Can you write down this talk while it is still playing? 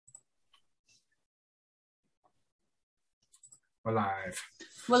We're live.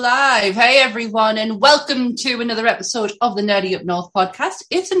 We're live. Hey, everyone, and welcome to another episode of the Nerdy Up North podcast.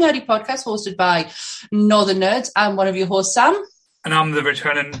 It's a nerdy podcast hosted by Northern Nerds. I'm one of your hosts, Sam. And I'm the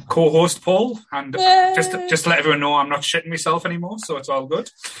returning co-host, Paul. And just to let everyone know, I'm not shitting myself anymore, so it's all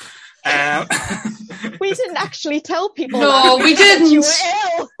good. We didn't actually tell people. No, we didn't. You were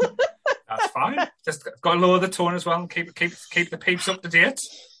ill. That's fine. Just got to lower the tone as well and keep the peeps up to date.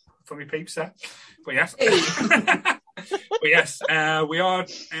 For me peeps there. But yes. But yes, we are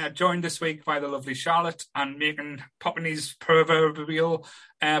joined this week by the lovely Charlotte and making popping his proverbial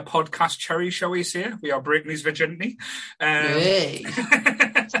podcast cherry, shall we say. We are breaking his virginity. Hey.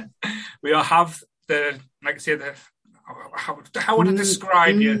 We all have the, like I say, the how would I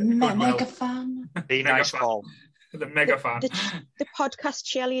describe you? Mega fan. The nice Paul. The mega fan. The podcast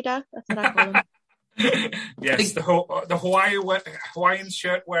cheerleader. That's what I call him. Yes, the Hawaiian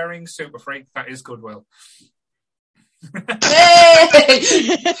shirt wearing super freak. That is Goodwill. Hey!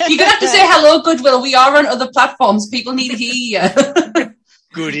 You're gonna have to say hello, Goodwill. We are on other platforms. People need to hear you.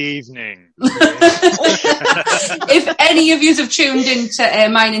 Good evening. If any of you have tuned into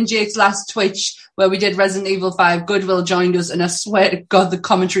mine and Jake's last Twitch where we did Resident Evil 5, Goodwill joined us, and I swear to God, the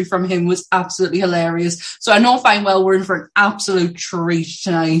commentary from him was absolutely hilarious. So I know fine well we're in for an absolute treat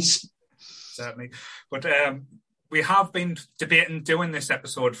tonight. Certainly. But we have been debating doing this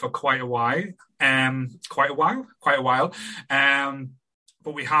episode for quite a while.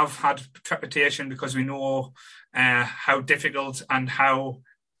 But we have had trepidation because we know how difficult and how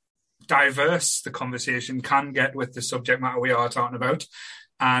diverse the conversation can get with the subject matter we are talking about.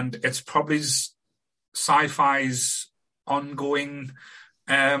 And it's probably sci-fi's ongoing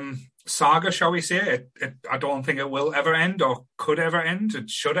saga, shall we say. I don't think it will ever end or could ever end. It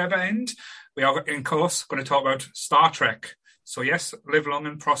should ever end. We are, in course, going to talk about Star Trek. So yes, live long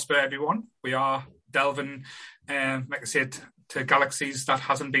and prosper, everyone. We are delving, like I said, to galaxies that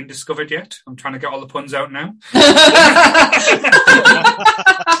hasn't been discovered yet. I'm trying to get all the puns out now.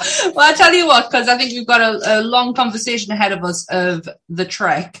 Well, I tell you what, because I think we've got a long conversation ahead of us of the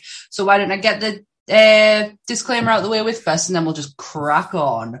Trek. So why don't I get the disclaimer out of the way with first, and then we'll just crack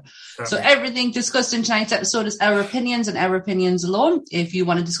on. So everything discussed in tonight's episode is our opinions and our opinions alone. If you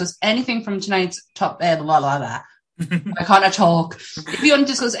want to discuss anything from tonight's I can't talk. If you want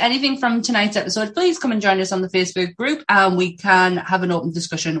to discuss anything from tonight's episode, please come and join us on the Facebook group and we can have an open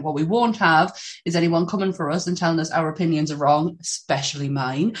discussion. What we won't have is anyone coming for us and telling us our opinions are wrong, especially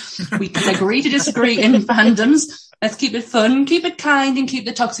mine. We can agree to disagree in fandoms. Let's keep it fun, keep it kind, and keep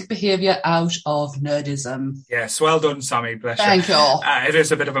the toxic behaviour out of nerdism. Yes, well done, Sammy. Bless you. Thank you all. It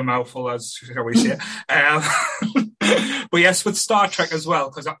is a bit of a mouthful, as shall we say. But yes, with Star Trek as well,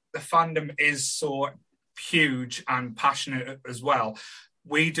 because the fandom is so huge and passionate as well.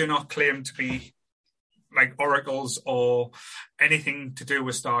 We do not claim to be like oracles or anything to do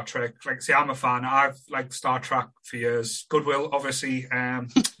with Star Trek. Like, say, I'm a fan. I've liked Star Trek for years. Goodwill, obviously,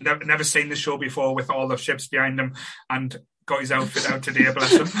 never seen the show before with all the ships behind him and got his outfit out today,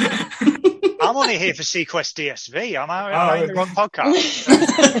 bless him. I'm only here for Sequest DSV. Am I in the wrong podcast?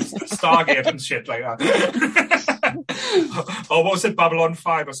 Stargate and shit like that. Or what was it, Babylon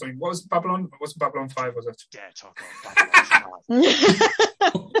 5 or something? What was Babylon? It wasn't Babylon 5, was it? Yeah, talk about Babylon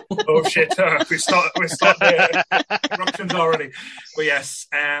 5. Oh shit! We start the eruptions already. But yes,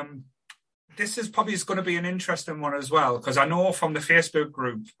 this is probably going to be an interesting one as well, because I know from the Facebook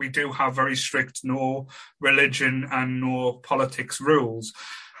group we do have very strict no religion and no politics rules.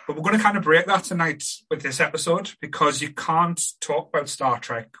 But we're going to kind of break that tonight with this episode, because you can't talk about Star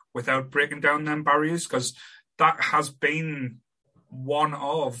Trek without breaking down them barriers, because that has been one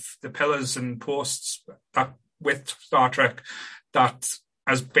of the pillars and posts that with Star Trek that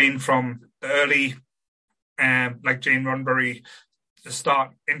has been from the early, like Gene Roddenberry, the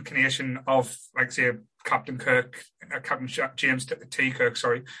start incarnation of, like, say, Captain James T. Kirk,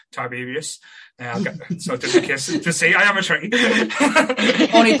 Tiberius. So just in case to see, I am a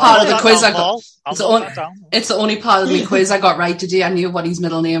Trekkie. Only part of the quiz I got. It's the only part of the quiz I got right today. I knew what his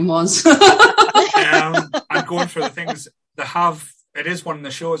middle name was. And going through the things they have, it is one of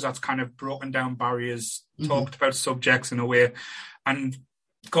the shows that's kind of broken down barriers, talked about subjects in a way, and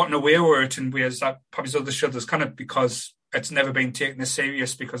gotten away with it in ways that probably other shows is kind of because it's never been taken as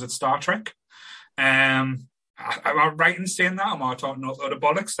serious because it's Star Trek. Am I right in saying that? Am I talking a lot of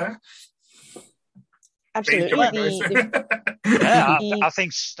bollocks there? Absolutely. Yeah, I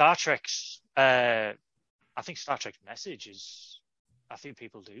think Star Trek's message is, I think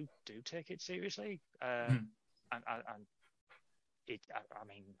people do take it seriously, and it. I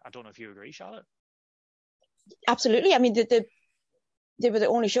mean, I don't know if you agree, Charlotte. Absolutely. I mean, they were the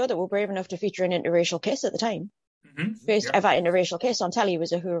only show that were brave enough to feature an interracial kiss at the time. First ever interracial kiss on telly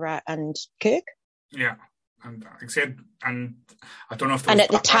was Uhura and Kirk. Yeah, and like I said, and I don't know if. And at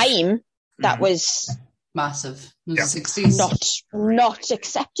the time, that was massive. In the 60s, not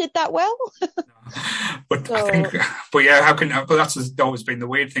accepted that well. But so, I think, but yeah, how can? But that's always been the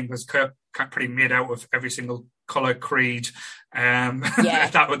weird thing, because Kirk pretty made out of every single colour, creed.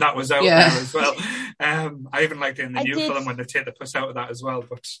 That was out there as well. I even liked it in the new film when they take the piss out of that as well.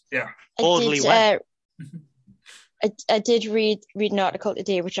 But yeah, I did read an article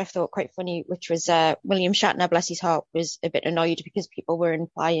today which I thought quite funny, which was William Shatner, bless his heart, was a bit annoyed because people were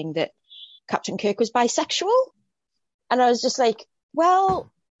implying that Captain Kirk was bisexual, and I was just like,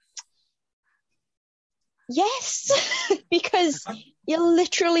 well, yes, because you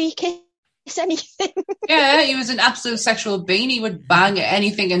literally kiss anything. Yeah, he was an absolute sexual being. He would bang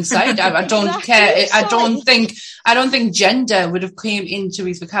anything in sight. I don't care. I don't think gender would have came into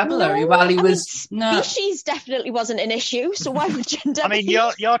his vocabulary while he was. Species definitely wasn't an issue. So why would gender? I mean,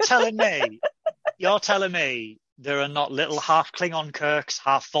 you're telling me there are not little half Klingon Kirks,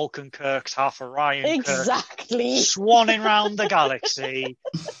 half Vulcan Kirks, half Orion exactly Kirks swanning round the galaxy.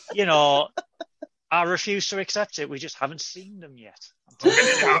 You know, I refuse to accept it. We just haven't seen them yet.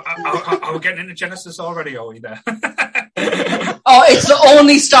 Are we getting into Genesis already, are we there? Oh, it's the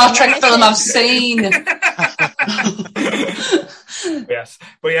only Star Trek film I've seen. Yes.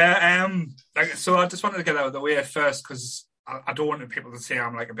 But yeah, so I just wanted to get out of the way first, because I don't want people to say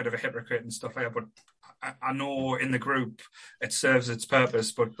I'm like a bit of a hypocrite and stuff like that, but I know in the group it serves its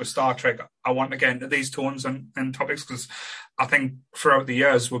purpose, but with Star Trek, I want to get into these tones and topics, because I think throughout the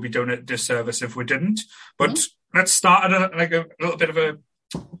years we'll be doing a disservice if we didn't. But let's start at a little bit of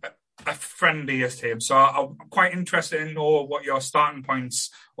a friendliest here. So I'm quite interested in know what your starting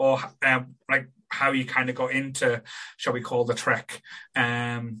points, or like how you kind of got into, shall we call, the Trek.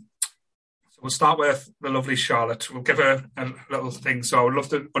 We'll start with the lovely Charlotte. We'll give her a little thing. So I would love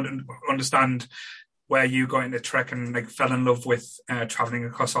to understand where you got into Trek and like fell in love with traveling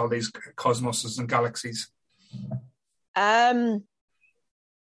across all these cosmoses and galaxies.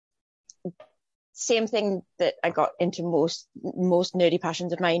 Same thing that I got into most nerdy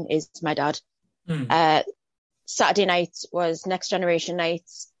passions of mine is my dad. Saturday night was Next Generation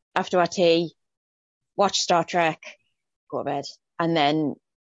nights. After our tea, watch Star Trek, go to bed. And then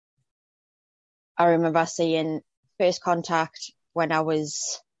I remember seeing First Contact when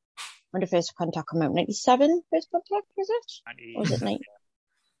did First Contact come out? 97? First Contact, was it? Or was it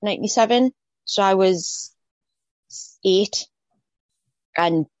 97? So I was 8,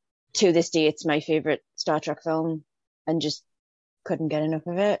 and to this day, it's my favourite Star Trek film, and just couldn't get enough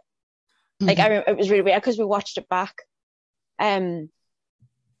of it. Like, it was really weird, because we watched it back. I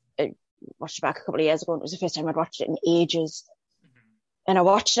watched it back a couple of years ago, and it was the first time I'd watched it in ages. And I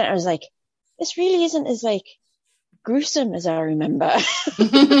watched it, and I was like, this really isn't as, like, gruesome as I remember.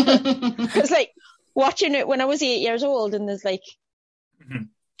 Because, like, watching it when I was 8 years old, and there's, like,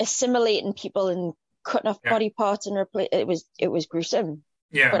 assimilating people and cutting off body parts and it was gruesome.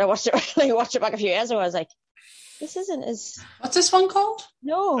 Yeah. But I watched it back a few years ago. I was like, this isn't as. What's this one called?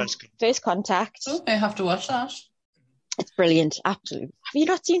 No, First Contact. Oh, I have to watch that. It's brilliant, absolutely. Have you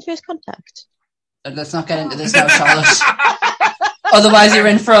not seen First Contact? Let's not get into this now, Charlotte. Otherwise, you're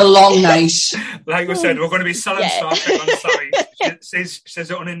in for a long night. Like we said, we're going to be selling Star Trek on the side. Says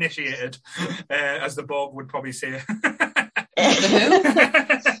it uninitiated, as the Borg would probably say.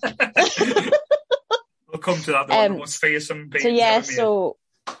 We'll come to that. The one most fearsome beings.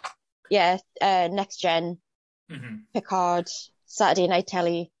 Next Gen, Picard, Saturday Night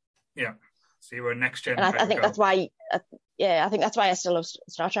Telly. Yeah, so you were Next Gen. And I think that's why. I think that's why I still love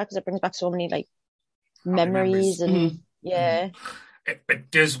Star Trek, because it brings back so many like memories and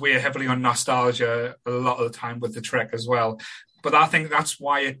It does weigh heavily on nostalgia a lot of the time with the Trek as well. But I think that's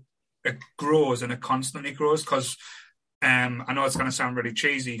why it grows, and it constantly grows, because I know it's going to sound really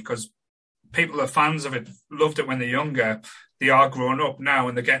cheesy, because people that are fans of it loved it when they're younger. They are growing up now,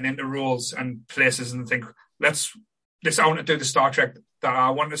 and they're getting into roles and places, and think, I want to do the Star Trek that I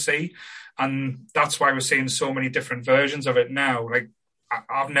want to see. And that's why we're seeing so many different versions of it now. Like,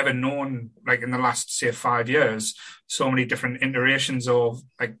 I've never known, like, in the last, say, 5 years, so many different iterations of,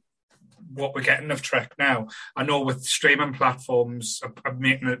 like, what we're getting of Trek now. I know with streaming platforms are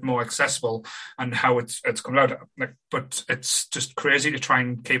making it more accessible, and how it's coming out. Like, but it's just crazy to try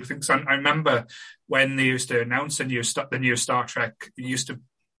and keep things. I remember when they used to announce the new Star Trek, it used to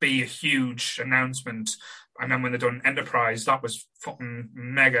be a huge announcement. I remember when they done Enterprise, that was fucking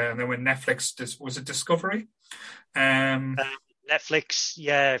mega. And then when Netflix was it Discovery?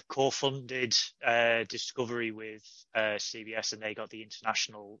 Netflix, co-funded Discovery with CBS, and they got the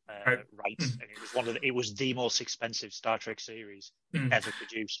international rights, and it was the most expensive Star Trek series ever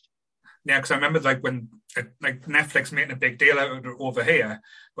produced. Yeah, because I remember when Netflix making a big deal out of it over here,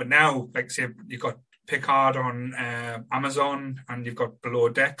 but now say you've got Picard on Amazon, and you've got Below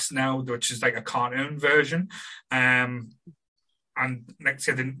Decks now, which is like a cartoon version. And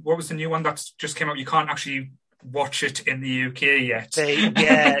say what was the new one that just came out? You can't actually watch it in the UK yet.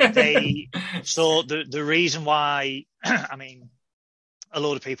 So the reason why, I mean, a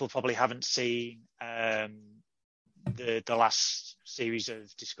lot of people probably haven't seen the last series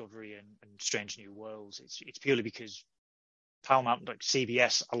of Discovery and Strange New Worlds. It's purely because Paramount, like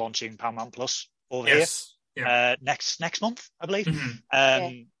CBS, are launching Paramount Plus over here next month, I believe.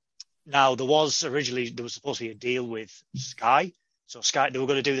 Now there was supposed to be a deal with Sky. So Sky, they were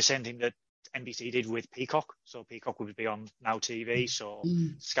going to do the same thing that NBC did with Peacock. So Peacock would be on Now TV. So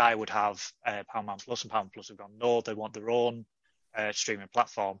Sky would have Paramount Plus, and Paramount Plus have gone, no, they want their own streaming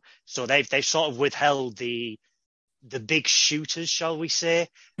platform. So they've sort of withheld the big shooters, shall we say.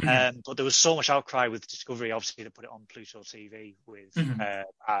 But there was so much outcry with Discovery. Obviously, they put it on Pluto TV with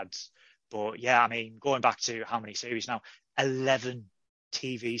ads. But yeah, I mean, going back to how many series now, 11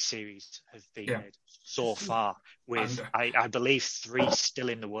 TV series have been made so far, with I believe 3 still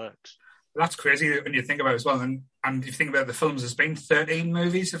in the works. That's crazy when you think about it as well. And if you think about the films, there's been 13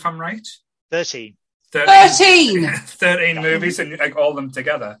 movies, if I'm right. 13 movies, and like all of them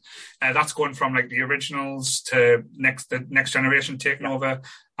together. That's going from like the originals to the next generation taking over,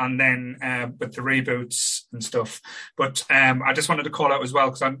 and then with the reboots and stuff. But I just wanted to call out as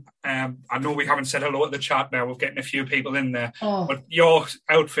well, because I know we haven't said hello at the chat now. We're getting a few people in there, but your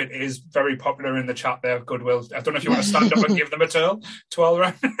outfit is very popular in the chat there, Goodwill. I don't know if you want to stand up and give them a twirl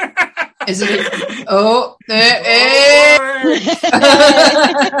round. Is it? Oh, there is.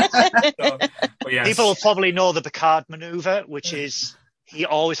 People will probably know the Picard maneuver, which is he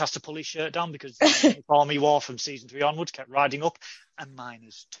always has to pull his shirt down because the uniform he wore from season 3 onwards kept riding up, and mine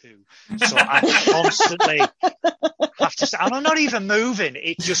is too. So I constantly have to say, and I'm not even moving;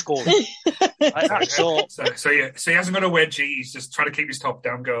 it just goes. So he hasn't got a wedgie. He's just trying to keep his top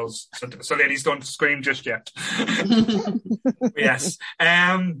down, girls. So ladies, don't scream just yet. Yes.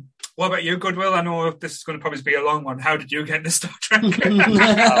 What about you, Goodwill? I know this is going to probably be a long one. How did you get into Star Trek?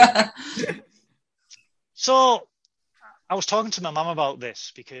 So I was talking to my mum about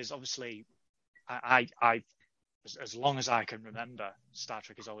this because obviously I as long as I can remember, Star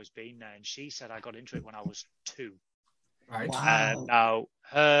Trek has always been there. And she said I got into it when I was 2. Right. Wow. Now,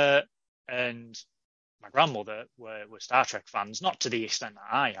 her and my grandmother were Star Trek fans, not to the extent that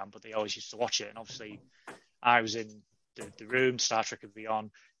I am, but they always used to watch it. And obviously I was in the room, Star Trek would be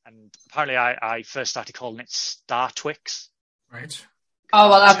on. And apparently I first started calling it Star Twix. Right.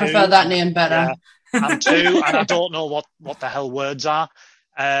 Oh, well, I prefer that name better. Yeah, I'm 2, and I don't know what the hell words are.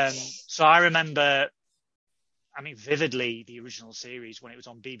 So I remember, I mean, vividly, the original series when it was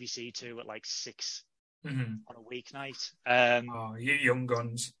on BBC 2 at like 6 on a weeknight. You young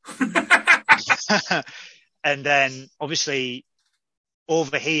guns. And then, obviously,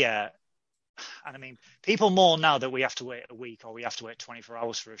 over here, and I mean, people mourn now that we have to wait a week or we have to wait 24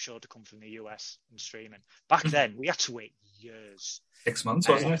 hours for a show to come from the US and streaming. Back then, we had to wait years. 6 months,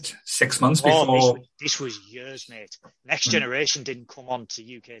 wasn't it? 6 months before. This was years, mate. Next Generation didn't come on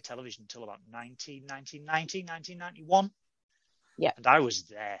to UK television until about 1991. Yeah. And I was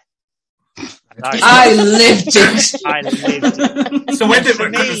there. I lived it. So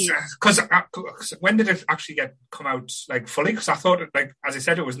when did it actually come out like fully? Because I thought, like as I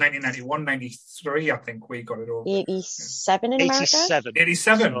said, it was 1991, 93. I think we got it over. 87 in America.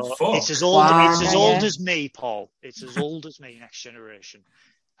 87. So it's as old as me, Paul. It's as old as me. Next Generation.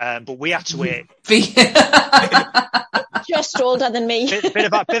 But we had to wait. Just older than me. Shut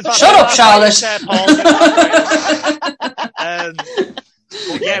up, Charlotte.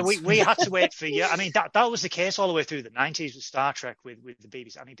 But yeah, we had to wait for years. I mean, that was the case all the way through the 90s with Star Trek, with the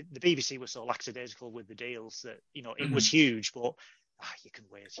BBC. I mean, the BBC was so lackadaisical with the deals that, it was huge, but you can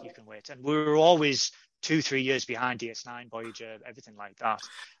wait. And we were always 2-3 years behind DS9, Voyager, everything like that.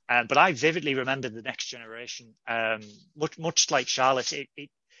 But I vividly remember the Next Generation, much like Charlotte.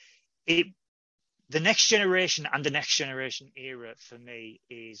 The Next Generation and the Next Generation era for me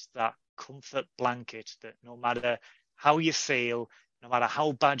is that comfort blanket that no matter how you feel, no matter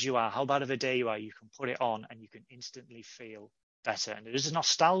how bad you are, how bad of a day you are, you can put it on and you can instantly feel better. And there's a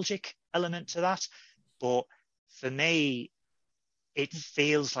nostalgic element to that. But for me, it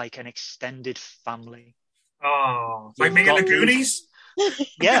feels like an extended family. Oh, like me and the Goonies?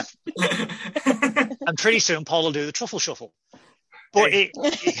 Yeah. And pretty soon Paul will do the truffle shuffle. But if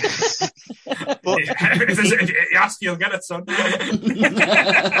you ask, you'll get it, son.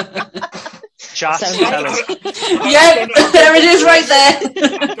 Chat, tell us. Yeah, there it is, right there.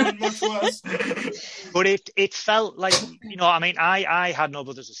 I've done much worse. But it felt like, I mean, I had no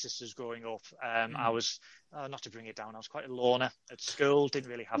brothers or sisters growing up. I was, not to bring it down, I was quite a loner at school. Didn't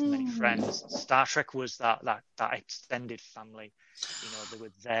really have many friends. Star Trek was that extended family. They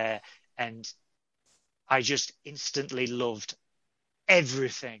were there, and I just instantly loved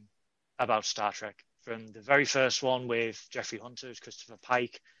everything about Star Trek, from the very first one with Jeffrey Hunter as Christopher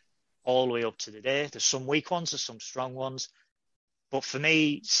Pike, all the way up to today. There's some weak ones, there's some strong ones. But for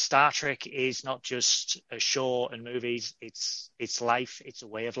me, Star Trek is not just a show and movies. It's life. It's a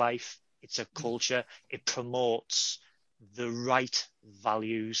way of life. It's a culture. It promotes the right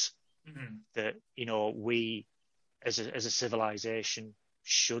values that, we as a civilization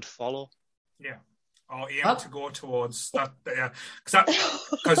should follow. Yeah. Or aim to go towards that,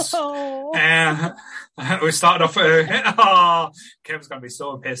 because we started off. Kev's gonna be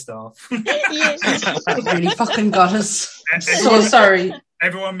so pissed off. It really fucking got us. So sorry.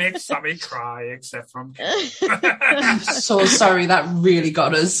 Everyone makes Sammy cry except from Kev. I'm so sorry. That really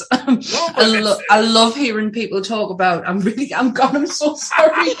got us. I love hearing people talk about. I'm so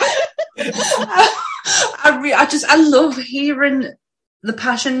sorry. I love hearing the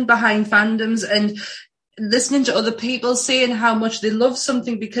passion behind fandoms and listening to other people saying how much they love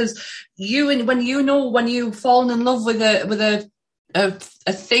something, because when you've fallen in love with a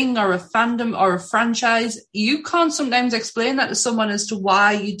thing or a fandom or a franchise, you can't sometimes explain that to someone as to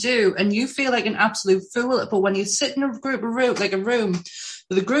why you do, and you feel like an absolute fool. But when you sit in a room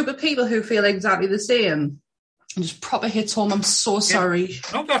with a group of people who feel exactly the same, it just proper hits home. I'm so sorry.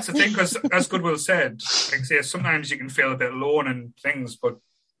 No, that's the thing, because as Goodwill said, like say, sometimes you can feel a bit alone and things, but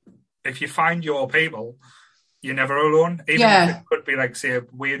if you find your people, you're never alone. Even if it could be like, say,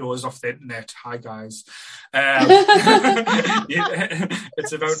 weirdos off the internet. Hi, guys.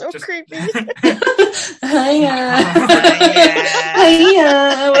 It's about so just creepy. Hiya.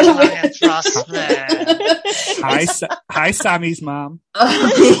 Hi, Sammy's mom.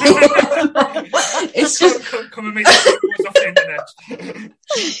 It's just come and meet the weirdos off the internet.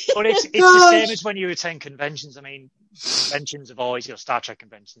 But it's the same as when you attend conventions. I mean, conventions have always, Star Trek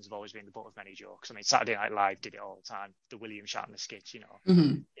conventions have always been the butt of many jokes. I mean, Saturday Night Live did it all the time. The William Shatner skits,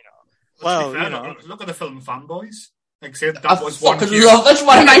 Well, look at the film Fanboys. Like, say, that I was fucking love it.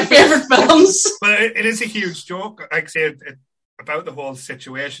 One of my favourite films. But it is a huge joke. Like, say, about the whole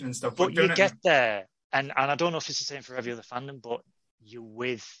situation and stuff. But you get there, and I don't know if it's the same for every other fandom, but you're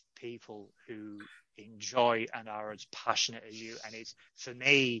with people who enjoy and are as passionate as you. And it's, for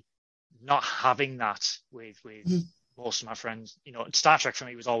me, not having that with most of my friends, Star Trek for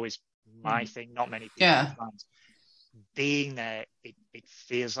me was always my thing, not many people. Fans. Being there, it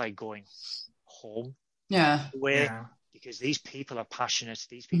feels like going home. Because these people are passionate,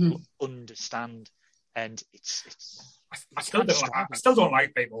 these people understand, and it's I still don't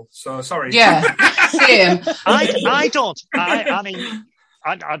like people, so sorry. Yeah, same. I don't. I mean,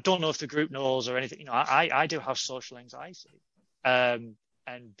 I don't know if the group knows or anything. I do have social anxiety, and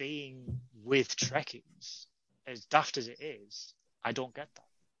being with Trekkies, as daft as it is, I don't get that.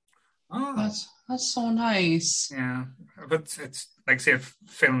 Oh, that's so nice. Yeah, but it's like, say,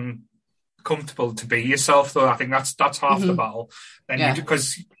 feeling comfortable to be yourself, though. I think that's half the battle. Then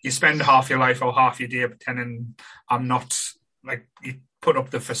because you spend half your life or half your day pretending I'm not, like, you put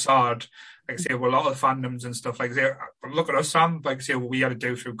up the facade. Like, say, well, a lot of fandoms and stuff, like, say, look at us, Sam. Like, say, we had to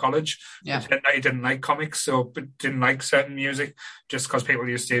do through college. Pretend that you didn't like comics or didn't like certain music, just because people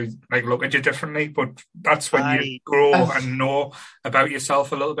used to, like, look at you differently. But that's when you grow and know about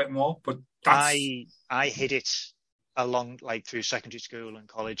yourself a little bit more. But I hid it along, like, through secondary school and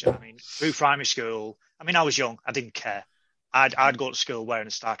college. I mean, through primary school, I was young. I didn't care. I'd go to school wearing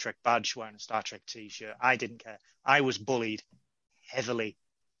a Star Trek badge, wearing a Star Trek T-shirt. I didn't care. I was bullied heavily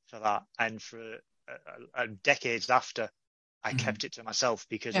for that, and for decades after, I kept it to myself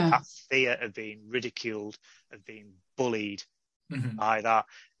because of that fear of being ridiculed, of being bullied by that.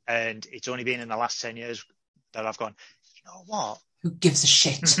 And it's only been in the last 10 years that I've gone, you know what? Who gives a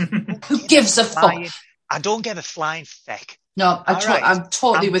shit? Who gives a fuck? I don't give a flying feck. No, I'm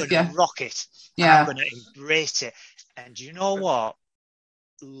totally with you. I'm going to rock it. Yeah. I'm going to embrace it. And you know what?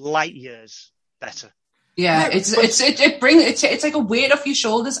 Light years better. Yeah, it's like a weight off your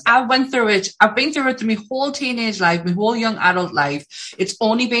shoulders. I went through it. I've been through it through my whole teenage life, my whole young adult life. It's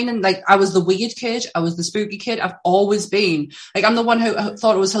only been in like, I was the weird kid. I was the spooky kid. I've always been like, I'm the one who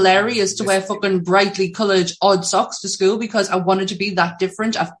thought it was hilarious to wear fucking brightly coloured odd socks to school because I wanted to be that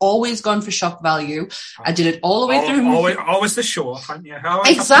different. I've always gone for shock value. I did it all the way through. Always the show off, haven't you?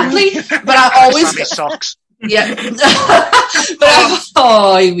 Exactly. But I always socks. Yeah. Here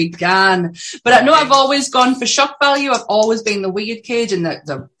we can. But I know I've always gone for shock value. I've always been the weird kid, and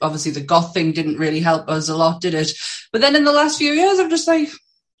obviously the goth thing didn't really help us a lot, did it? But then in the last few years, I'm just like,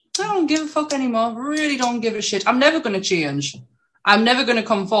 I don't give a fuck anymore. Really don't give a shit. I'm never going to change. I'm never going to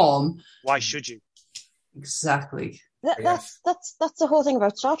conform. Why should you? Exactly. That's the whole thing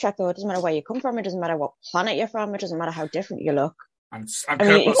about Star Trek, though. It doesn't matter where you come from. It doesn't matter what planet you're from. It doesn't matter how different you look. And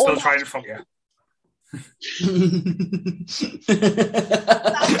Kirk will still try and fuck you. No,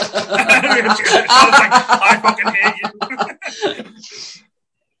 I fucking hate you.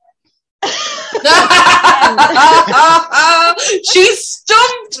 She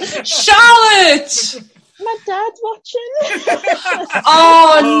stumped Charlotte. My dad's watching.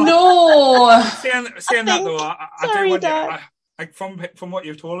 Oh no! Saying that though, I sorry, do want Dad. From what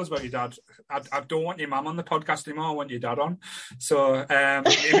you've told us about your dad, I don't want your mum on the podcast anymore. I want your dad on. So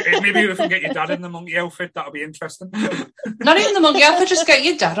maybe if we can get your dad in the monkey outfit, that'll be interesting. Not even the monkey outfit, just get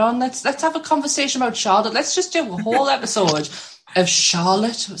your dad on. Let's have a conversation about Charlotte. Let's just do a whole episode of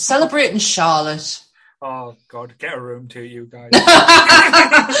Charlotte, celebrating Charlotte. Oh God, get a room to you guys.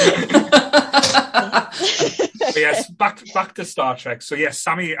 But yes, back to Star Trek. So yes,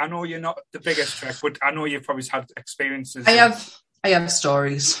 Sammy, I know you're not the biggest Trek, but I know you've probably had experiences. I have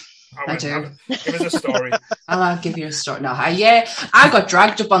stories. I do. Give us a story. I'll give you a story. No, I got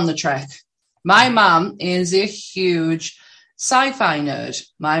dragged up on the Trek. My mum is a huge sci-fi nerd.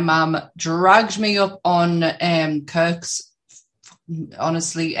 My mum dragged me up on Kirk's.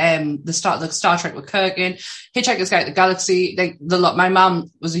 Honestly, the Star Trek with Kirk in, Hitchhiker's Guide to the Galaxy, the lot. My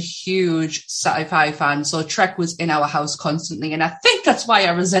mum was a huge sci-fi fan, so Trek was in our house constantly, and I think that's why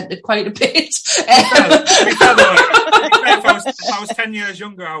I resented quite a bit. If I was 10 years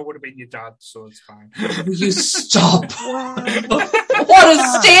younger, I would have been your dad, so it's fine. You stop. What a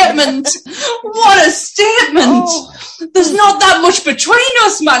statement! What a statement! Oh. There's not that much between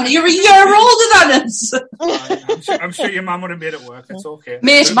us, man. You're a year older than us. I'm sure your mum would have made it work. It's okay.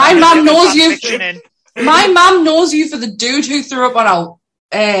 Mate, my mum knows you. My mum knows you for the dude who threw up on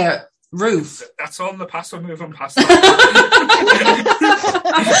our roof. That's all in the past. We're moving past that.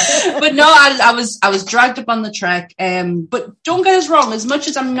 But no, I was dragged up on the Trek. But don't get us wrong. As much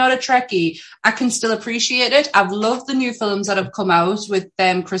as I'm not a Trekkie, I can still appreciate it. I've loved the new films that have come out with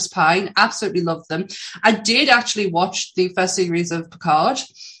Chris Pine. Absolutely loved them. I did actually watch the first series of Picard.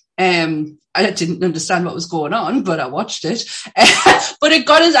 I didn't understand what was going on, but I watched it. But it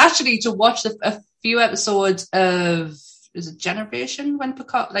got us actually to watch a few episodes of, is it Generation when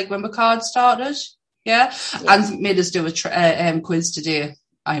Picard started? Yeah. And made us do a quiz today.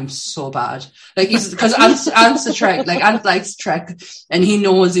 I'm so bad. Because Ant's a Trek, Ant likes Trek and he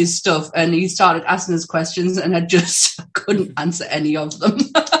knows his stuff, and he started asking us questions and I couldn't answer any of them.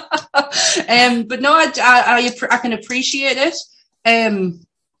 But no, I can appreciate it.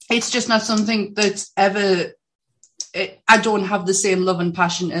 It's just not something that's ever. I don't have the same love and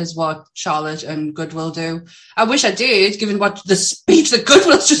passion as what Charlotte and Goodwill do. I wish I did, given what the speech that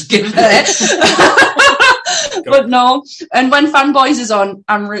Goodwill's just given there. But no. And when Fanboys is on,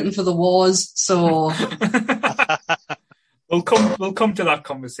 I'm rooting for the wars. So we'll come to that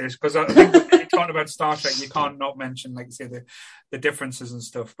conversation, because I think when you're talking about Star Trek, you can't not mention, like you say, the differences and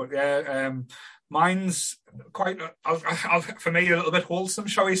stuff. But yeah. Mine's quite, for me, a little bit wholesome,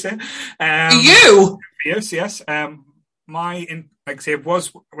 shall we say? Yes. Like I say, it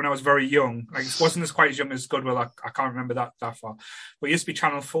was when I was very young. Like, it wasn't as quite as young as Goodwill. I can't remember that far. But it used to be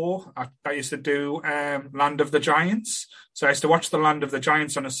Channel 4. I used to do Land of the Giants. So I used to watch the Land of the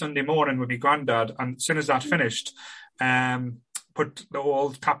Giants on a Sunday morning with my granddad. And as soon as that finished, put the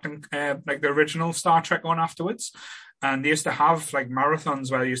old Captain, like the original Star Trek on afterwards. And they used to have like marathons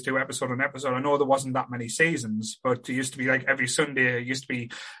where they used to do episode on episode. I know there wasn't that many seasons, but it used to be like every Sunday. It used to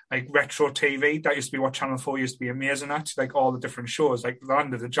be like retro TV. That used to be what Channel 4 used to be amazing at, like all the different shows, like The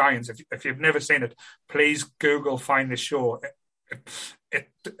Land of the Giants. If you've never seen it, please Google, find this show.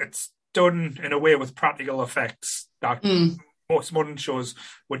 It's done in a way with practical effects that most modern shows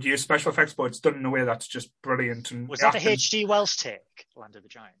would use special effects, but it's done in a way that's just brilliant. And was that a H.G. Wells take, Land of the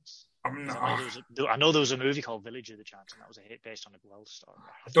Giants? I know there was a movie called Village of the Giants, and that was a hit based on a Wells story.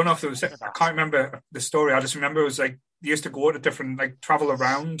 I don't know if there was. I can't remember the story. I just remember it was like they used to go to different, like, travel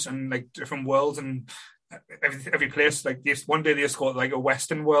around and like different worlds, and every place. Like one day they just got like a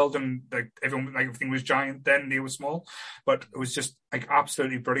Western world, and like everything was giant. Then they were small, but it was just like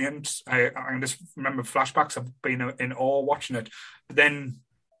absolutely brilliant. I just remember flashbacks of being in awe watching it. But then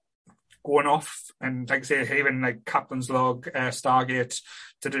going off and like I say, even like Captain's Log, Stargate,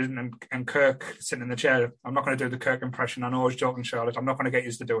 and Kirk sitting in the chair. I'm not going to do the Kirk impression. I know I was joking, Charlotte. I'm not going to get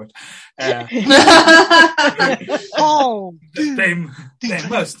used to do it. Oh,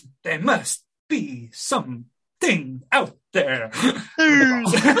 there must be something out there.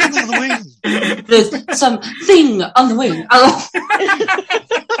 There's something on the wing. There's something on the wing.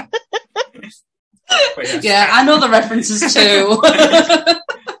 Yes. Yeah, I know the references too.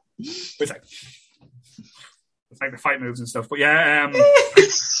 It's like the fight moves and stuff. But yeah,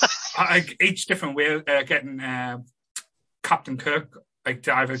 each different way getting Captain Kirk like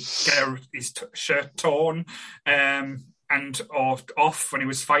to either get his shirt torn and or off when he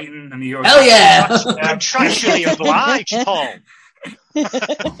was fighting, and he hell yeah, contractually obliged, Paul.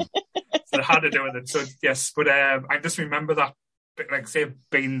 So they had to do with it. So yes, but I just remember that, like say,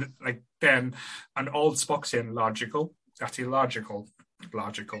 being like then an old Spock saying logical, actually logical,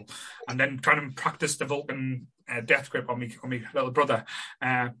 and then trying to practice the Vulcan death grip on me little brother.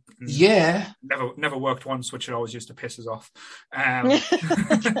 Yeah, never worked once, which it always used to piss us off.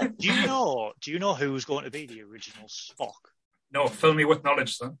 Do you know who was going to be the original Spock? No, fill me with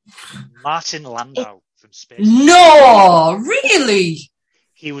knowledge, son. Martin Landau from Space. No, really?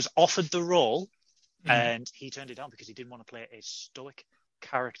 He was offered the role, and he turned it down because he didn't want to play a stoic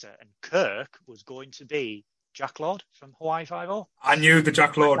character. And Kirk was going to be Jack Lord from Hawaii Five-0. I knew the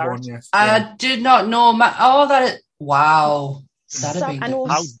Jack Lord one, yes. I did not know. Wow. That'd be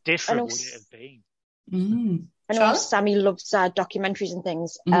how different would it have been? I know Sammy loves documentaries and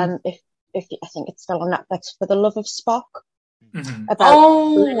things. If I think it's still on Netflix, For the Love of Spock.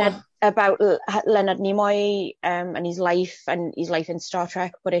 About Leonard Nimoy and his life in Star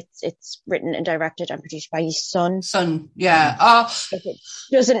Trek, but it's written and directed and produced by his son. Yeah. If it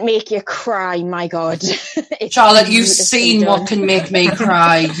doesn't make you cry, my God. Charlotte, you've seen what can make me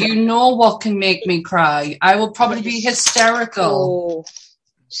cry. You know what can make me cry. I will probably be hysterical.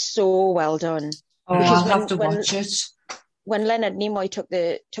 So well done. I'll have to watch it. When Leonard Nimoy took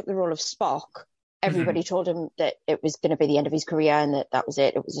the role of Spock, everybody told him that it was going to be the end of his career and that was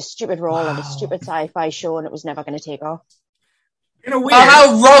it. It was a stupid role and a stupid sci-fi show, and it was never going to take off. In a way,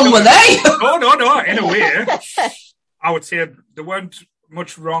 how wrong were they? No. In a way, I would say they weren't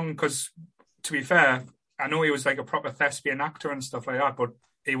much wrong because, to be fair, I know he was like a proper thespian actor and stuff like that, but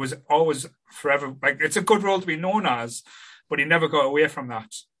he was always forever like it's a good role to be known as, but he never got away from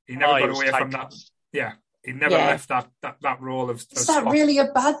that. He never got away from that. Yeah. He never left that role of. Is that really a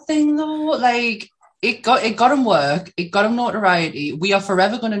bad thing though? Like it got him work, it got him notoriety. We are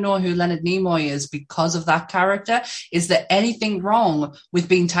forever going to know who Leonard Nimoy is because of that character. Is there anything wrong with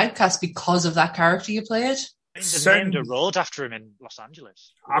being typecast because of that character you played? They named a road after him in Los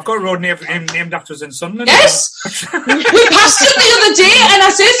Angeles. I've got a road named after us in Sunderland. Yes! We passed it the other day and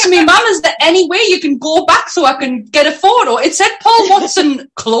I said to me, Mum, is there any way you can go back so I can get a photo? It said Paul Watson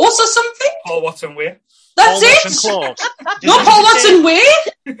Close or something. Paul Watson Way. That's Paul it. Watson Close. No, Paul Watson Way.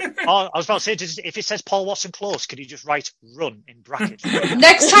 I was about to say, if it says Paul Watson Close, could you just write run in brackets?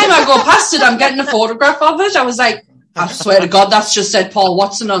 Next time I go past it, I'm getting a photograph of it. I was like, I swear to God, that's just said Paul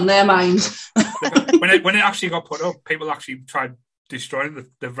Watson on their mind. when it actually got put up, people actually tried destroying it.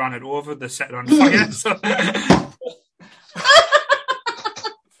 They ran it over. They set it on fire. So.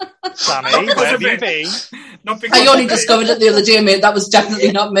 Sammy, where have you been? I only discovered it the other day, mate. That was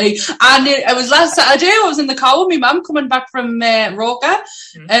definitely not me. And it was last Saturday. I was in the car with my mum coming back from Roca,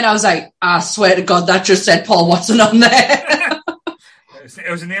 and I was like, I swear to God, that just said Paul Watson on there. It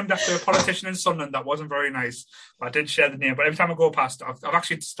was named after a politician in Sunderland that wasn't very nice. But I did share the name. But every time I go past, I've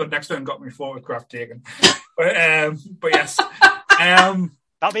actually stood next to it and got my photograph taken. But yes.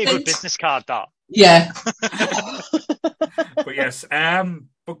 That'd be a good business card, that. Yeah. But yes.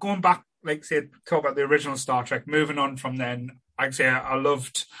 But going back, like I said, talk about the original Star Trek, moving on from then, like I say, I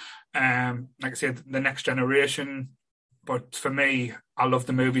loved, like I said, The Next Generation. But for me, I love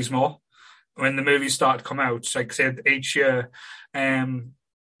the movies more. When the movies started to come out, like I said, each year,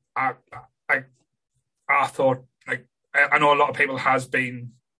 I thought, like, I know a lot of people has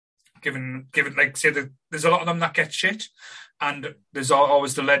been given like, say, there's a lot of them that get shit, and there's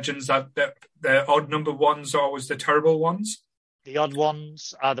always the legends that the odd number ones are always the terrible ones. The odd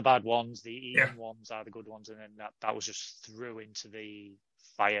ones are the bad ones, the even ones are the good ones, and then that was just threw into the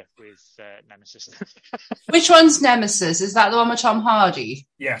fire with Nemesis. Which one's Nemesis? Is that the one with Tom Hardy?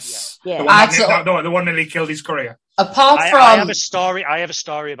 Yes. Yeah. The one nearly killed his career. I have a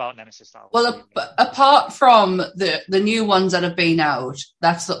story about Nemesis. Apart from the new ones that have been out,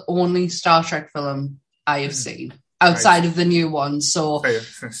 that's the only Star Trek film I have seen outside of the new ones. So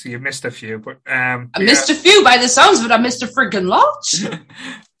you missed a few, but I missed a few by the sounds of it. I missed a friggin' lot.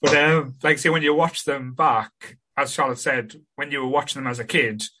 But say when you watch them back, as Charlotte said, when you were watching them as a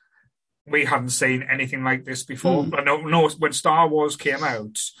kid, we hadn't seen anything like this before. I know when Star Wars came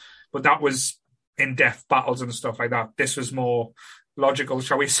out, but that was in-depth battles and stuff like that. This was more logical,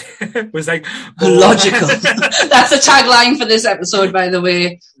 shall we say? It was like logical. That's the tagline for this episode, by the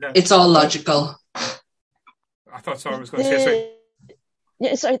way. No. It's all logical. I thought Sarah was going to say something.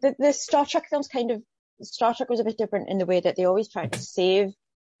 Yeah, sorry. The Star Trek films Star Trek was a bit different in the way that they always tried to save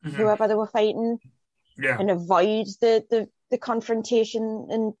whoever they were fighting, and avoid the confrontation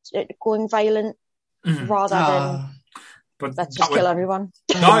and going violent, rather than. But let's just kill everyone.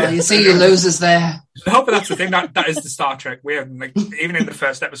 No, you see your losers there. No, but that's the thing. That is the Star Trek way. Like even in the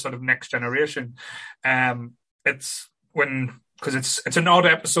first episode of Next Generation, it's an odd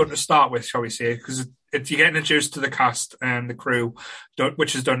episode to start with, shall we say? Because you get introduced to the cast and the crew,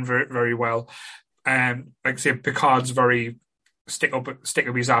 which is done very, very well. Like I say, Picard's very stick up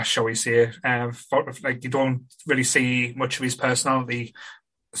his ass, shall we say? Like you don't really see much of his personality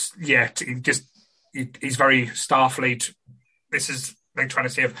yet. He's very Starfleet. This is like trying to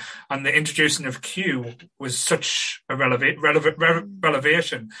say, and the introducing of Q was such a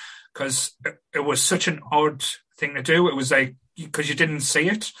revelation because it was such an odd thing to do. It was like because you didn't see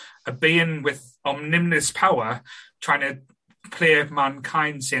it, a being with omnipotent power trying to play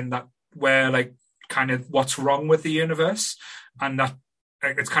mankind, saying that we're like kind of what's wrong with the universe, and that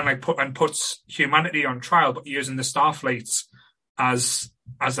it's kind of like puts humanity on trial, but using the Starfleets as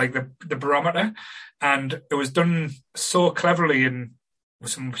like the barometer. And it was done so cleverly in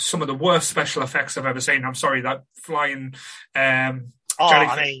some of the worst special effects I've ever seen. I'm sorry, that flying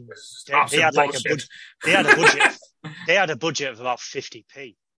jellyfish. They had like a budget. They had a budget of about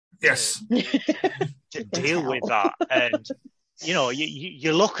 50p. Yes. To deal with that. And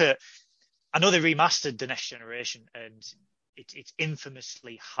you look at, I know they remastered The Next Generation, and it's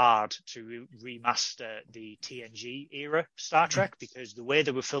infamously hard to remaster the TNG era Star Trek because the way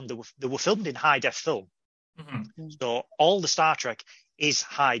they were filmed in high def film. Mm-hmm. So all the Star Trek is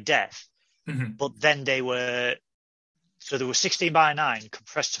high def, but then they were 16:9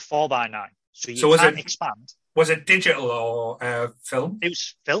 compressed to 4:9. So you can't expand. Was it digital or film? It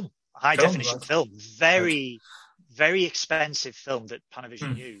was film, high definition film. Very, very expensive film that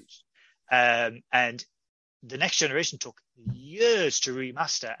Panavision used. And The Next Generation took years to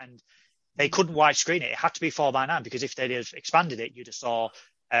remaster, and they couldn't widescreen it. It had to be 4:9 because if they'd have expanded it, you'd have saw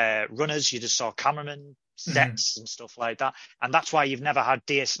runners, you'd have saw cameramen, sets and stuff like that. And that's why you've never had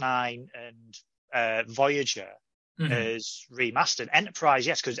DS9 and Voyager as remastered. Enterprise,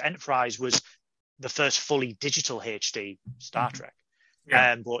 yes, because Enterprise was the first fully digital HD Star Trek.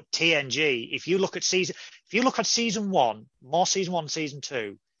 Yeah. But TNG, if you look at season 1, more season 1, season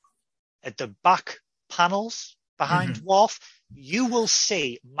 2, at the back panels behind Worf, you will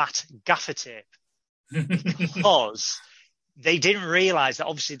see matte gaffer tape because they didn't realize that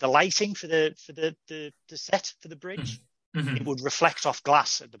obviously the lighting for the set for the bridge it would reflect off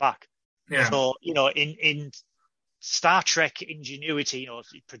glass at the back. Yeah. So in Star Trek ingenuity,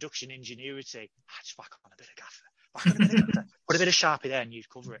 production ingenuity, just whack on a bit of gaffer, put a bit of Sharpie there, and you'd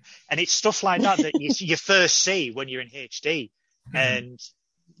cover it. And it's stuff like that you first see when you're in HD, and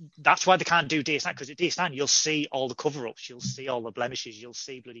that's why they can't do DS9, because at DS9 you'll see all the cover-ups, you'll see all the blemishes, you'll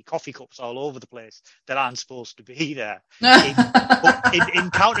see bloody coffee cups all over the place that aren't supposed to be there.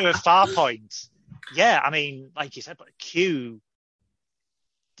 in Counter of Farpoint, I mean, like you said, but Q,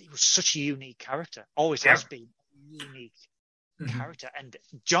 he was such a unique character, always has been a unique character. And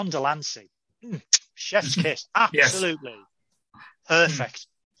John Delancey, chef's kiss, absolutely perfect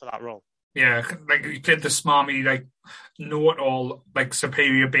for that role. Yeah, like he played the smarmy, like know-it-all, like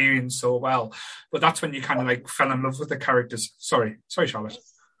superior being so well. But that's when you kind of like fell in love with the characters. Sorry, Charlotte.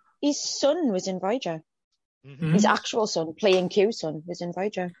 His son was in Voyager. His actual son, playing Q's son, was in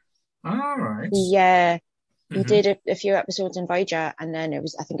Voyager. All right. Yeah, he did a few episodes in Voyager, and then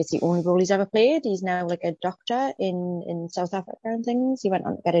I think it's the only role he's ever played. He's now like a doctor in South Africa and things. He went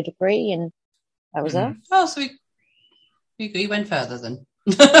on to get a degree, and that was it. Oh, so he went further then.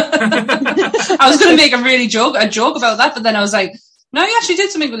 I was going to make a joke about that, but then I was like, no, he actually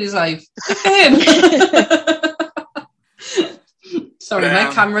did something with his life. Good for him. Sorry,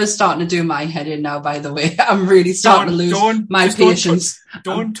 my camera's starting to do my head in now, by the way. I'm really starting to lose my patience.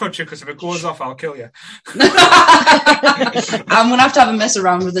 Don't touch it, because if it goes off, I'll kill you. I'm going to have a mess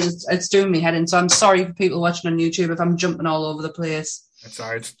around with it. It's doing me head in. So I'm sorry for people watching on YouTube if I'm jumping all over the place. It's all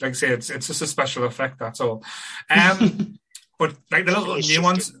right. Like I say, it's just a special effect, that's all. But like the little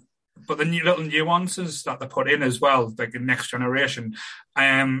nuance... But the little nuances that they put in as well, like in Next Generation,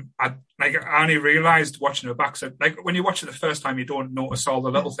 I only realised watching it back. So, like when you watch it the first time, you don't notice all the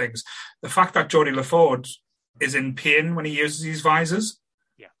little things. The fact that Geordie LaFord is in pain when he uses his visors,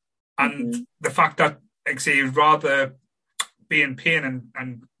 and the fact that, like say, he'd rather be in pain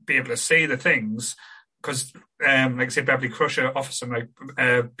and be able to see the things, because, like I say, Beverly Crusher offers some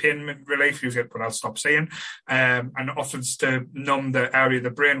pain relief, you get, but I'll stop seeing, and offers to numb the area of the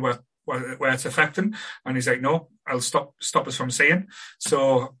brain where it's affecting, and he's like, no, I'll stop us from seeing.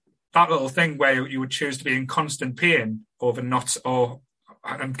 So that little thing where you would choose to be in constant pain over not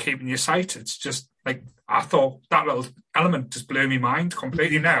and keeping your sight, it's just like, I thought that little element just blew my mind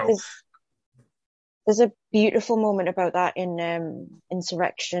completely now. There's a beautiful moment about that in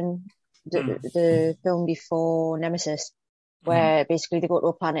Insurrection, the film before Nemesis, where basically they go to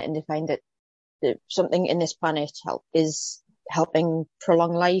a planet and they find that something in this planet is helping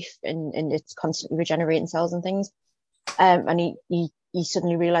prolong life, and it's constantly regenerating cells and things. And he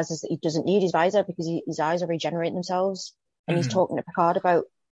suddenly realizes that he doesn't need his visor because his eyes are regenerating themselves. And he's talking to Picard about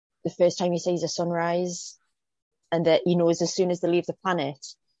the first time he sees a sunrise, and that he knows as soon as they leave the planet,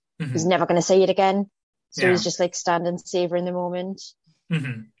 he's never going to see it again. So he's just like standing, savoring the moment.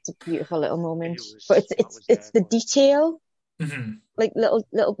 It's a beautiful little moment, but it's the detail, like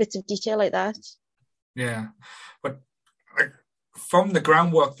little bits of detail like that. Yeah, but like from the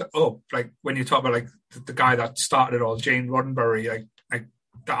groundwork like when you talk about like the guy that started it all, Gene Roddenberry, like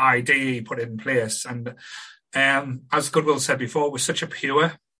the idea he put in place, and as Goodwill said before, it was such a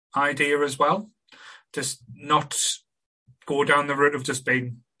pure idea as well. Just not go down the route of just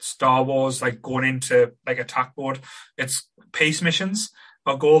being Star Wars, like going into like attack board. It's peace missions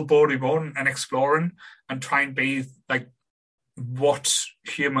or gold board reborn and exploring and try and be like what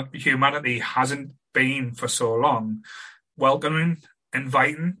humanity hasn't been for so long, welcoming,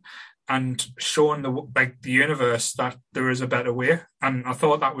 inviting, and showing the universe that there is a better way. And I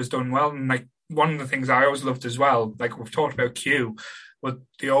thought that was done well. And like one of the things I always loved as well, like we've talked about Q, but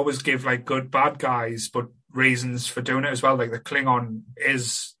they always give like good bad guys, but reasons for doing it as well. Like the Klingon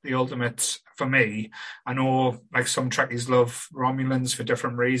is the ultimate for me. I know like some Trekkies love Romulans for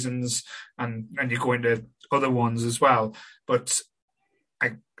different reasons, and you go into other ones as well. But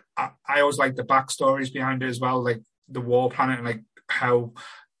I always like the backstories behind it as well, like the war planet and like how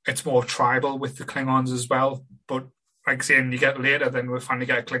it's more tribal with the Klingons as well. But like saying you get later, then we'll finally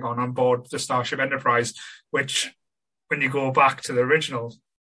get a Klingon on board the Starship Enterprise, which when you go back to the original,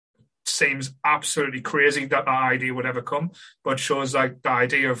 seems absolutely crazy that idea would ever come, but shows like the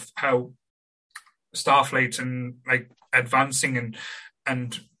idea of how Starfleet and like advancing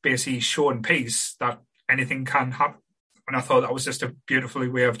and basically showing peace, that anything can happen. And I thought that was just a beautiful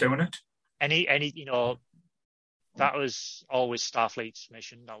way of doing it. Any that was always Starfleet's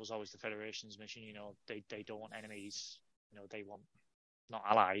mission. That was always the Federation's mission. They don't want enemies. They want not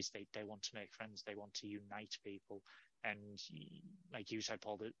allies. They want to make friends. They want to unite people. And like you said,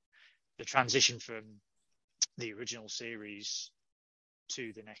 Paul, the transition from the original series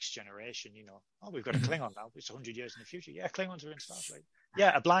to the Next Generation, we've got a Klingon now. It's 100 years in the future. Yeah, Klingons are in Starfleet.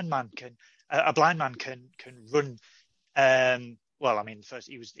 Yeah, a blind man can run. Well, I mean, first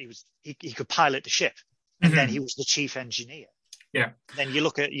he could pilot the ship, and then he was the chief engineer. Yeah. Then you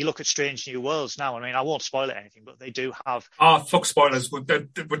look at Strange New Worlds now. I mean, I won't spoil it anything, but they do have. Oh, fuck spoilers! We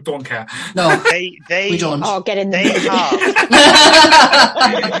don't care. No, we don't. Oh, get in there. They have.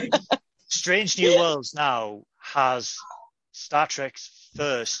 Strange New Worlds now has Star Trek's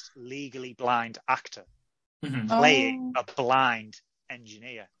first legally blind actor playing a blind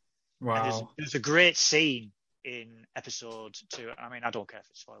engineer. Wow. And there's a great scene in episode 2. I mean, I don't care if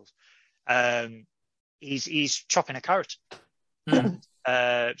it spoils. He's chopping a carrot.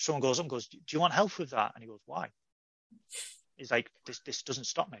 Someone goes up and goes, "Do you want help with that?" And he goes, "Why?" He's like, "This doesn't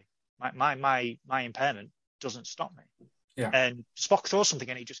stop me. My impairment doesn't stop me." Yeah. And Spock throws something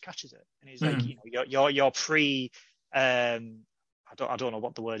and he just catches it. And he's like, you're pre. I don't know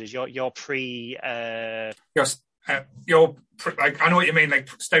what the word is. You're pre. You're like, I know what you mean, like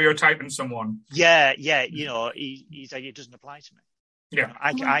stereotyping someone. Yeah. He's like, it doesn't apply to me. Yeah,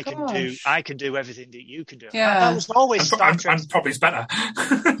 I can do everything that you can do. Yeah, that was always Star Trek, and probably it's better.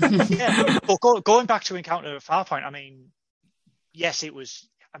 Yeah, but going back to Encounter at Farpoint, I mean, yes, it was.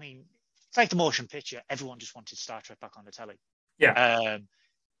 I mean, it's like the motion picture. Everyone just wanted Star Trek back on the telly. Yeah.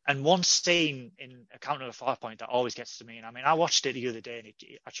 And one scene in Accounting of a Far Point that always gets to me, and I mean, I watched it the other day and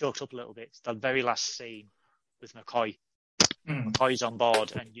I choked up a little bit. It's the very last scene with McCoy. McCoy's on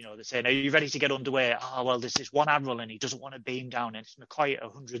board, and they're saying, "Are you ready to get underway?" Oh, well, there's this one admiral, and he doesn't want to beam down, and it's McCoy at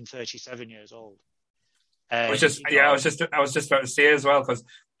 137 years old. I was just about to say as well, because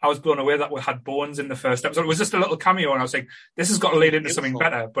I was blown away that we had Bones in the first episode. It was just a little cameo, and I was like, "This has got to lead into something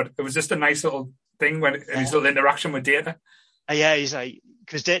better." But it was just a nice little thing when his little interaction with Data. Yeah, he's like,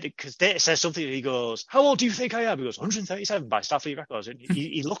 because Data says something, and he goes, "How old do you think I am?" He goes, 137 by Starfleet records, and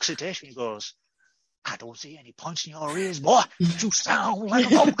he looks at Data and he goes, "I don't see any points in your ears, boy. You sound like a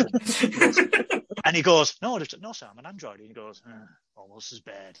Vulcan." And he goes, "No, sir, I'm an android." And he goes, "Almost as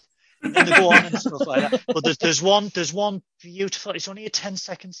bad." And they go on and stuff like that. But there's one beautiful. It's only a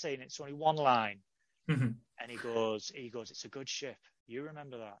 10-second scene. It's only one line, and he goes, "It's a good ship. You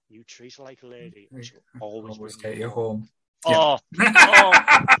remember that. You treat her like a lady. She'll always take you home." Oh,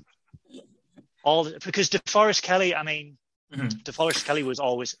 because DeForest Kelley. I mean, DeForest Kelley was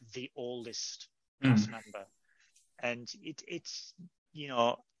always the oldest cast member, and it's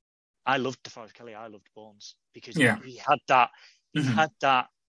I loved DeForest Kelley. I loved Bones because he had that. He had that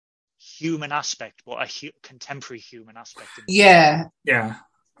human aspect, but a contemporary human aspect. Yeah.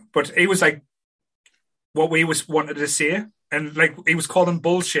 But he was like what we wanted to say, and like he was calling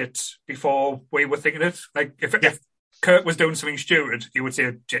bullshit before we were thinking it. Like if Kirk was doing something stupid, he would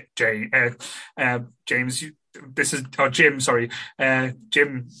say, "James, Jim, sorry,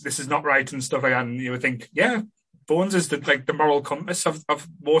 Jim, this is not right," and stuff like that. And you would think, yeah. Bones is the moral compass of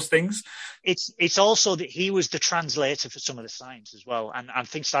most things. It's also that he was the translator for some of the science as well, and I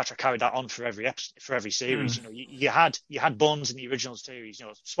think Star Trek carried that on for every series. You had Bones in the original series.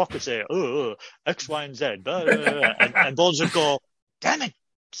 Spock would say, "Oh, X, Y, and Z," blah, blah, blah, and Bones would go, "Damn it,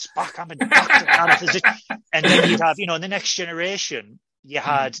 Spock, I'm a doctor, not a physician." And then you'd have, in the Next Generation, you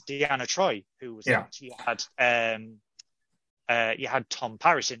had Deanna Troi, who was you had Tom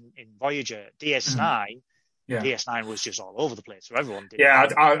Paris in Voyager, DS9. Yeah. DS9 was just all over the place, so everyone did. Yeah,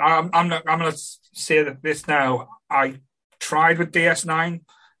 I'm going to say that this now. I tried with DS9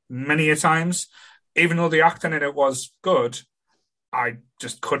 many a times, even though the acting in it was good. I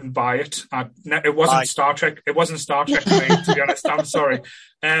just couldn't buy it. It wasn't Star Trek. It wasn't Star Trek to me, to be honest. I'm sorry.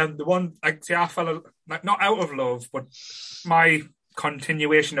 The one I fell not out of love, but my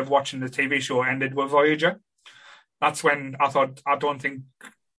continuation of watching the TV show ended with Voyager. That's when I thought, I don't think.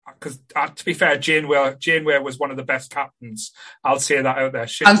 Because to be fair, Janeway was one of the best captains. I'll say that out there.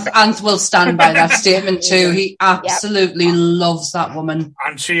 And will stand by that statement too. He absolutely loves that woman.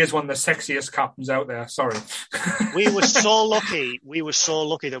 And she is one of the sexiest captains out there. Sorry. We were so lucky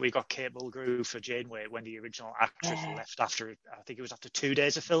that we got Kate Mulgrew for Janeway when the original actress left after, I think it was after 2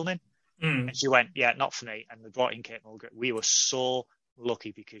 days of filming. And she went, "Yeah, not for me." And they brought in Kate Mulgrew. We were so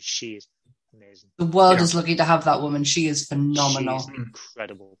lucky because she is amazing. The world is lucky to have that woman. She is phenomenal. She is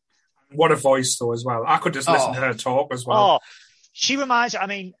incredible. What a voice, though, as well. I could just listen to her talk as well. She reminds. I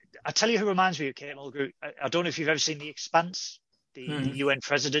mean, I tell you who reminds me of Kate Mulgrew. I don't know if you've ever seen The Expanse, the UN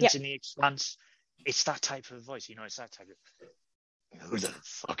president in The Expanse. It's that type of voice, It's that type of. Who the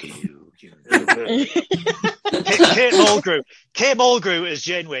fuck are you? Kate Mulgrew as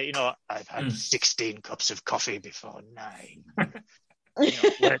Janeway. I've had 16 cups of coffee before 9.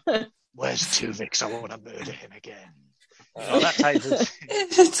 Where's Tuvix? I want to murder him again. That type of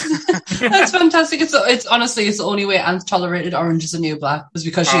That's fantastic. It's honestly, it's the only way Anne tolerated Orange is the New Black was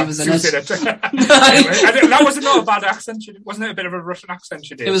because she was in it. That was not a bad accent. Wasn't it a bit of a Russian accent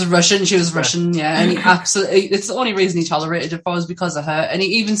she did? It was Russian. She was Russian, yeah. And he absolutely, it's the only reason he tolerated it was because of her. And he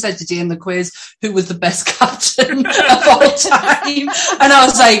even said today in the quiz who was the best captain of all time. And I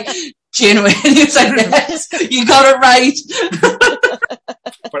was like, Janeway. And he was like, yes, you got it right.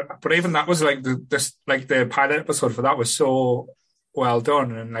 But even that was like the pilot episode for that was so well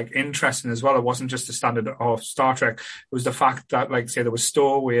done and like interesting as well. It wasn't just the standard of Star Trek. It was the fact that there was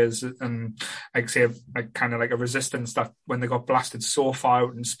stowaways and kind of like a resistance that when they got blasted so far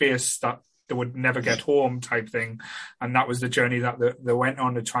out in space that they would never get home type thing. And that was the journey that they went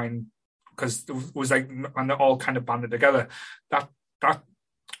on to try and, because it was and they all kind of banded together. That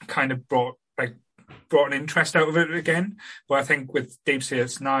kind of brought an interest out of it again. But I think with Deep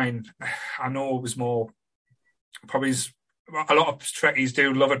Space Nine, I know it was more, probably a lot of Trekkies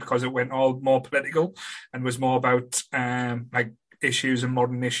do love it because it went all more political and was more about issues and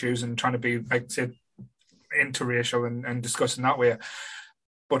modern issues and trying to be interracial and discussing that way.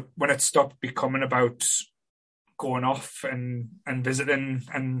 But when it stopped becoming about going off and visiting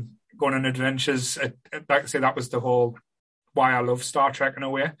and going on adventures, that was the whole why I love Star Trek in a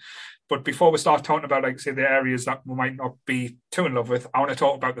way. But before we start talking about, like, say, the areas that we might not be too in love with, I want to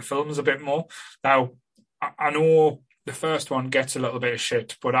talk about the films a bit more. Now, I know the first one gets a little bit of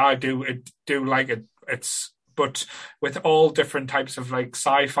shit, but I do like it. But with all different types of like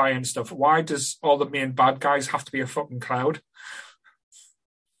sci-fi and stuff, why does all the main bad guys have to be a fucking cloud?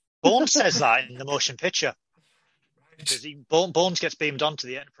 Bones says that in the motion picture. Because Bones gets beamed onto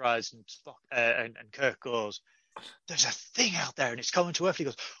the Enterprise, and Kirk goes, "There's a thing out there, and it's coming to Earth." He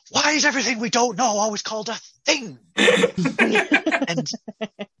goes, "Why is everything we don't know always called a thing?" And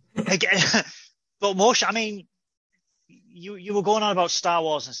again, but motion. I mean, you were going on about Star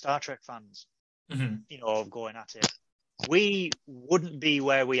Wars and Star Trek fans, going at it. We wouldn't be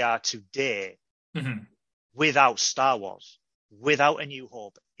where we are today without Star Wars, without A New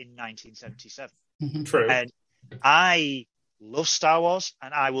Hope in 1977. True. And I love Star Wars,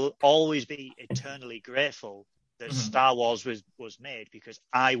 and I will always be eternally grateful that Star Wars was made, because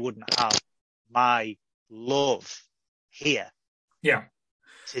I wouldn't have my love here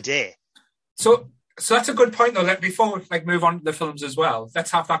today. So that's a good point, though. Before we move on to the films as well, let's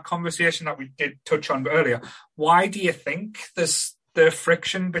have that conversation that we did touch on earlier. Why do you think there's the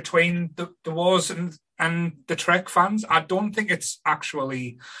friction between the wars and the Trek fans? I don't think it's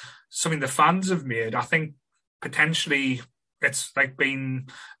actually something the fans have made. I think potentially it's like been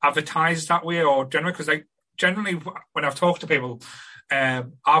advertised that way, or generally, because generally when I've talked to people,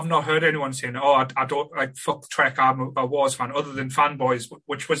 I've not heard anyone saying, "Oh, I don't like fuck Trek, I'm a Wars fan," other than Fanboys,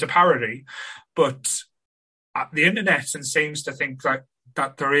 which was a parody. But the internet seems to think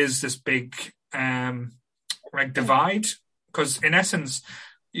that there is this big divide, because in essence,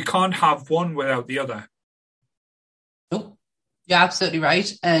 you can't have one without the other. Nope, you're absolutely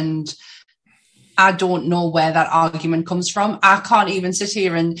right, and I don't know where that argument comes from. I can't even sit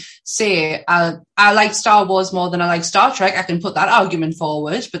here and say I like Star Wars more than I like Star Trek. I can put that argument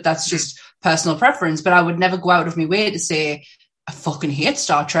forward, but that's just personal preference. But I would never go out of my way to say I fucking hate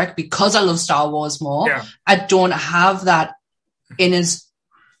Star Trek because I love Star Wars more. Yeah. I don't have that in us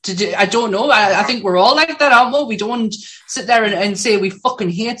to do. I don't know. I think we're all like that, aren't we? We don't sit there and say we fucking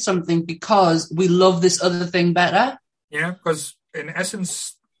hate something because we love this other thing better. Yeah, because in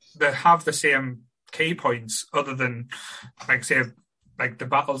essence, they have the same key points, other than the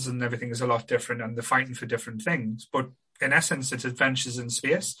battles and everything is a lot different, and they're fighting for different things. But in essence, it's adventures in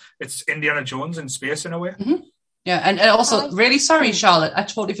space. It's Indiana Jones in space in a way. Mm-hmm. Yeah, and also, really sorry, Charlotte. I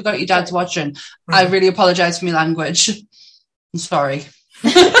totally forgot your dad's watching. I really apologise for my language. I'm sorry.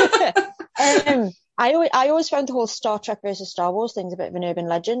 I always found the whole Star Trek versus Star Wars thing's a bit of an urban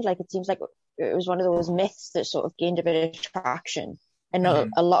legend. Like, it seems like it was one of those myths that sort of gained a bit of traction, and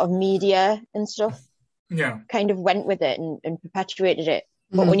a lot of media and stuff kind of went with it and perpetuated it.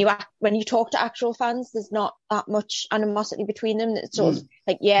 But when you talk to actual fans, there's not that much animosity between them. It's sort of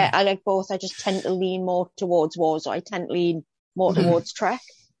like, I like both. I just tend to lean more towards Wars, or I tend to lean more towards Trek.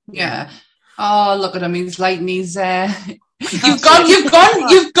 Yeah. Oh, look at him. He's lighting his. You've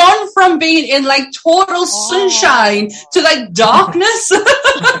gone from being in like total sunshine to like darkness.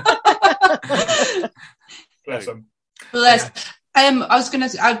 Bless him. Bless. I was gonna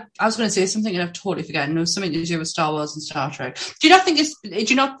say something and I've totally forgotten. It was something to do with Star Wars and Star Trek. Do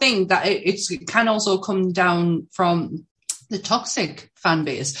you not think that it can also come down from the toxic fan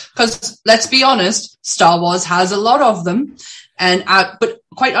base? Because let's be honest, Star Wars has a lot of them, but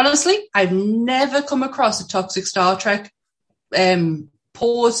quite honestly, I've never come across a toxic Star Trek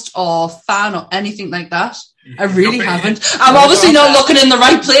post or fan or anything like that. I really haven't. I'm obviously not looking in the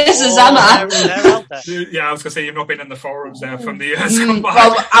right places, am I? They're out there. Yeah, I was going to say you've not been in the forums there from the years gone by.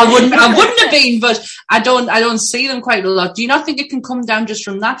 Well, I wouldn't have been, but I don't see them quite a lot. Do you not think it can come down just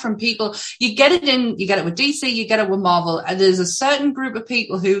from that, from people? You get it with DC, you get it with Marvel, and there's a certain group of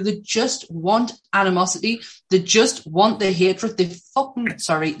people who they just want animosity, they just want the hatred, they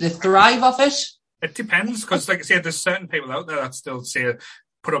thrive off it. It depends, because like I said, there's certain people out there that still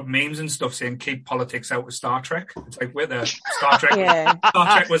put up memes and stuff saying keep politics out of Star Trek. It's like, we're there. Star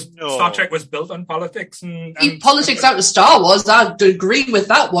Trek was built on politics and keep politics out of Star Wars. I'd agree with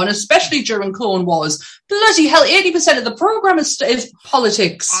that one, especially during Clone Wars. Bloody hell, 80% of the program is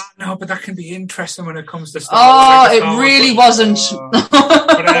politics. No, but that can be interesting when it comes to Star Wars. It really wasn't.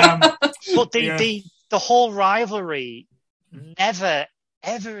 But the whole rivalry never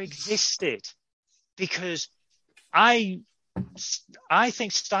ever existed, because I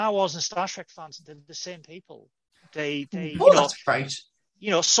think Star Wars and Star Trek fans, they're the same people. That's right.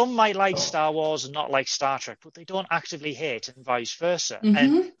 Some might like Star Wars and not like Star Trek, but they don't actively hate, and vice versa. Mm-hmm.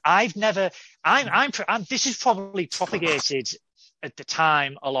 And I've never, this is probably propagated at the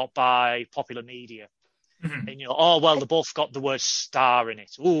time a lot by popular media. And oh well, they both got the word star in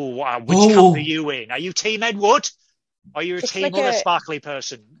it. Ooh, which camp are you in? Are you Team Ed Wood? Or you're a team other sparkly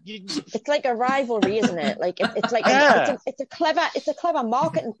person? It's like a rivalry, isn't it? Like it's like it's a clever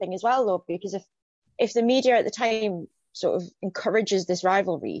marketing thing as well, though, because if the media at the time sort of encourages this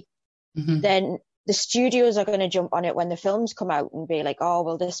rivalry, then the studios are going to jump on it when the films come out and be like, oh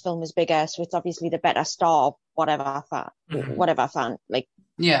well, this film is bigger, so it's obviously the better star, whatever fan, like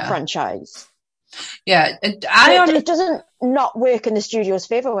franchise. Yeah, it doesn't not work in the studio's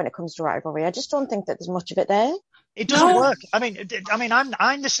favor when it comes to rivalry. I just don't think that there's much of it there. It doesn't work. I mean,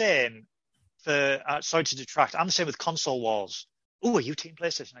 I'm the same. Sorry to detract. I'm the same with console wars. Oh, are you Team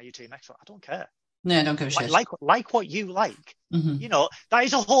PlayStation? Are you Team Xbox? I don't care. No, I don't give a shit. Like what you like. That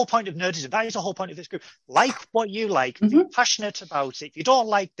is a whole point of nerdism. That is a whole point of this group. Like what you like. Be passionate about it. If you don't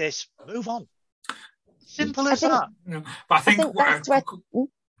like this, move on. Simple as that. But I think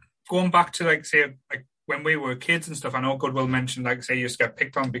going back to say when we were kids and stuff, I know Goodwill mentioned say you used to get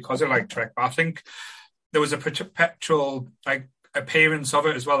picked on because of Trek, but I think there was a perpetual appearance of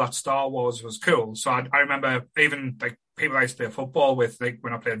it as well that Star Wars was cool. So I remember even people I used to play football with,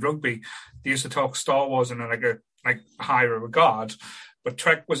 when I played rugby, they used to talk Star Wars in a higher regard. But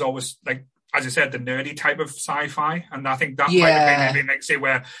Trek was always as I said, the nerdy type of sci-fi, and I think that might have been maybe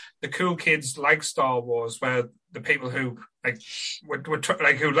where the cool kids like Star Wars, where the people who who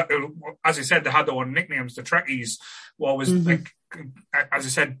as I said, they had their own nicknames, the Trekkies, were always as I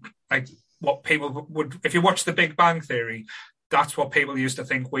said, what people would, if you watch The Big Bang Theory, that's what people used to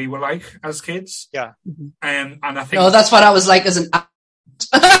think we were like as kids. Yeah. And I think that's what I was like as an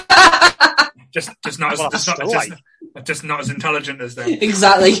just not as intelligent as them.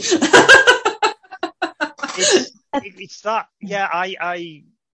 Exactly. It's that. Yeah, I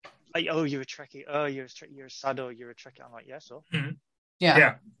oh, you're a Trekkie. Oh, you're a Sado. You're a Trekkie. I'm like, yeah, so.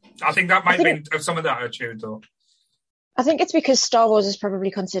 Yeah. I think that might be some of the attitude, though. I think it's because Star Wars is probably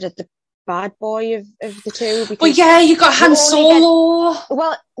considered the bad boy of the two. Well, you got Han Solo.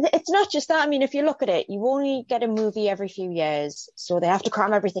 Well, it's not just that. I mean, if you look at it, you only get a movie every few years, so they have to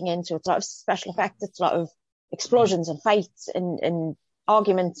cram everything in. So it's a lot of special effects, it's a lot of explosions and fights and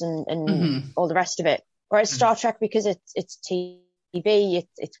arguments and all the rest of it. Whereas Star Trek, because it's TV,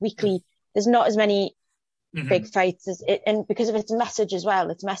 it's weekly, there's not as many big fights as it, and because of its message as well.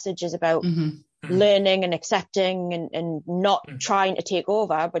 Its message is about learning and accepting and not trying to take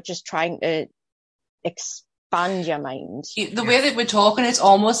over, but just trying to expand your mind. The way that we're talking, it's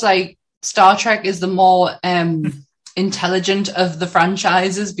almost like Star Trek is the more intelligent of the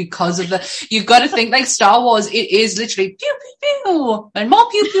franchises because of you've got to think Star Wars, it is literally pew pew pew and more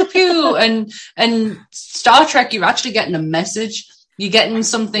pew pew pew and Star Trek, you're actually getting a message, you're getting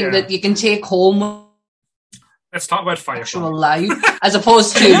something that you can take home. Let's talk about Firefly. Actual life, as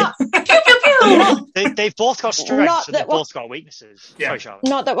opposed to pew pew pew. They've both got strengths and they've both got weaknesses. Yeah. Sorry,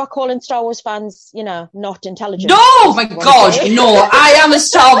 not that we're calling Star Wars fans, not intelligent. No, my God, no. I am a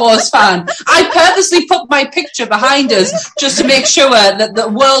Star Wars fan. I purposely put my picture behind us just to make sure that the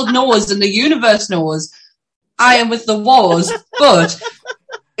world knows and the universe knows I am with the wars, but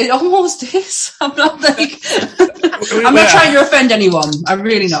it almost is. I'm not I'm not trying to offend anyone. I'm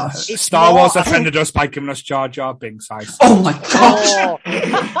really not. Star Wars offended us by giving us Jar Jar Binks size. Oh my gosh.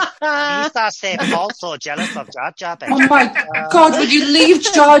 You start saying Paul's so jealous of Jar Jar Binks. Oh my God, would you leave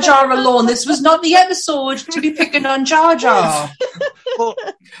Jar Jar alone? This was not the episode to be picking on Jar Jar. We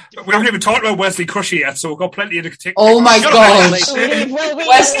haven't even talked about Wesley Crusher yet, so we've got plenty to take. Oh my God.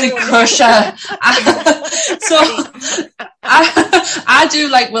 Wesley Crusher. So I do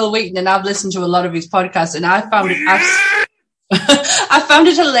like Will Wheaton, and I've listened to a lot of his podcasts, and I found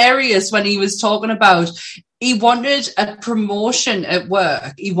it hilarious when he was talking about he wanted a promotion at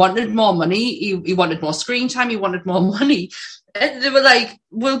work. He wanted more money. He wanted more screen time. He wanted more money. And they were like,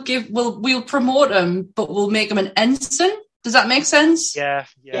 we'll promote him, but we'll make him an ensign. Does that make sense? Yeah.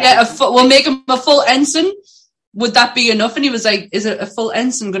 We'll make him a full ensign. Would that be enough? And he was like, is a full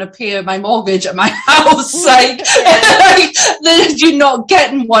ensign going to pay my mortgage at my house? You're not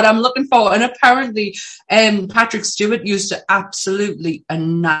getting what I'm looking for. And apparently, Patrick Stewart used to absolutely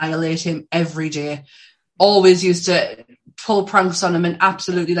annihilate him every day. Always used to pull pranks on him and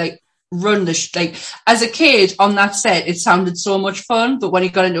absolutely run the as a kid on that set, it sounded so much fun. But when he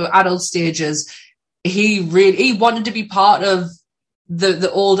got into adult stages, he wanted to be part of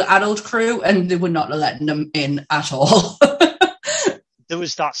the old adult crew, and they were not letting them in at all. There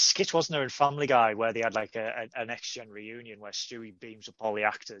was that skit, wasn't there, in Family Guy, where they had a next-gen reunion where Stewie beams up all the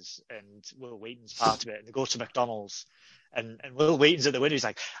actors and Will Wheaton's part of it, and they go to McDonald's, and Will Wheaton's at the window, he's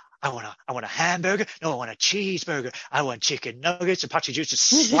like, I want a hamburger. No, I want a cheeseburger. I want chicken nuggets. And Patrick Hughes just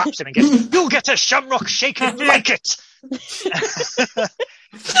slaps him and goes, "You get a Shamrock Shake and like it." And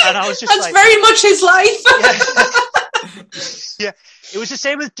I was just That's very much his life. Yeah. It was the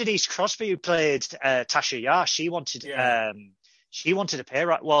same with Denise Crosby, who played Tasha Yar. She wanted a pay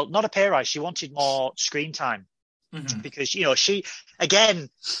rise. Well, not a pay rise. She wanted more screen time because she again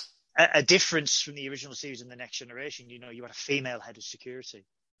a difference from the original series and the Next Generation. You had a female head of security.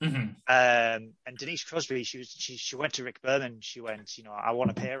 And Denise Crosby, she went to Rick Berman. She went, I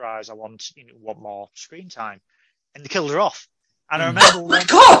want a pay rise. I want more screen time, and they killed her off. And I remember, oh my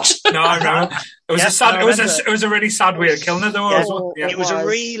God! No, I remember. It was it was a really sad way of killing her, though. Yeah, it was a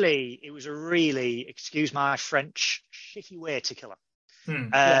really, excuse my French, shitty way to kill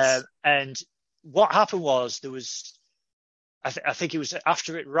her. And what happened was I think it was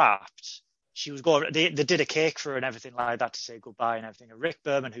after it wrapped. She was going. They did a cake for her and everything like that to say goodbye and everything. And Rick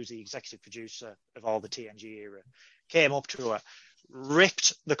Berman, who's the executive producer of all the TNG era, came up to her,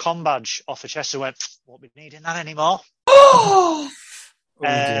 ripped the comm badge off her chest, and went, "Won't be needing that anymore." And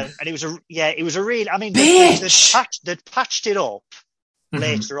it was a real. I mean, they'd patched it up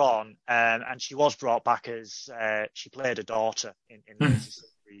later on, and she was brought back as she played a daughter in the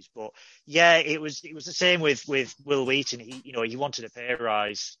series. But yeah, it was the same with Will Wheaton. He wanted a pay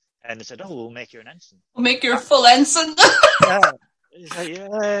rise. And they said, "Oh, we'll make you an ensign. We'll make you a full ensign." Yeah. He's like,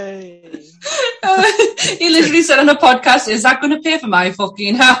 "Yay!" He literally said on a podcast, "Is that going to pay for my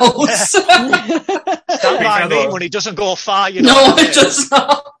fucking house?" Stand by me when he doesn't go far. No, it does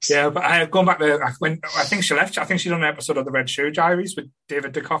not. Yeah, but going back there, I think she left. I think she's on an episode of the Red Shoe Diaries with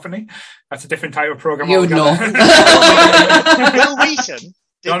David Duchovny. That's a different type of program. You know. Will Wheaton.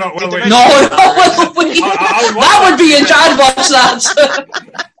 No, Will Wheaton. That would be a I'd watch that.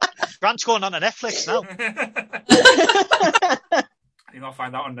 Grant's going on to Netflix now. You're not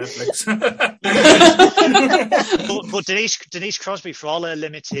find that on Netflix. but Denise Crosby, for all her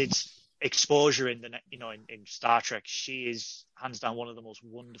limited exposure in in Star Trek, she is hands down one of the most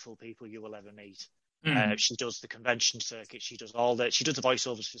wonderful people you will ever meet. She does the convention circuit. She does the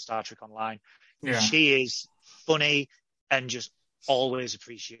voiceovers for Star Trek Online. Yeah. She is funny and just always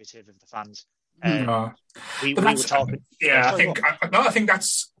appreciative of the fans. We were talking. Yeah, I think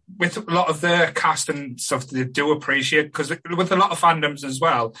that's with a lot of the cast and stuff they do appreciate, because with a lot of fandoms as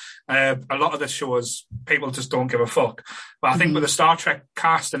well, a lot of the shows people just don't give a fuck. But I think with the Star Trek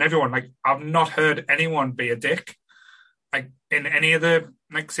cast and everyone, like, I've not heard anyone be a dick, like in any of the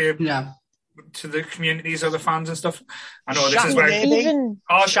to the communities or the fans and stuff. I know this is where even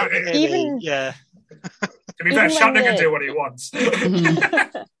to be fair, Shatner can do what he wants.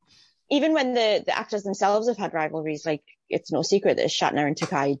 Even when the actors themselves have had rivalries, like, it's no secret that Shatner and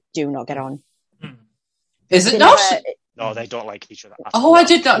Takei do not get on. Is it not? No, they don't like each other. Oh, I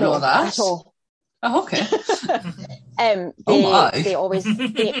did not know that. At all. Oh, okay. They always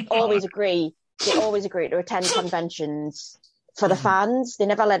agree. They always agree to attend conventions for the fans. They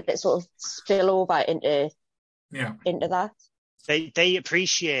never let it sort of spill over into that. They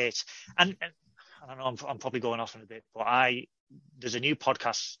appreciate, and I don't know, I'm probably going off in a bit, but there's a new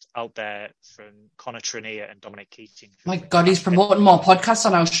podcast out there from Connor Trenier and Dominic Keating. My God, he's promoting more podcasts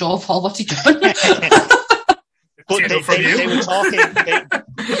on our show, Paul. What's he doing? But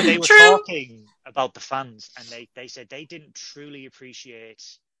they were talking about the fans, and they said they didn't truly appreciate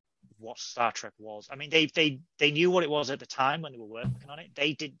what Star Trek was. I mean, they knew what it was at the time when they were working on it.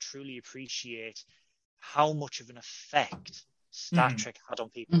 They didn't truly appreciate how much of an effect Star Trek had on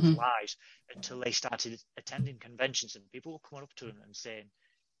people's lives until they started attending conventions, and people were coming up to them and saying,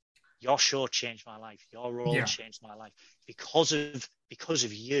 "Your show changed my life. Your role changed my life because of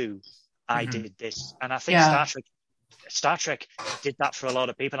you. I did this." And I think Star Trek did that for a lot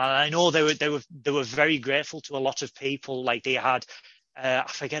of people, and I know they were very grateful to a lot of people. Like, they had I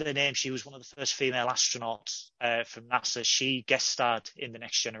forget her name. She was one of the first female astronauts from NASA. She guest starred in The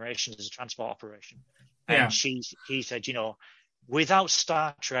Next Generation as a transport operation. And he said, without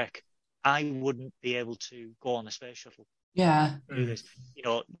Star Trek, I wouldn't be able to go on the space shuttle. Yeah. Do this.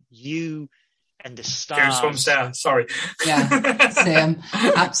 You and the stars. Sorry. Yeah. Same.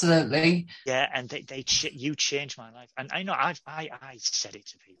 Absolutely. Yeah, and you changed my life. And I know I said it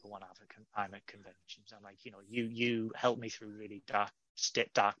to people when I'm at conventions. I'm like, you helped me through really dark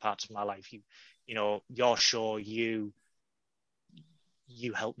parts of my life. Your show, you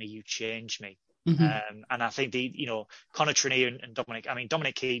helped me. You changed me. And I think Connor Trenier and Dominic. I mean,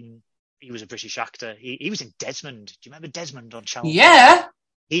 Dominic Keaton, he was a British actor. He was in Desmond. Do you remember Desmond on Channel? Yeah.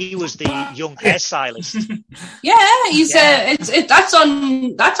 He was the young hairstylist. Yeah, he's that's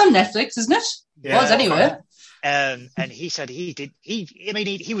on Netflix, isn't it? Yeah, was anyway. And he said he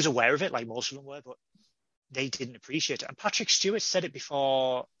was aware of it, like most of them were, but they didn't appreciate it. And Patrick Stewart said it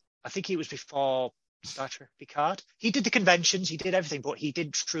before, I think it was before Star Trek Picard. He did the conventions, he did everything, but he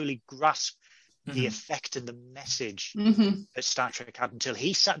didn't truly grasp the effect and the message that Star Trek had until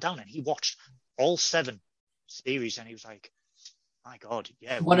he sat down and he watched all 7 series, and he was like, my God,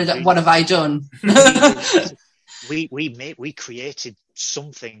 yeah. What have I done? we created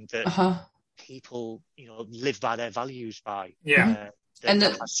something that people, live by their values by. Yeah. That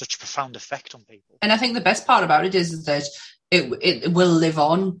has such a profound effect on people. And I think the best part about it is that it will live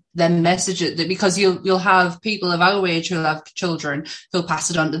on, the message, because you'll have people of our age who'll have children who'll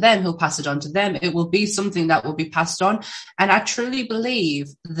pass it on to them, who'll pass it on to them. It will be something that will be passed on. And I truly believe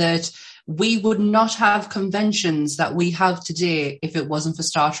that we would not have conventions that we have today if it wasn't for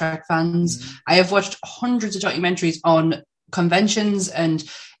Star Trek fans. I have watched hundreds of documentaries on conventions, and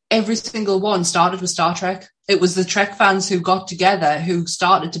every single one started with Star Trek. It was the Trek fans who got together, who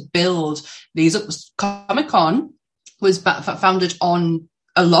started to build these up. Comic-Con was founded on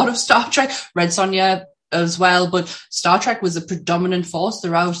a lot of Star Trek, Red Sonja as well, but Star Trek was a predominant force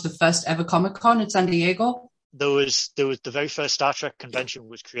throughout the first ever Comic-Con in San Diego. There was the very first Star Trek convention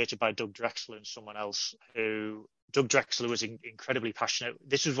was created by Doug Drexler and someone else. Doug Drexler was incredibly passionate.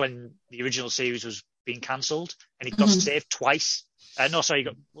 This was when the original series was being cancelled, and he got saved twice. He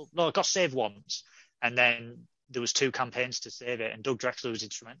got saved once, and then there was 2 campaigns to save it, and Doug Drexler was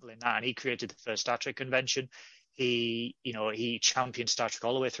instrumental in that, and he created the first Star Trek convention. He championed Star Trek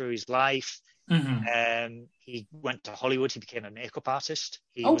all the way through his life. He went to Hollywood. He became a makeup artist.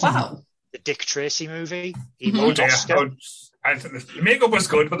 Wow. The Dick Tracy movie. He won an Oscar. The makeup was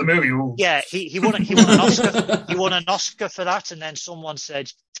good, but the movie. Ooh. Yeah, he won an Oscar. He won an Oscar for that, and then someone said,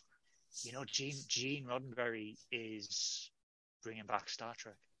 Gene Roddenberry is bringing back Star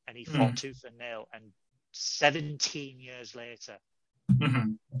Trek, and he fought tooth and nail. And 17 years later,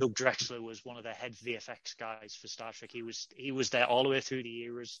 Doug Drexler was one of the head VFX guys for Star Trek. He was there all the way through the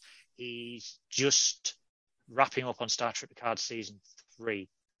eras. He's just wrapping up on Star Trek Picard season 3.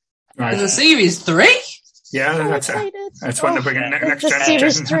 Right. Is it series 3? Yeah, that's when they're bringing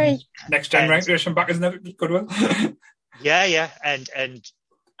next generation back, isn't it? Goodwill. Yeah, and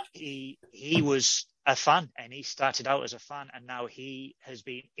he was a fan, and he started out as a fan, and now he has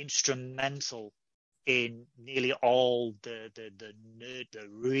been instrumental in nearly all the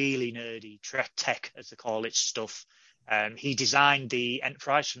really nerdy Trek tech, as they call it, stuff. He designed the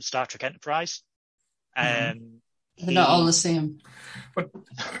Enterprise from Star Trek Enterprise. They're not all the same. But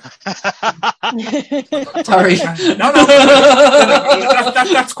sorry. No.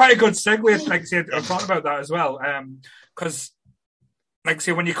 That's quite a good segue. Like, see, I thought about that as well. Because, like,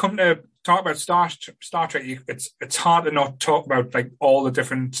 see, when you come to talk about Star Trek, it's hard to not talk about like all the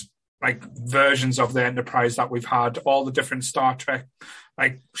different like versions of the Enterprise that we've had, all the different Star Trek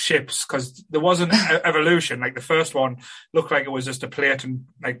like ships, because there was an evolution. Like the first one looked like it was just a plate and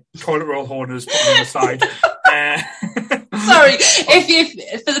like toilet roll holders put on the side. Sorry,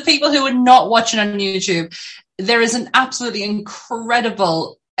 if for the people who are not watching on YouTube, there is an absolutely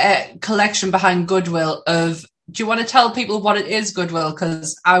incredible collection behind Goodwill of. Do you want to tell people what it is, Goodwill?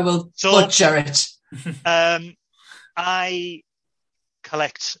 Because I will butcher it. I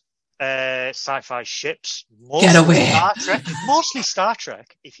collect sci-fi ships. Get away. Star Trek, mostly Star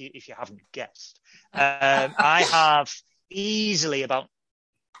Trek. If you haven't guessed, I have easily about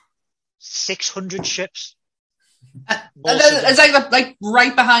 600 ships. It's like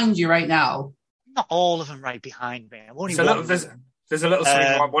right behind you right now. Not all of them right behind me. I'm only There's a little something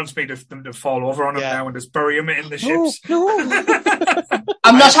that wants me to fall over on him now and just bury him in the ships. No.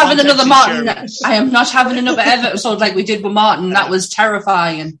 I'm not having another Martin. I am not having another episode like we did with Martin. That was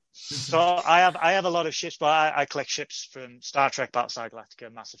terrifying. So I have a lot of ships, but I collect ships from Star Trek, Battlestar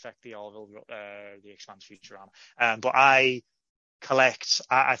Galactica, Mass Effect, the Orville, the Expanse, Futurama. But I collect.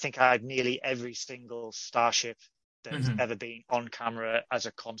 I think I have nearly every single starship that's ever been on camera as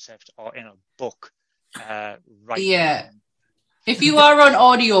a concept or in a book. Yeah. If you are on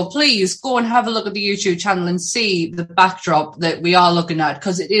audio, please go and have a look at the YouTube channel and see the backdrop that we are looking at,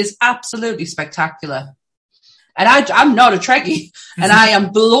 because it is absolutely spectacular. And I'm not a Trekkie, and I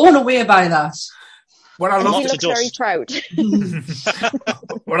am blown away by that. What I loved, he looks very proud.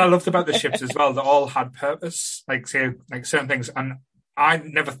 What I loved about the ships as well, they all had purpose, like say, like certain things. And I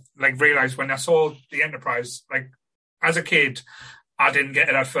never realized when I saw the Enterprise, like as a kid, I didn't get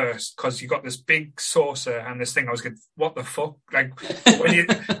it at first because you got this big saucer and this thing. I was like, what the fuck? Like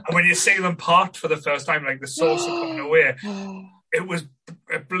when you see them part for the first time, like the saucer coming away,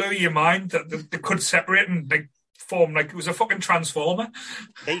 it blew your mind that they could separate and like formed like it was a fucking transformer.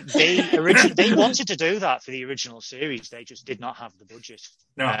 They wanted to do that for the original series. They just did not have the budget.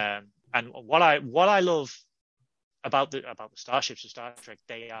 No. And what I love about the starships of Star Trek,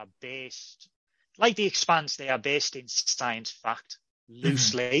 they are based, like The Expanse, they are based in science fact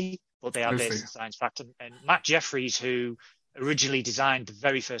loosely, but they are based in science fact. And Matt Jeffries, who originally designed the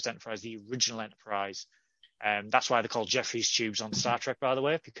very first Enterprise, the original Enterprise, that's why they're called Jeffries tubes on Star Trek, by the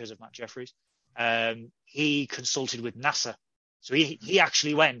way, because of Matt Jeffries. He consulted with NASA, so he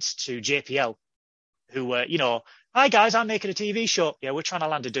actually went to JPL, who were, hi guys, I'm making a TV show. Yeah, we're trying to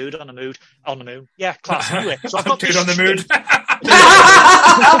land a dude on the moon. Yeah, class. Anyway, so I've got dude on the moon.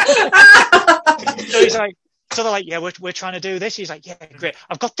 So they're like, yeah, we're trying to do this. He's like, yeah, great.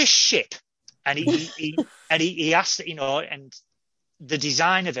 I've got this ship, and he asked, and the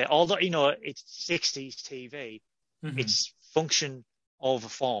design of it, although it's 60s TV, it's function over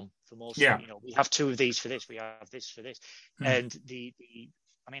form for most. Yeah. We have two of these for this. We have this for this, and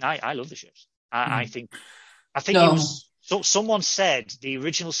I love the ships. I think it was. So someone said the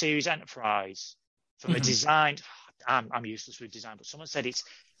original series Enterprise, from a design, I'm useless with design, but someone said it's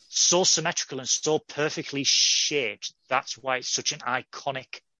so symmetrical and so perfectly shaped. That's why it's such an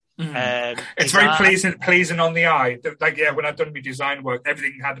iconic. It's very pleasing on the eye. Like, when I've done my design work,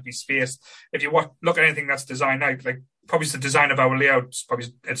 everything had to be spaced. If you look at anything that's designed out, like probably the design of our layouts,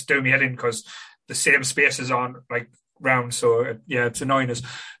 probably it's doing me head in because the same spaces aren't like round. So it's annoying us.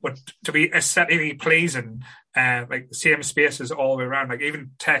 But to be aesthetically pleasing, like the same spaces all the way around, like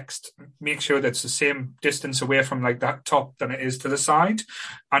even text, make sure that it's the same distance away from like that top than it is to the side,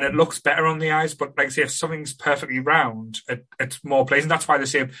 and it looks better on the eyes. But like say if something's perfectly round, it's more pleasing. That's why they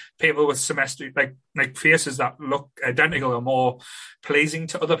say people with symmetric like faces that look identical are more pleasing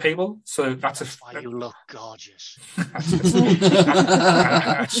to other people. So that's why you look gorgeous. It's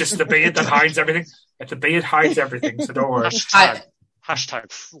just the beard that hides everything. The beard hides everything, so don't worry.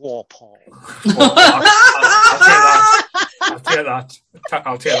 Hashtag floor Paul. I'll take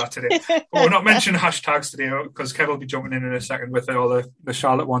that today. But we're not mentioning hashtags today because Kev will be jumping in a second with all the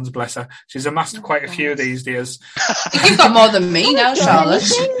Charlotte ones, bless her. She's amassed quite a few these days. You've got more than me now, Charlotte.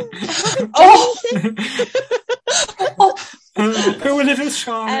 Poor little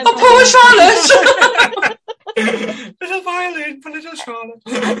Charlotte. Poor Charlotte. Little violin for little Charlotte.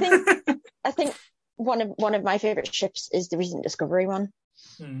 I think one of my favourite ships is the recent Discovery one.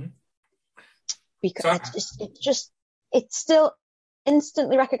 Because it's still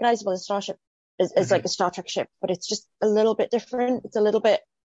instantly recognisable as Starship, as like a Star Trek ship, but it's just a little bit different. It's a little bit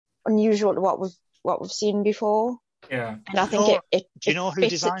unusual to what we've seen before. Yeah. And I think it do you know who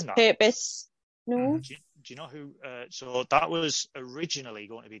designed that? Purpose. No. Do you know who? So that was originally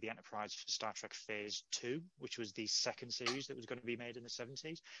going to be the Enterprise for Star Trek Phase 2, which was the second series that was going to be made in the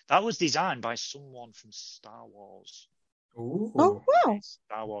 70s. That was designed by someone from Star Wars. Ooh. Oh wow!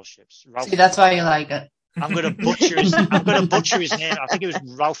 Star Wars ships. See, that's why you like it. I'm going to butcher his name. I think it was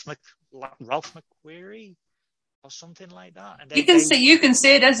Ralph McQuarrie or something like that. And you can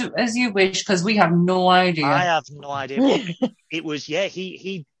say it as you wish because we have no idea. I have no idea. It was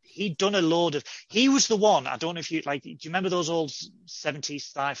he'd done a load of. He was the one. I don't know if you do you remember those old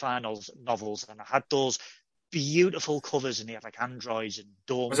 70s sci-fi novels? And I had those beautiful covers, and they had like androids and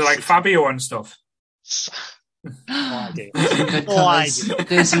domes. Was it like Fabio and stuff? No idea. No idea.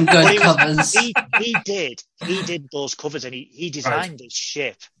 There's some good covers. He did those covers, and he designed this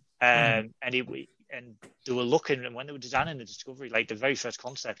ship. And they were looking, and when they were designing the Discovery, like the very first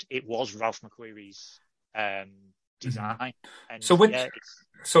concept, it was Ralph McQuarrie's design. And so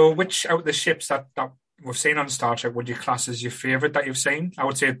which out of the ships that we've seen on Star Trek would you class as your favourite that you've seen? I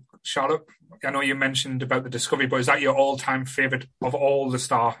would say Charlotte. I know you mentioned about the Discovery, but is that your all-time favourite of all the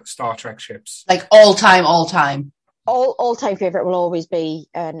Star Trek ships? Like all-time? All-time favourite will always be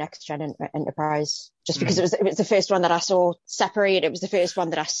Next Gen Enterprise, just because it was the first one that I saw separate. It was the first one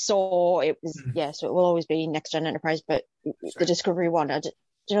that I saw. It was so it will always be Next Gen Enterprise. But the Discovery one,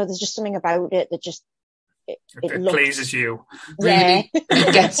 there's just something about it that just it pleases you. Really,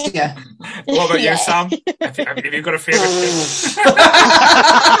 it gets you. What about you, Sam? Have you got a favourite?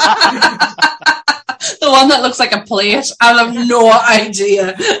 The one that looks like a plate. I have no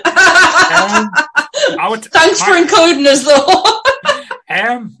idea. Thanks for including us, though.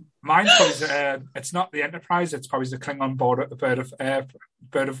 Mine probably it's not the Enterprise. It's probably the Klingon bird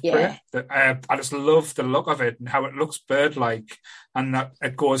of prey. I just love the look of it and how it looks bird-like, and that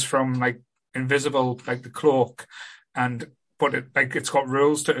it goes from like invisible, like the cloak, but it's got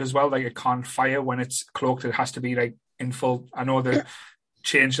rules to it as well. Like it can't fire when it's cloaked. It has to be like in full. I know they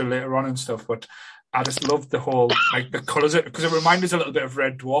changed it later on and stuff, but I just love the whole, like, the colours, because it reminds us a little bit of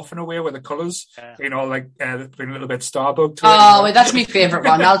Red Dwarf in a way, where the colours, you know, like, being a little bit Starbug to it. Wait, that's my favourite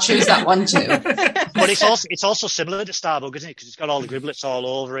one. I'll choose that one too. But it's also similar to Starbug, isn't it? Because it's got all the giblets all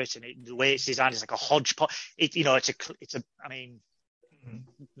over it, and the way it's designed is like a hodgepodge. I mean,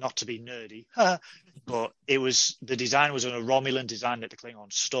 not to be nerdy, but the design was on a Romulan design that the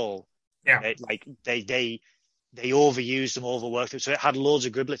Klingons stole. Yeah. They overused them, overworked them, so it had loads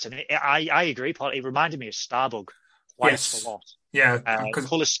of giblets. And I agree, Paul. It reminded me of Starbug quite a lot. Yeah,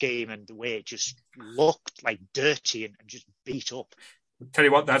 colour scheme and the way it just looked like dirty and just beat up. Tell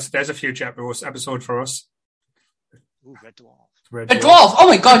you what, there's a future episode for us. Ooh, Red Dwarf. Red Dwarf. Oh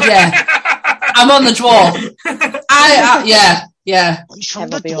my God, yeah. I'm on the dwarf. Yeah. He's from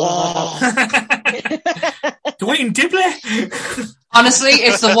the dwarf. Dwayne Dibley. Honestly,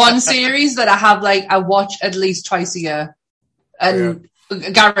 it's the one series that I watch at least twice a year, and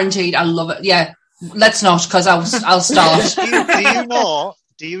guaranteed I love it. Yeah, let's not, because I'll start.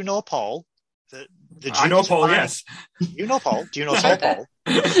 Do you know Paul? I know Paul. Yes. You know Paul. Do you know Saul Paul?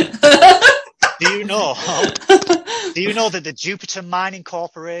 Do you know that the Jupiter Mining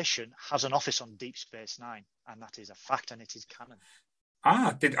Corporation has an office on Deep Space Nine, and that is a fact, and it is canon.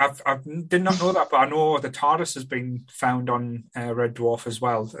 I did not know that, but I know the TARDIS has been found on Red Dwarf as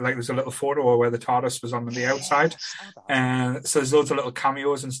well. Like, there's a little photo where the TARDIS was on the outside, so there's loads of little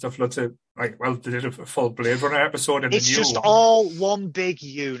cameos and stuff. Lots of they did a full Blade Runner episode. It's just all one big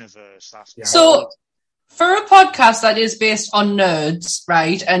universe. So, for a podcast that is based on nerds,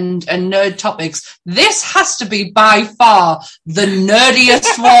 right, and nerd topics, this has to be by far the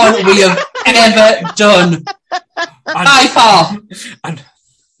nerdiest one we have ever done. By far.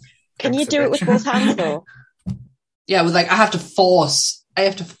 Can you do it with both hands, though? Yeah, I have to force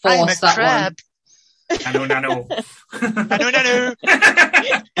that crab. one. Nano.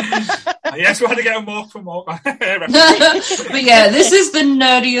 Yes, we had to get a mark for more. But yeah, this is the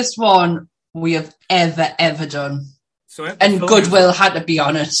nerdiest one we have ever done. And Goodwill had to be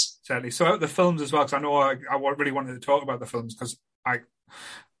on it. Certainly. So out the films as well, because I know I really wanted to talk about the films, because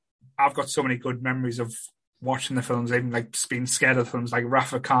I've got so many good memories of watching the films, even like being scared of the films. Like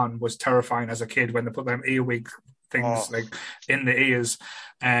Wrath of Khan was terrifying as a kid when they put them earwig things like in the ears,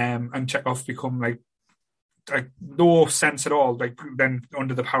 and Chekhov become like no sense at all, like then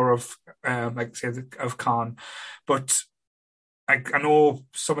under the power of of Khan. But I know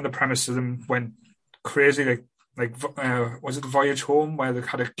some of the premises of them went crazy, was it the Voyage Home, where they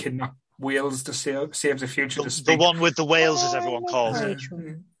had to kidnap whales to save the future? The one with the whales, as everyone calls it.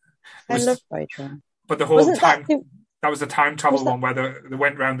 I love Voyage Home. But the whole time, that was the time travel one where they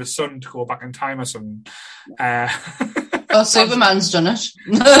went around the sun to go back in time or something. Superman's done it.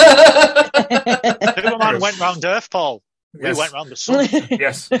 Superman went round Earth, Paul. Yes. We went round the sun.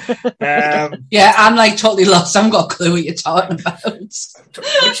 Yes. Yeah, I'm totally lost. I haven't got a clue what you're talking about.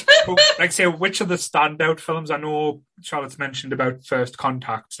 Which of the standout films? I know Charlotte's mentioned about First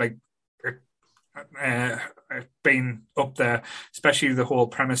Contact, being up there, especially the whole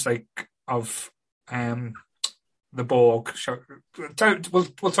premise of the Borg.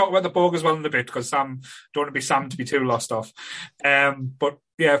 We'll talk about the Borg as well in a bit, because don't want to be Sam to be too lost off. But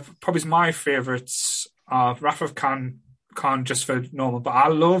yeah, probably my favourites are Wrath of Khan just for normal, but I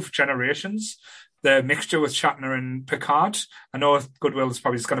love Generations. The mixture with Shatner and Picard. I know Goodwill is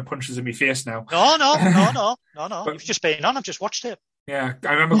probably just going to punch us in my face now. No. But you've just been on. I've just watched it. Yeah,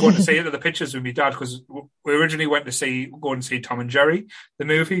 I remember going to see it at the pictures with my dad, because we originally went to go and see Tom and Jerry, the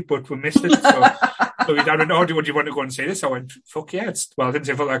movie, but we missed it. So my dad went, "Oh, would you want to go and see this?" I went, "Fuck yeah!" I didn't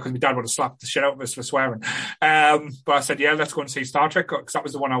say fuck that because my dad would have slapped the shit out of us for swearing. But I said, "Yeah, let's go and see Star Trek," because that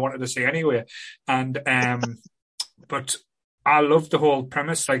was the one I wanted to see anyway. And but I loved the whole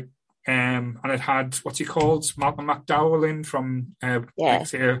premise, and it had what's he called, Malcolm McDowell in from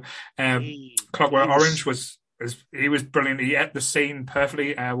Clockwork Orange he was brilliant. He ate the scene perfectly.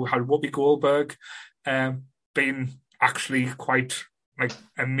 We had Whoopi Goldberg being actually quite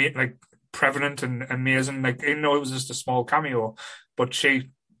prevalent and amazing. Even though it was just a small cameo, but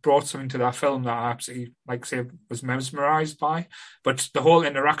she brought something to that film that I absolutely was mesmerised by. But the whole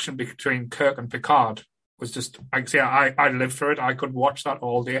interaction between Kirk and Picard was just I lived for it. I could watch that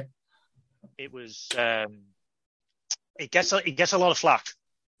all day. It was it gets a lot of flack.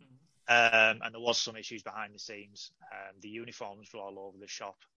 And there was some issues behind the scenes. The uniforms were all over the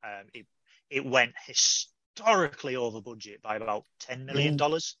shop. It went historically over budget by about $10 million.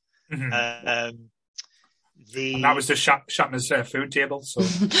 Mm-hmm. And that was the Shatner's food table. So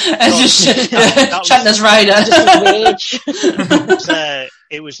Shatner's rider.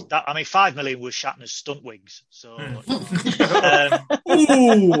 It was that. I mean, $5 million was Shatner's stunt wigs. So,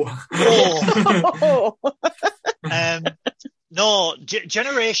 no,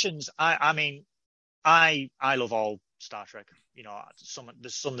 Generations. I mean, I love all Star Trek. You know,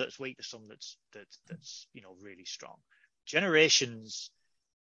 there's some that's weak, there's some that's really strong. Generations,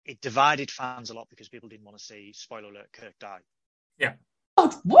 it divided fans a lot because people didn't want to see, spoiler alert, Kirk die. Yeah. Oh,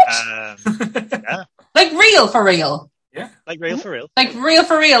 what? Yeah. Like real for real? Yeah. Like real for real. Like real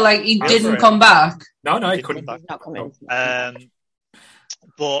for real, like he didn't come back? No, he couldn't. Not coming.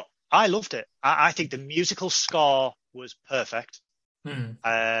 But I loved it. I think the musical score was perfect.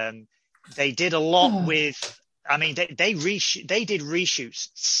 They did a lot with... I mean, they did reshoots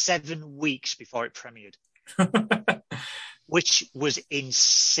 7 weeks before it premiered, which was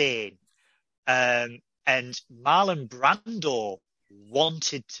insane. And Marlon Brando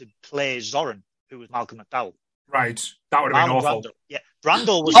wanted to play Zoran, who was Malcolm McDowell. Right, that would have been awful.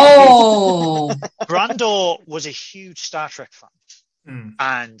 Brando was a huge Star Trek fan,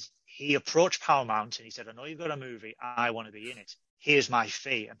 and he approached Paramount and he said, "I know you've got a movie. I want to be in it. Here's my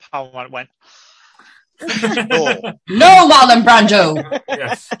fee." And Paramount went, No, Marlon Brando.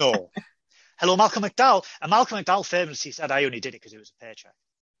 Yes. No. Hello, Malcolm McDowell. And Malcolm McDowell famously said, "I only did it because it was a paycheck."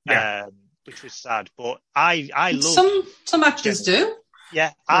 Yeah. Which was sad. But I loved... Some actors do.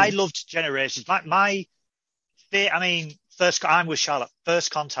 Yeah, I loved Generations. My I mean, I'm with Charlotte.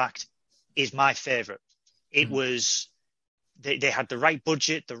 First Contact is my favourite. It was... They had the right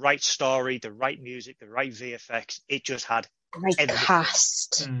budget, the right story, the right music, the right VFX. It just had right everything.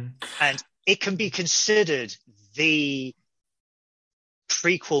 Cast. And it can be considered the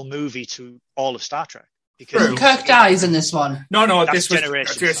prequel movie to all of Star Trek. Because Kirk dies in this one. No, this was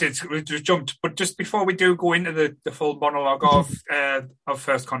we just jumped. But just before we do go into the full monologue of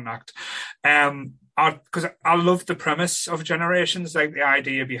First Contact, because I love the premise of Generations, like the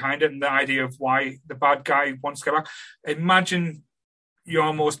idea behind it and the idea of why the bad guy wants to go back. Imagine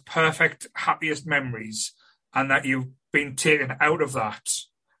your most perfect, happiest memories, and that you've been taken out of that.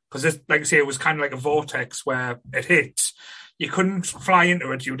 Because, like I say, it was kind of like a vortex where it hit. You couldn't fly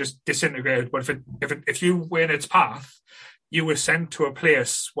into it; you were just disintegrated. But if you were in its path, you were sent to a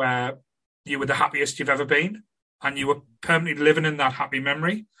place where you were the happiest you've ever been, and you were permanently living in that happy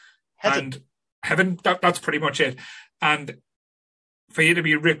memory. Heaven, that's pretty much it. And for you to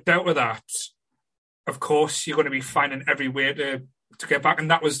be ripped out of that, of course, you're going to be finding every way to get back.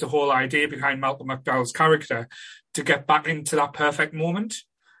 And that was the whole idea behind Malcolm McDowell's character, to get back into that perfect moment.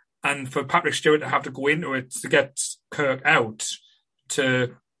 And for Patrick Stewart to have to go into it to get Kirk out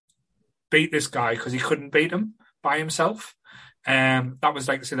to beat this guy because he couldn't beat him by himself. That was,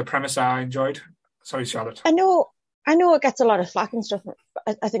 like I say, the premise I enjoyed. Sorry, Charlotte. I know it gets a lot of flack and stuff.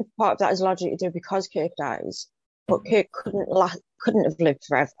 I think part of that is largely to do because Kirk dies, but Kirk couldn't have lived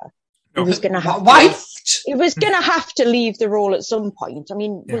forever. No. He was going to have He was going to have to leave the role at some point. I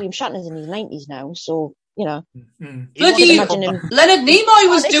mean, William Shatner's in his 90s now, so you know. Bloody Leonard Nimoy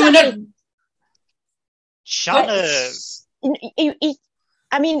was doing it. Shatner.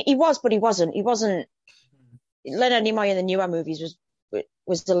 He was, but he wasn't. He wasn't. Leonard Nimoy in the newer movies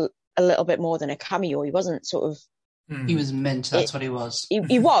was a little bit more than a cameo. He wasn't sort of. He was mint. That's what he was.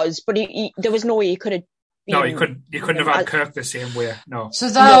 He was, but there was no way he could have. No, you couldn't have had Kirk the same way. No. So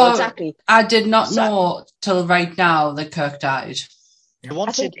no, exactly. I did not know till right now that Kirk died.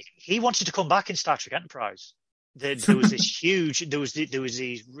 He wanted to come back in Star Trek Enterprise. There was this huge. There was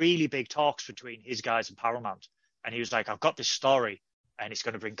these really big talks between his guys and Paramount, and he was like, "I've got this story, and it's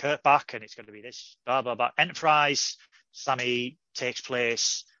going to bring Kirk back, and it's going to be this blah blah blah." Enterprise, Sammy takes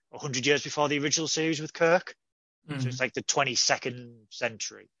place 100 years before the original series with Kirk, so it's like the 22nd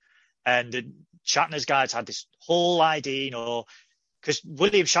century, and the Shatner's guys had this whole idea, you know, because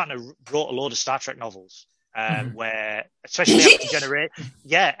William Shatner wrote a load of Star Trek novels. Where, especially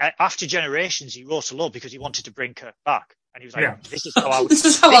after Generations, he wrote a lot because he wanted to bring Kirk back, and he was like, "This is how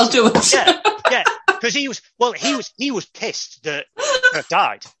I'll do it." Yeah, because he was pissed that Kirk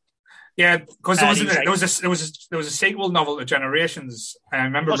died. Yeah, because there was a sequel novel to Generations. I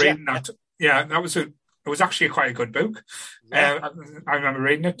remember reading that. Yeah, it was actually quite a good book. I remember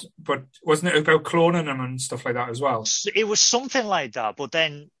reading it, but wasn't it about cloning him and stuff like that as well? It was something like that, but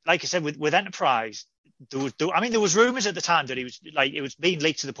then, like I said, with Enterprise. There was rumours at the time that it was being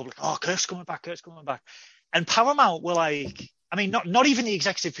leaked to the public. Oh, Kirk's coming back. And Paramount were like, I mean, not even the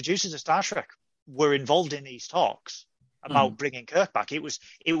executive producers of Star Trek were involved in these talks about bringing Kirk back. It was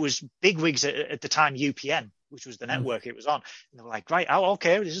bigwigs at the time, UPN, which was the network it was on. And they were like, right,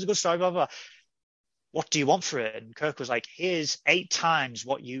 okay, this is a good story, blah, blah, blah. what do you want for it? And Kirk was like, here's 8 times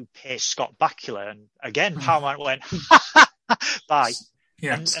what you pay Scott Bakula. And again, Paramount went, bye.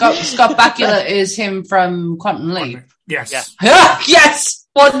 Yeah. And Scott Bakula is him from Quantum Leap. Yes. Yeah. Yes.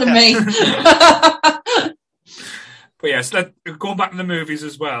 One to me. But yes, going back to the movies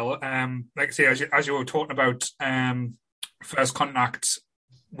as well. Like I say, as you were talking about First Contact,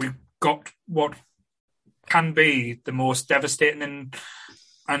 we got what can be the most devastating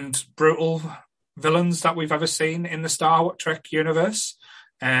and brutal villains that we've ever seen in the Star Trek universe.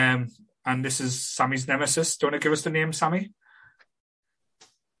 And this is Sammy's nemesis. Do you want to give us the name, Sammy?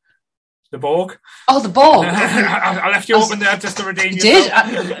 The Borg. Oh, the Borg. I left you open there just to redeem you. Did?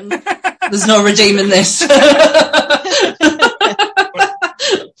 There's no redeeming this.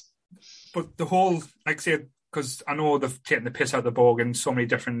 but the whole, like I say, because I know they've taken the piss out of the Borg and so many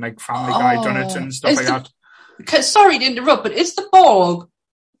different, like, Family Guy done it and stuff like that. Sorry to interrupt, but is the Borg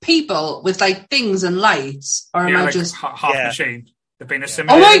people with, like, things and lights? Or am I like just... half machine. They've been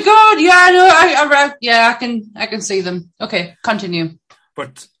assimilated. Oh my God, yeah, I can see them. Okay, continue.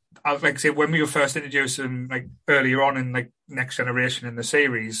 But I like to say, when we were first introduced them, like earlier on in like Next Generation in the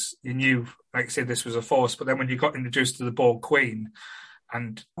series, you knew, like I say, this was a force. But then when you got introduced to the Borg Queen,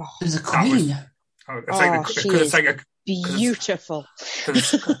 and there's a queen. It's like a beautiful.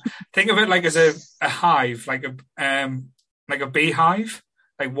 Think of it like as a hive, like a beehive,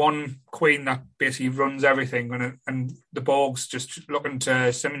 like one queen that basically runs everything, and the Borg's just looking to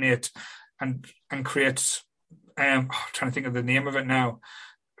assimilate and create. I'm trying to think of the name of it now.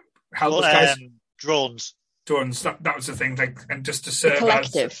 Help us, guys. Drones. That was the thing, like, and just to serve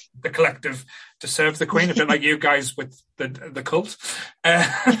as the collective, to serve the Queen, a bit like you guys with the cult.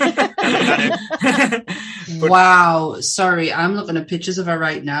 Wow, sorry, I'm looking at pictures of her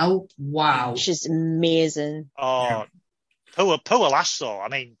right now. Wow, she's amazing. Oh, poor lass though. I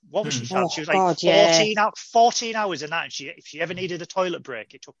mean, what was she? She was like 14 hours in that, and if she ever needed a toilet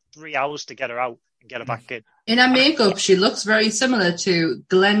break, it took 3 hours to get her out and get her back in. In her makeup, she looks very similar to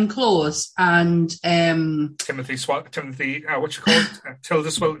Glenn Close and Timothy, what you call it?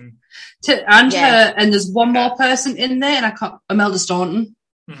 Tilda Swinton. And there's one more person in there, and Imelda Staunton.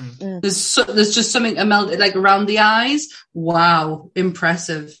 Mm-hmm. There's just something Imelda, like around the eyes. Wow,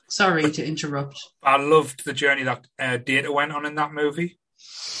 impressive. Sorry to interrupt. I loved the journey that Data went on in that movie.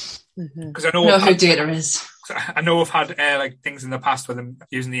 Because I know who Data is. I know I've had like things in the past with him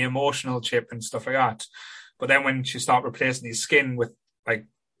using the emotional chip and stuff like that. But then when she started replacing his skin with like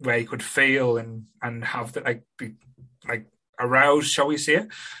where he could feel and have the be like aroused, shall we say?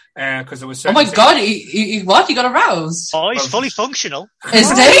 Because there was. Oh my God! He what? He got aroused? Oh, he's fully functional. Is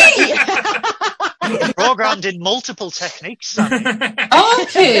he? Programmed in multiple techniques.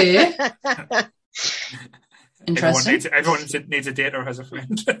 Okay. Interesting. Everyone needs a Data as a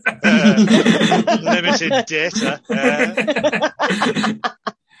friend. Limited data.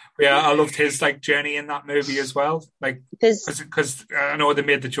 Yeah, I loved his like journey in that movie as well. Like, because I know they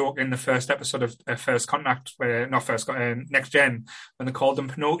made the joke in the first episode of First Contact, Next Gen, when they called him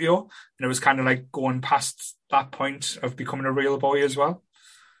Pinocchio, and it was kind of like going past that point of becoming a real boy as well.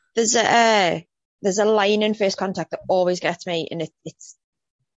 There's a line in First Contact that always gets me, and it's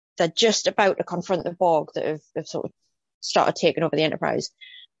they're just about to confront the Borg that have sort of started taking over the Enterprise.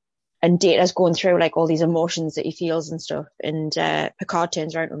 And Data's going through like all these emotions that he feels and stuff. And Picard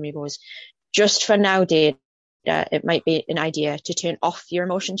turns around to him and he goes, "Just for now, Data, it might be an idea to turn off your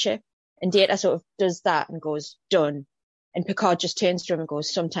emotion chip." And Data sort of does that and goes, "Done." And Picard just turns to him and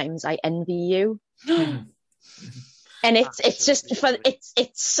goes, "Sometimes I envy you." And it's just for it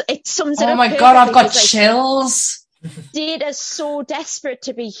sums it up. Oh my God, I've got chills. Data's so desperate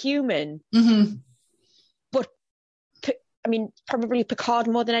to be human. Mm-hmm. But I mean, probably Picard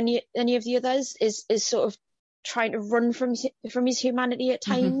more than any of the others is sort of trying to run from his humanity at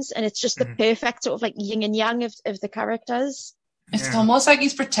times, and it's just the perfect sort of like yin and yang of the characters. It's almost like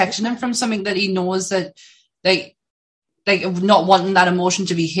he's protecting him from something that he knows that, like not wanting that emotion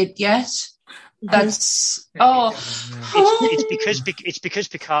to be hit yet. That's it's because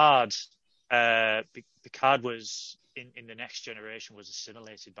Picard was in the Next Generation was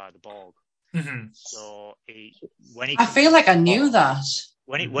assimilated by the Borg. Mm-hmm. So I feel like I knew that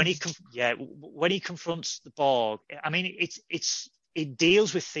when he confronts the Borg, I mean it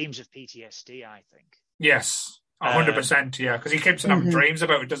deals with themes of PTSD. I think. Yes, 100%. Yeah, because he keeps having dreams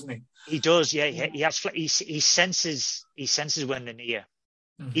about it, doesn't he? He does. Yeah, he senses when they're near.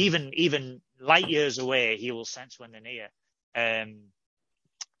 Mm-hmm. Even light years away, he will sense when they're near. And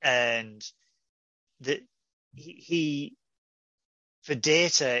he for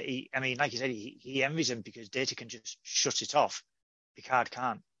Data, I mean, like you said, he envies him because Data can just shut it off. Picard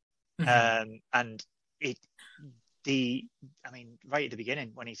can't. Mm-hmm. And right at the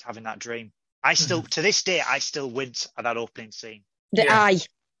beginning when he's having that dream, I still, to this day, I still wince at that opening scene. The eye.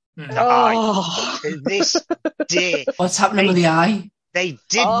 The eye. To this day. What's happening with the eye? They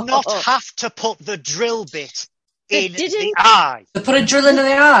did not have to put the drill bit in the eye. They put a drill into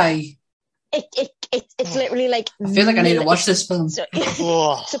the eye. It's literally like. I feel like I need to watch this film. So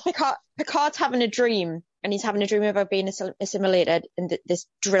Picard's having a dream, and he's having a dream about being assimilated, and this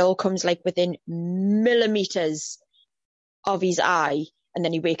drill comes like within millimeters of his eye, and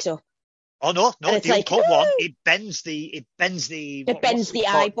then he wakes up. Oh no! If you put one, it bends the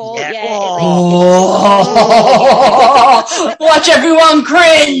eyeball. Yeah. Yeah. Watch everyone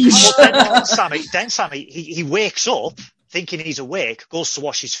cringe. Sammy, he wakes up thinking he's awake, goes to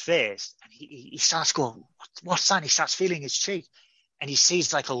wash his face, and he starts going, "What's that?" He starts feeling his cheek, and he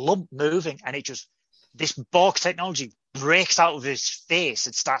sees like a lump moving, and this Borg technology breaks out of his face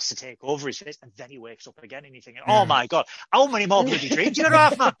and starts to take over his face, and then he wakes up again, and he's thinking, "Oh my god, how many more bloody dreams you gonna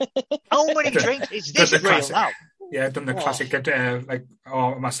have, man? How many dreams? Is this real classic, now?" Yeah, done the classic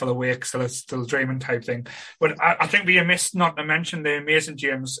am I still awake, still dreaming type thing. But I think we missed not to mention the amazing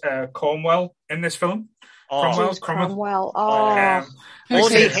James Cromwell in this film. Cromwell.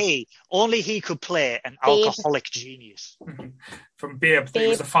 Only he could play an alcoholic genius. From Babe. He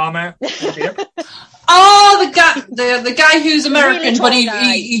was a farmer. The guy who's American, really, but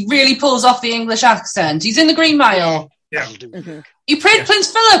he really pulls off the English accent. He's in The Green Mile. Yeah. Mm-hmm. He played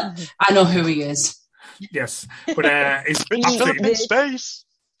Prince Philip. I know who he is. Yes, but he's Prince Philip in space.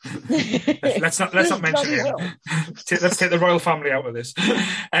 let's not mention him. Let's take the royal family out of this.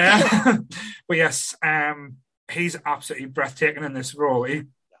 But yes, he's absolutely breathtaking in this role. He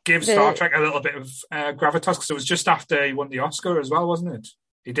gives Star Trek a little bit of gravitas, because it was just after he won the Oscar as well, wasn't it?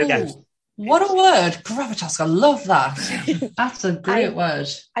 He did. Yes. What a word, gravitas! I love that. That's a great word.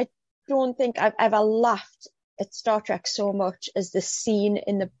 I don't think I've ever laughed at Star Trek so much as the scene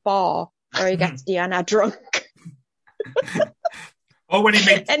in the bar where he gets Deanna drunk. When he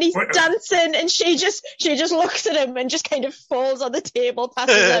makes, and he's dancing, and she just looks at him and just kind of falls on the table,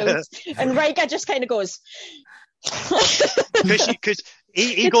 passes out, and Riker just kind of goes. Because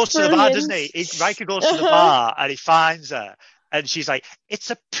he goes to the bar, doesn't he? Riker goes to the bar and he finds her, and she's like, "It's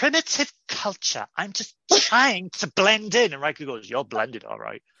a primitive culture. I'm just trying to blend in." And Riker goes, "You're blended, all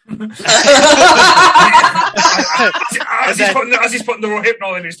right." as he's putting the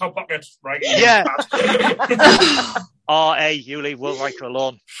Rohypnol in his top pocket, right? Yeah. Hey, Yuli, will Riker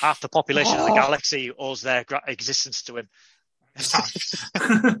alone. Half the population of the galaxy owes their existence to him.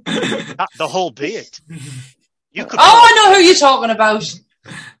 The whole beard. I know who you're talking about.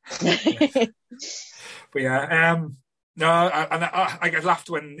 But yeah, no, I get laughed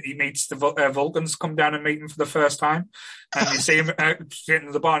when he meets the Vulcans come down and meet him for the first time, and you see him getting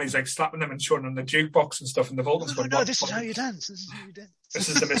to the bar, and he's like slapping them and showing them the jukebox and stuff, and the Vulcans going, "No, this is how you dance. This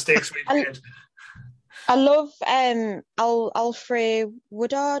is the mistakes we've made." I love Alfred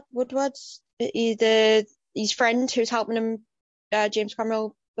Woodward's his friend who's helping him, James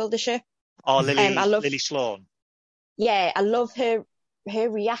Cromwell, build the ship. Lily Sloan. Yeah, I love her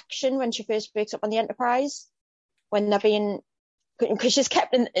reaction when she first wakes up on the Enterprise, when they're being, because she's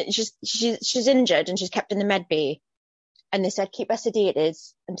kept in, she's injured and she's kept in the med bay, and they said keep her sedated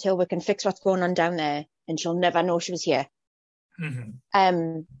until we can fix what's going on down there, and she'll never know she was here.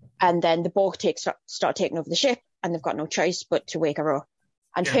 Mm-hmm. And then the Borg start taking over the ship, and they've got no choice but to wake her up.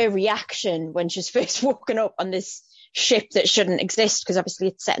 And her reaction when she's first woken up on this ship that shouldn't exist, because obviously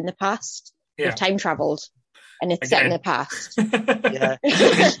it's set in the past. They've time travelled, and it's set in the past.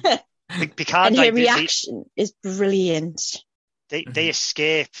 Picard, and her reaction is brilliant. They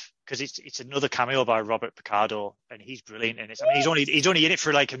escape, because it's another cameo by Robert Picardo, and he's brilliant in it. I mean, he's only in it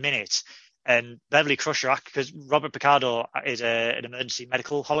for like a minute. And Beverly Crusher, because Robert Picardo is an emergency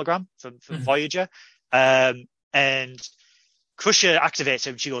medical hologram from Voyager, and Crusher activates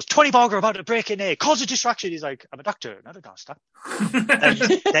him. She goes, 20 Borg are about to break in here. Cause a distraction. He's like, "I'm a doctor, not a doctor." And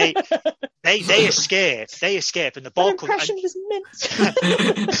they escape. And the Borg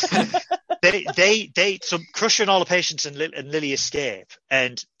so Crusher and all the patients and Lily escape,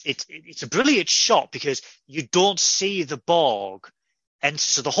 and it's a brilliant shot, because you don't see the Borg. And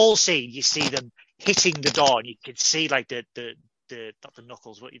so the whole scene, you see them hitting the door, and you can see like the not the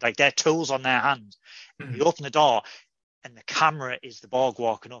knuckles, but like their tools on their hands. And you open the door, and the camera is the Borg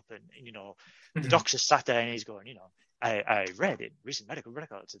walking up, and the doctor sat there, and he's going, I read in recent medical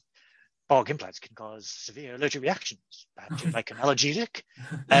records that Borg implants can cause severe allergic reactions, like an analgesic.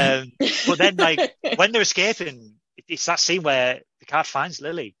 But then, like when they're escaping, it's that scene where Picard finds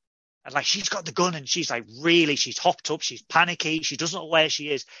Lily, And like, she's got the gun and she's like, really, she's hopped up. She's panicky. She doesn't know where she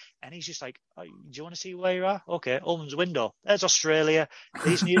is. And he's just like, oh, do you want to see where you are? Okay. Ullman's window. There's Australia.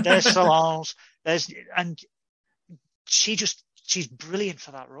 There's salons. And she's brilliant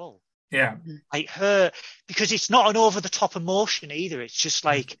for that role. Yeah. Like her, because it's not an over the top emotion either. It's just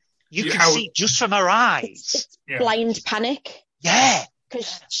like, you can see just from her eyes. It's blind panic. Yeah.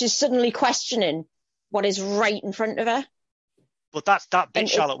 Because she's suddenly questioning what is right in front of her. But that's that bit,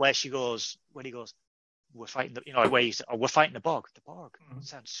 Charlotte, where he goes, we're fighting where you say, we're fighting the bog. The bog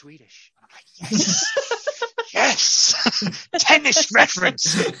sounds Swedish. And I'm like, yes, yes, tennis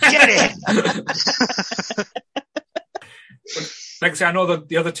reference, get in. Like I say, I know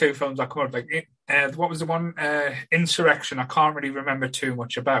the other two films I covered. Like, what was the one? Insurrection. I can't really remember too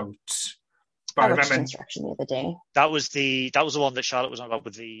much about. But I remember Insurrection the other day. That was the one that Charlotte was on about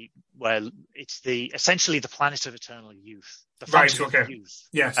where it's essentially the planet of eternal youth. The right. Okay. Youth.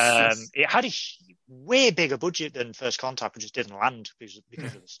 Yes. It had a way bigger budget than First Contact, but just didn't land because of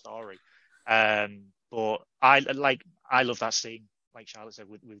the story. But I love that scene, like Charlotte said,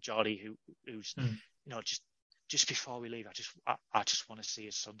 with Jodie, who's just before we leave, I just want to see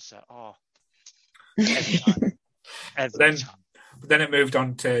his sunset. Oh, every time. Every time. But then it moved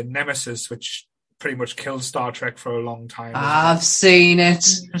on to Nemesis, which pretty much killed Star Trek for a long time. I've seen it.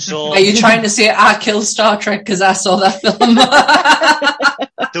 So, are you trying to say I killed Star Trek because I saw that film?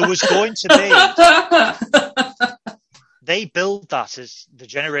 There was going to be... They billed that as the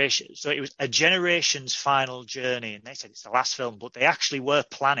generation. So it was a generation's final journey. And they said it's the last film. But they actually were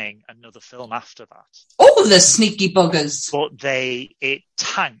planning another film after that. Oh, the sneaky buggers. But it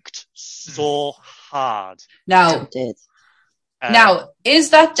tanked so hard. Now... It did. Now, is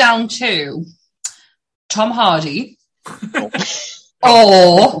that down to Tom Hardy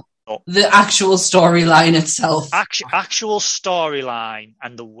or the actual storyline itself? Actual storyline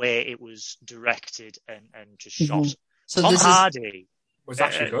and the way it was directed and just shot. So Tom Hardy was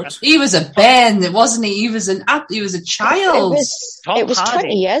actually good. He was a Ben, wasn't he? He was a child. It was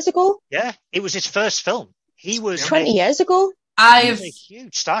 20 years ago. Yeah, it was his first film. He was 20 years ago. He was a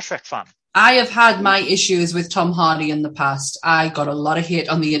huge Star Trek fan. I have had my issues with Tom Hardy in the past. I got a lot of hate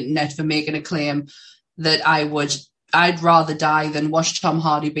on the internet for making a claim that I'd rather die than watch Tom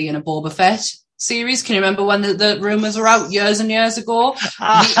Hardy be in a Boba Fett series. Can you remember when the rumours were out years and years ago?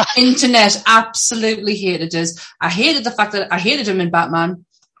 The internet absolutely hated us. I hated the fact that I hated him in Batman.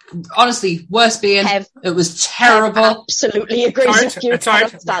 Honestly, worst being, it was terrible. I absolutely agree with you.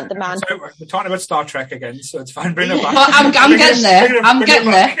 Understand the man. We're talking about Star Trek again, so it's fine. Bring it back. Well, I'm getting there. I'm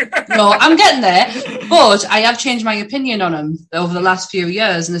getting there. No, I'm getting there. But I have changed my opinion on him over the last few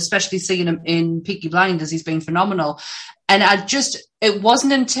years, and especially seeing him in Peaky Blinders, he's been phenomenal. And it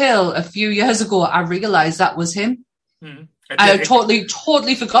wasn't until a few years ago I realised that was him. I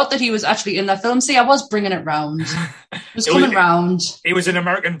totally forgot that he was actually in that film. See, I was bringing it round. It was coming round. He was an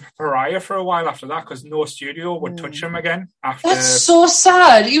American pariah for a while after that because no studio would touch him again. That's so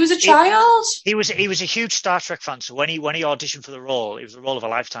sad. He was a child. He was a huge Star Trek fan. So when he auditioned for the role, it was the role of a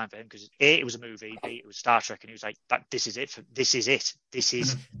lifetime for him because A, it was a movie, B, it was Star Trek, and he was like, "This is it. This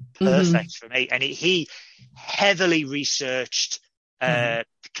is perfect for me." And he heavily researched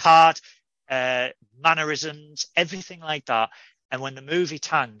Picard. Mannerisms, everything like that. And when the movie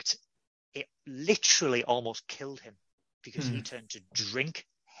tanked, it literally almost killed him because he turned to drink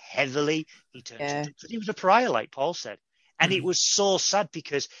heavily. He was a pariah, like Paul said. And it was so sad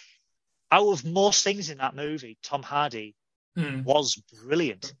because out of most things in that movie, Tom Hardy was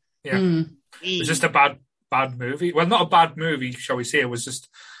brilliant. Yeah. It was just a bad movie. Well, not a bad movie, shall we say.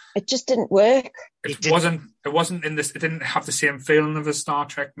 It just didn't work. It wasn't in this. It didn't have the same feeling of a Star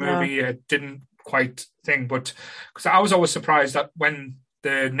Trek movie. No. It didn't quite thing. But because I was always surprised that when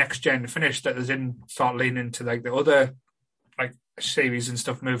the Next Gen finished, that they didn't start leaning into like the other like series and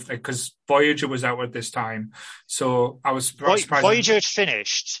stuff moved. Like because Voyager was out at this time, so I was surprised. Voyager had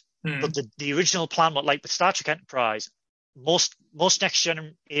finished, but the original plan, like with Star Trek Enterprise, most Next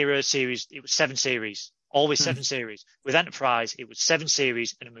Gen era series, it was 7 series. Always 7 series. With Enterprise, it was 7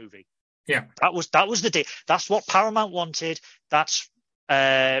 series in a movie. Yeah. That was the day. That's what Paramount wanted. That's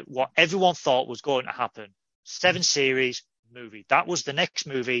what everyone thought was going to happen. 7 series movie. That was the next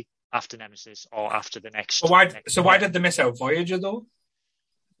movie after Nemesis or after the next. So why did they miss out Voyager though?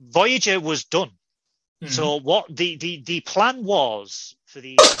 Voyager was done. So what the plan was for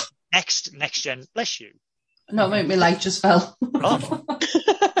the next Gen, bless you. No, my light just fell. Oh.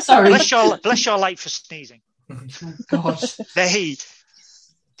 Sorry. Bless your light for sneezing. Oh, God.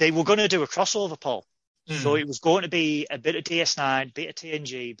 They were going to do a crossover, Paul. So it was going to be a bit of DS9, bit of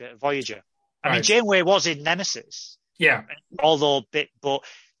TNG, bit of Voyager. I mean, Janeway was in Nemesis. Yeah. Although but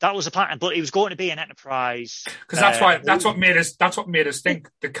That was a plan, but it was going to be an Enterprise. Because that's what made us think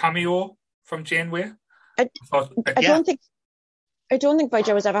the cameo from Janeway. I don't think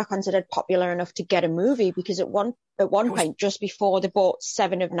Voyager was ever considered popular enough to get a movie, because at one point, just before they brought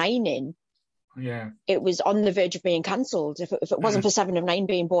 7 of 9 in, it was on the verge of being cancelled. If it wasn't for 7 of 9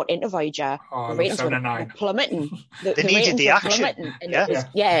 being brought into Voyager, the ratings were plummeting. They needed the action.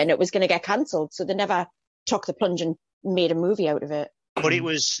 And it was going to get cancelled. So they never took the plunge and made a movie out of it. But it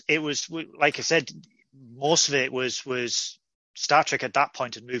was like I said, most of it was Star Trek at that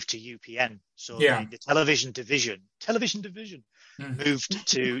point had moved to UPN. So the television division moved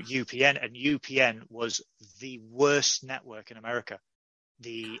to UPN, and UPN was the worst network in America.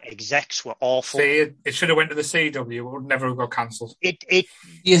 The execs were awful. See, it should have went to the CW. It would never have got cancelled.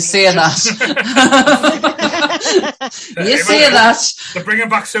 You say that. You say that. They're bringing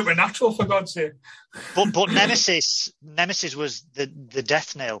back Supernatural, for God's sake. But Nemesis was the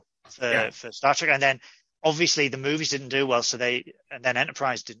death nail for Star Trek, and then obviously the movies didn't do well, and then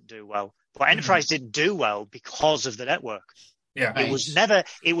Enterprise didn't do well. But Enterprise didn't do well because of the network. Yeah, it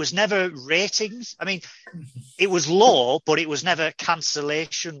was never ratings. I mean, it was low, but it was never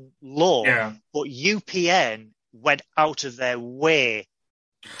cancellation low. Yeah. But UPN went out of their way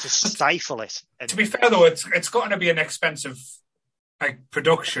to stifle it. And to be fair, though, it's gotten to be an expensive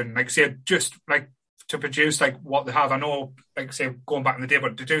production. Like say, just like to produce what they have. I know, like say, going back in the day,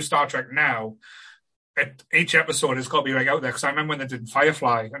 but to do Star Trek now, each episode has got to be out there. Because I remember when they did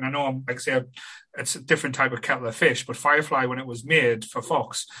Firefly, and I know it's a different type of kettle of fish, but Firefly, when it was made for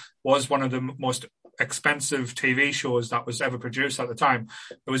Fox, was one of the most expensive TV shows that was ever produced at the time.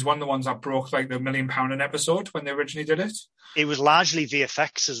 It was one of the ones that broke the £1 million an episode when they originally did it. It was largely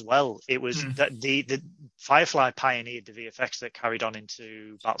VFX as well. It was that the Firefly pioneered the VFX that carried on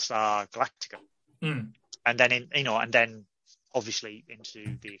into Battlestar Galactica, and then obviously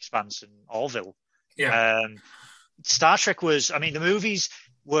into The Expanse and Orville. Yeah. Star Trek was, the movies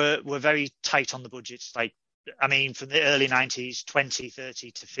were very tight on the budgets. From the early 90s, 20,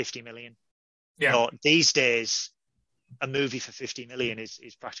 30 to 50 million. Yeah. So these days, a movie for 50 million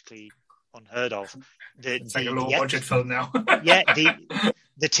is practically unheard of. It's like a low budget film now. The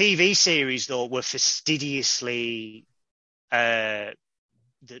TV series, though, were fastidiously, the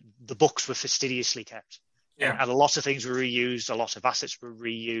books were fastidiously kept. Yeah. And a lot of things were reused. A lot of assets were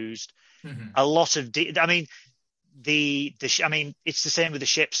reused. Mm-hmm. A lot of, it's the same with the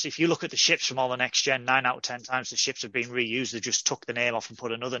ships. If you look at the ships from all the next gen, 9 out of 10 times the ships have been reused. They just took the name off and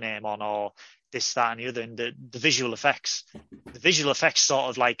put another name on, or this, that, and the other. And the visual effects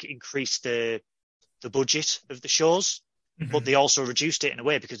sort of increased the budget of the shows, but they also reduced it in a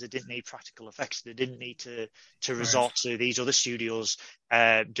way because they didn't need practical effects. They didn't need to resort to these other studios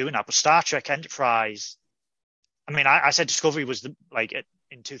doing that. But Star Trek Enterprise, I said Discovery was in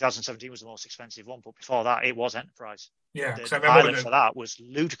 2017 was the most expensive one, but before that it was Enterprise. Yeah, the pilot for that was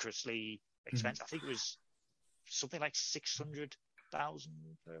ludicrously expensive. I think it was something like 600,000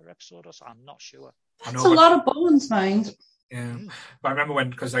 per episode or so. I'm not sure. That's a lot of bones, mind. Yeah, but I remember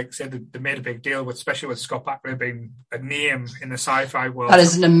because, like I said, they made a big deal with, especially with Scott Bakula being a name in the sci-fi world. That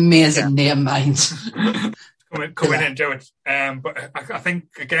is an amazing name, mind. come in and do it. But I think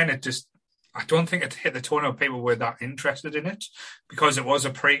again, I don't think it hit the tone of people were that interested in it because it was a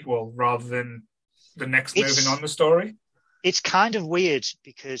prequel rather than the next moving on the story. It's kind of weird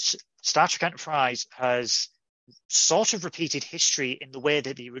because Star Trek Enterprise has sort of repeated history in the way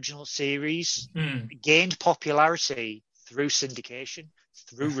that the original series gained popularity through syndication,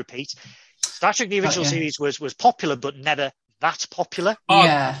 through repeat. Star Trek, the original series, was popular, but never that popular.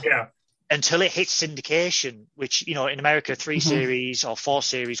 Yeah. Until it hit syndication, which, in America, 3 series or 4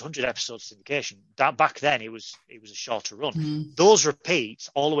 series, 100 episodes syndication. That back then it was a shorter run. Those repeats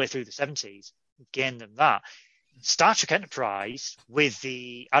all the way through the 70s gained them that. Star Trek Enterprise, with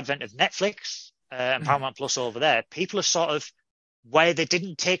the advent of Netflix and Paramount Plus over there, people have sort of, where they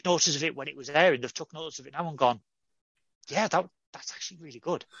didn't take notice of it when it was airing, they've took notice of it now and gone, yeah, that's actually really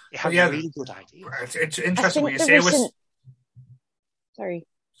good. It had really good ideas. It's interesting what you say. Sorry,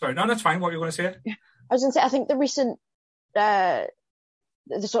 no, that's fine. What were you going to say? I was going to say, I think the recent, the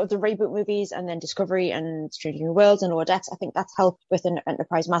sort of the reboot movies and then Discovery and Strange New Worlds and Lower Decks, I think that's helped with an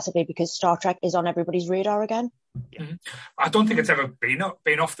Enterprise massively because Star Trek is on everybody's radar again. Mm-hmm. I don't think it's ever been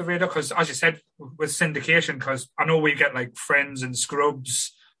off the radar because, as you said, with syndication, because I know we get Friends and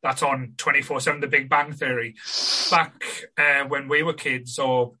Scrubs, that's on 24/7, The Big Bang Theory. Back when we were kids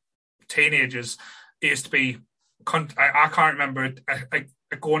or teenagers, it used to be, I can't remember it,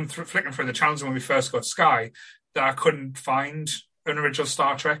 flicking through the channels when we first got Sky, that I couldn't find an original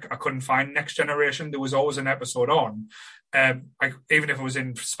Star Trek, I couldn't find Next Generation. There was always an episode on, even if it was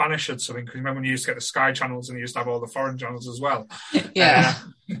in Spanish or something. Because remember when you used to get the Sky channels and you used to have all the foreign channels as well. Yeah.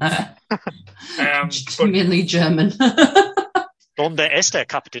 Mainly German. Donde este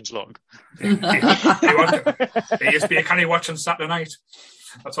Captain's Log? There used to be a canny watch on Saturday night.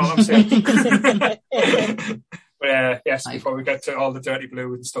 That's all I'm saying. But yes, before we get to all the dirty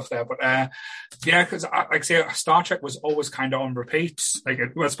blue and stuff there, but because like I say, Star Trek was always kind of on repeat,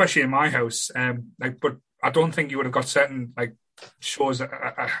 especially in my house. But I don't think you would have got certain shows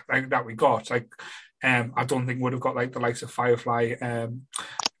that we got. I don't think would have got the likes of Firefly,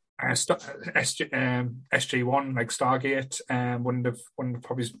 SG-1, like Stargate, wouldn't have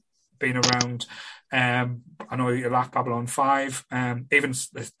probably been around. I know you laughed, Babylon 5, even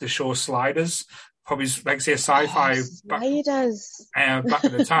the show Sliders. Probably say a sci-fi back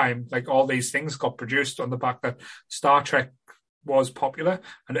at the time, all these things got produced on the back that Star Trek was popular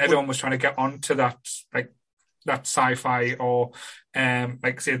and everyone was trying to get onto that that sci-fi or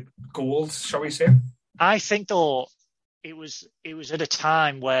say goals, shall we say? I think though it was at a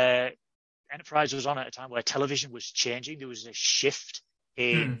time where Enterprise was on at a time where television was changing. There was a shift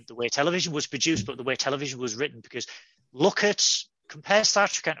in the way television was produced, but the way television was written, because compare Star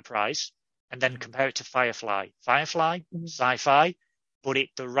Trek Enterprise and then compare it to Firefly. Firefly, sci-fi, but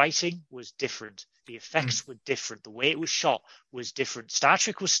the writing was different. The effects were different. The way it was shot was different. Star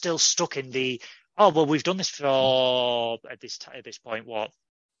Trek was still stuck in we've done this for, at this point,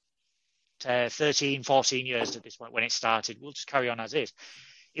 13, 14 years at this point when it started. We'll just carry on as is.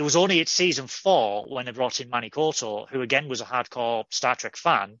 It was only at season 4 when they brought in Manny Koto, who again was a hardcore Star Trek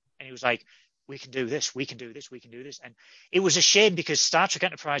fan, and he was like, we can do this, we can do this, we can do this. And it was a shame because Star Trek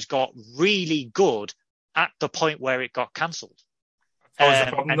Enterprise got really good at the point where it got cancelled. That was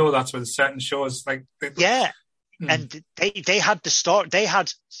the problem, though. That's with certain shows. And they had they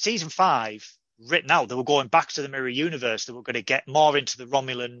had season 5 written out. They were going back to the Mirror Universe. They were going to get more into the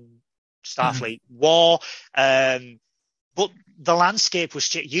Romulan Starfleet war. But the landscape was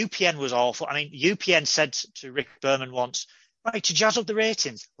UPN was awful. I mean, UPN said to Rick Berman once, right, to jazz up the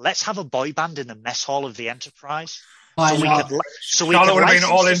ratings, let's have a boy band in the mess hall of the Enterprise. Charlotte would have been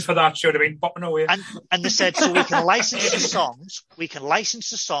all in for that. She would have been popping away. And they said, so we can license the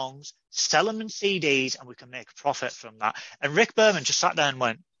songs, sell them in CDs, and we can make a profit from that. And Rick Berman just sat there and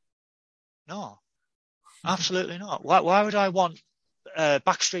went, no, absolutely not. Why would I want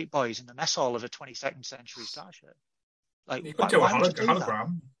Backstreet Boys in the mess hall of a 22nd century starship? You could do a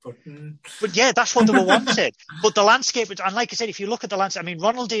hologram. But yeah, that's what they were wanted. But the landscape, and like I said, if you look at the landscape, I mean,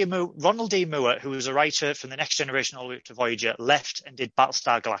 Ronald D. Moore, who was a writer from The Next Generation all the way up to Voyager, left and did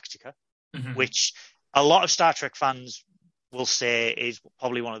Battlestar Galactica, which a lot of Star Trek fans will say is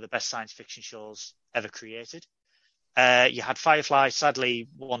probably one of the best science fiction shows ever created. You had Firefly, sadly,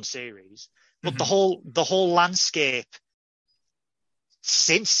 one series, but the whole landscape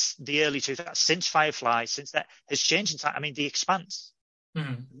since the early 2000s, since Firefly, since that has changed in time. I mean, The Expanse.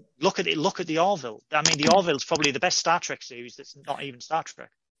 Look at the Orville. I mean, the Orville is probably the best Star Trek series that's not even Star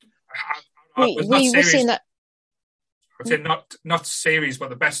Trek. We were seeing that. I'd say not series, but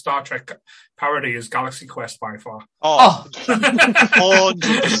the best Star Trek parody is Galaxy Quest by far.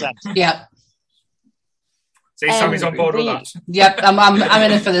 100%. Yep. See, Sammy's on board with that. Yep, I'm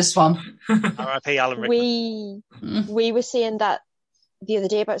in it for this one. R.I.P. Alan Rickman. We were saying that the other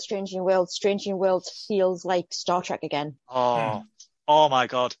day about Strange New Worlds. Strange New Worlds feels like Star Trek again. Oh my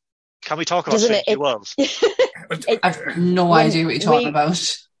God. Can we talk about Strange New Worlds? I've no idea what you're talking about.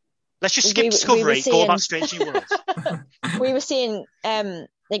 Let's just skip Discovery, go about Strange New Worlds. We were seeing, when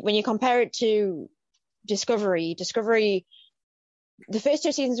you compare it to Discovery, the first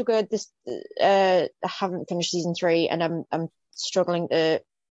 2 seasons were good. I haven't finished season 3, and I'm struggling to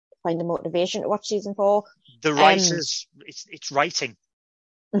find the motivation to watch season 4. The writers, it's writing.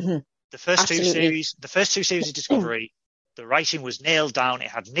 Mm-hmm. The first two series of Discovery, the writing was nailed down. It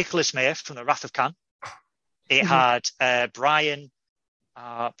had Nicholas Meyer from The Wrath of Khan. It had Brian,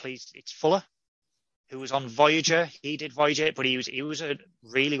 it's Fuller, who was on Voyager. He did Voyager, but he was a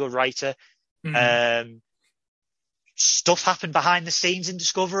really good writer. Stuff happened behind the scenes in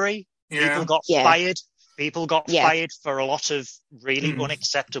Discovery. People got fired. People got fired for a lot of really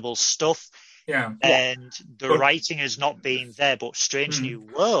unacceptable stuff. And the writing has not been there, but Strange New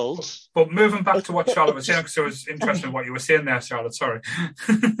Worlds. But moving back to what Charlotte was saying, because I was interested in what you were saying there, Charlotte, sorry.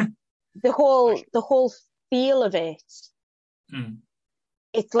 the whole feel of it,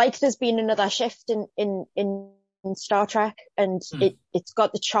 it's like there's been another shift in Star Trek, and it's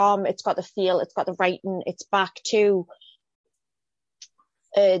got the charm, it's got the feel, it's got the writing, it's back to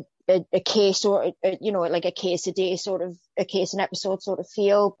a a case or like a case a day sort of a case an episode sort of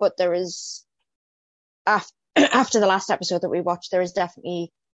feel, but there is after the last episode that we watched, there is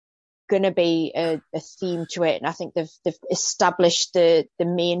definitely going to be a theme to it, and I think they've established the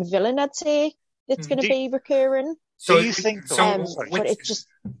main villain. I'd say it's going to be recurring. So you think? But it's just.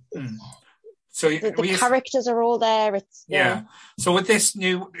 So the characters are all there. It's yeah. So with this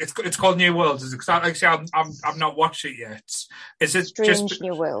new, it's called New Worlds. Is it? Like I say, I've not watched it yet. Is it Strange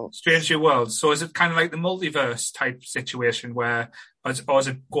New Worlds? Strange New Worlds. So is it kind of like the multiverse type situation where, or is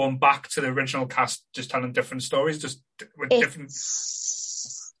it going back to the original cast, just telling different stories, just with different?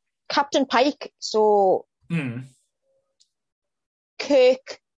 Captain Pike. So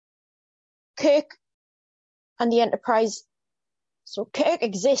Kirk, and the Enterprise. So Kirk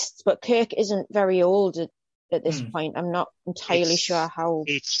exists, but Kirk isn't very old at this point. I'm not entirely sure how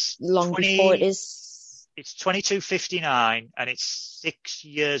long before it is. It's 2259, and it's 6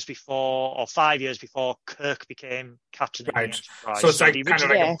 years before, or 5 years before Kirk became Captain of the Enterprise. So it's like kind of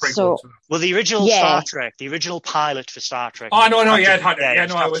like a prequel to that. Well, the original Star Trek, the original pilot for Star Trek. Oh, no,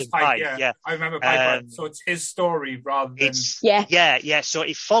 I was Pike, yeah. I remember Pike. So it's his story rather than... Yeah, so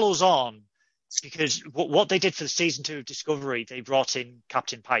it follows on. Because what they did for the season 2 of Discovery, they brought in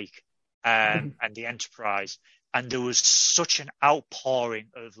Captain Pike and the Enterprise, and there was such an outpouring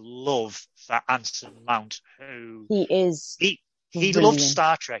of love for Anson Mount, who he loved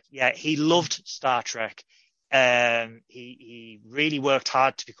Star Trek. Yeah, he loved Star Trek. He really worked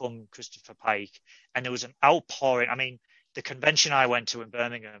hard to become Christopher Pike, and there was an outpouring. I mean, the convention I went to in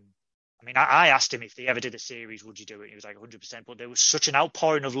Birmingham. I mean, I asked him if they ever did a series, would you do it? He was like 100%. But there was such an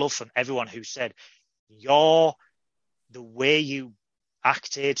outpouring of love from everyone who said, the way you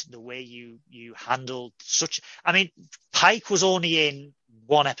acted, the way you handled such... I mean, Pike was only in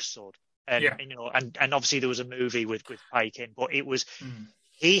one episode. And obviously there was a movie with Pike in, but it was...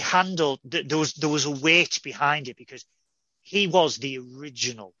 He handled... There was a weight behind it because he was the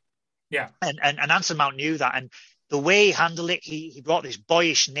original. Yeah. And Anson Mount knew that. And the way he handled it, he brought this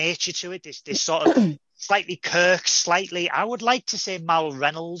boyish nature to it, this sort of slightly Kirk, slightly, I would like to say Mal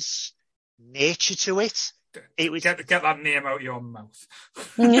Reynolds nature to it. It was get that name out of your mouth.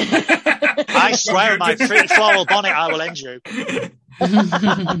 I swear, my pretty floral bonnet, I will end you. But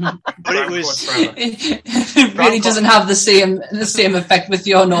it really doesn't have the same effect with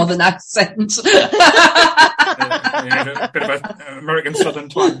your northern accent. A bit of an American Southern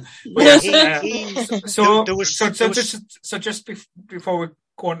twang. So just before we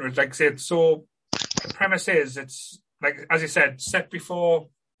go on to it, like I said, so the premise is it's like, as you said, set before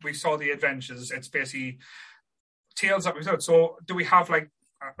we saw the adventures. It's basically tales that we saw. So do we have like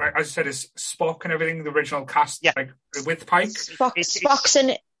as I said, is Spock and everything, the original cast, like with Pike? Spock's in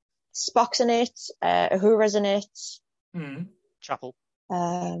it. Uhura's in it. Chapel.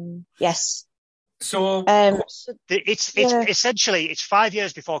 Yes. So it's essentially it's 5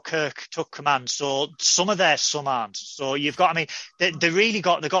 years before Kirk took command. So some are there, some aren't. So you've got, I mean, they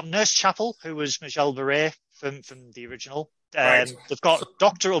got Nurse Chapel, who was Michelle Beret from the original. They've got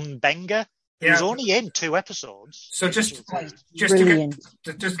Dr. Umbenga, who's only in 2 episodes. So just to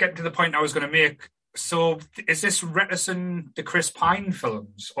get to the point I was going to make. So is this reticent the Chris Pine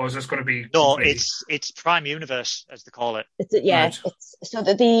films, or is this going to be? No, it's Prime Universe, as they call it. It's so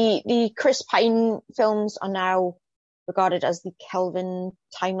the Chris Pine films are now regarded as the Kelvin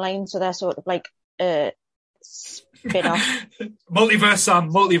timeline, so they're sort of like spin-off. multiverse.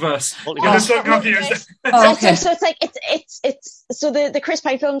 Okay. So it's like it's so the Chris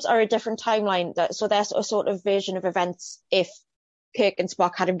Pine films are a different timeline. So they're a sort of version of events if Kirk and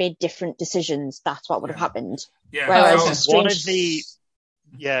Spock had made different decisions, that's what would have happened. Yeah. Whereas one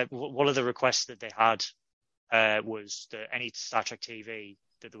of the requests that they had was that any Star Trek TV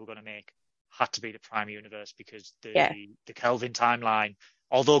that they were going to make had to be the Prime Universe, because the Kelvin timeline,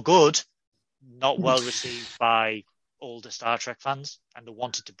 although good, not well received by older Star Trek fans, and they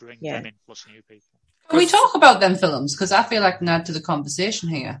wanted to bring them in plus new people. Can we talk about them films? Because I feel like I'm add to the conversation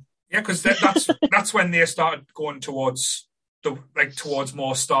here. Yeah, because that's when they started going towards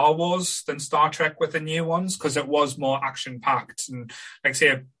more Star Wars than Star Trek with the new ones, because it was more action packed, and like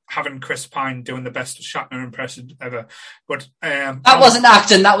say having Chris Pine doing the best Shatner impression ever. But that wasn't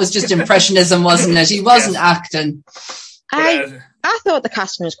acting; that was just impressionism, wasn't it? He wasn't acting. I thought the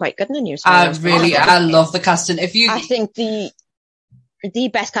casting was quite good in the new. I love the casting. I think the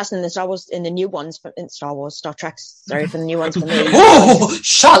best casting in the Star Wars in the new ones in Star Trek. Sorry for the new ones for me. Oh,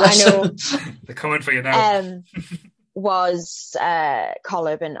 Charlotte! I know they're coming for you now. Was Carl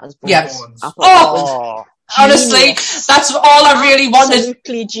Urban as Bones. Yes. Honestly, that's all I really wanted.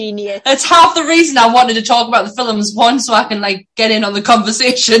 Absolutely genius. It's half the reason I wanted to talk about the films. One, so I can like get in on the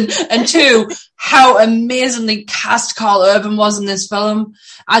conversation, and two, how amazingly cast Carl Urban was in this film.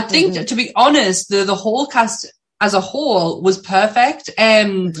 I think, to be honest, the whole cast as a whole was perfect.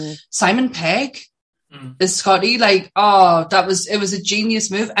 Simon Pegg as Scotty, like, it was a genius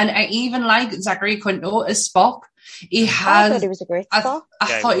move. And I even like Zachary Quinto as Spock. I thought he was a great Spock.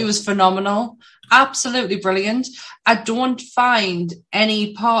 I thought he was phenomenal. Absolutely brilliant. I don't find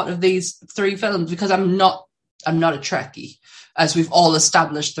any part of these three films, because I'm not a Trekkie, as we've all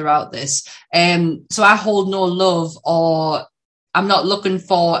established throughout this. So I hold no love, or I'm not looking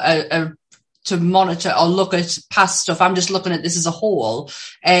for to monitor or look at past stuff. I'm just looking at this as a whole.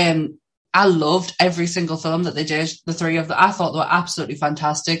 I loved every single film that they did. The three of them, I thought they were absolutely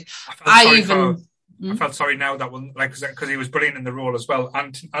fantastic. I felt sorry now that one, like, because he was brilliant in the role as well.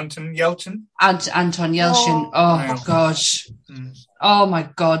 Anton Yelchin. Anton Yelchin. Oh gosh. Oh my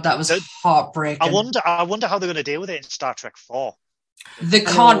God, that was heartbreaking. I wonder how they're going to deal with it in Star Trek 4. They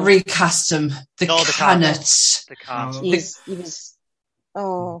can't recast him. They cannot. They can't.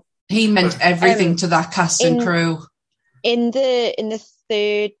 He meant everything to that cast and crew. In the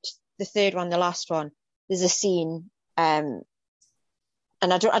third one, the last one, there's a scene, and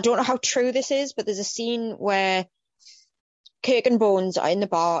I don't know how true this is, but there's a scene where Kirk and Bones are in the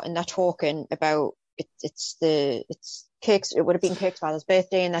bar and they're talking about it would have been Kirk's father's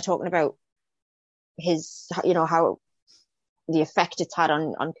birthday, and they're talking about his, how the effect it's had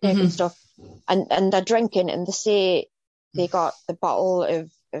on Kirk and stuff, and they're drinking, and they say they got the bottle of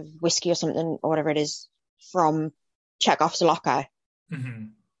whiskey or something or whatever it is from Chekhov's locker.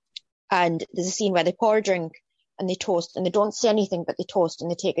 And there's a scene where they pour a drink and they toast, and they don't say anything, but they toast and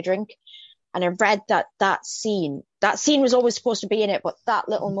they take a drink. And I read that scene was always supposed to be in it, but that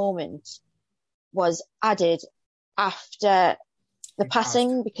little moment was added after the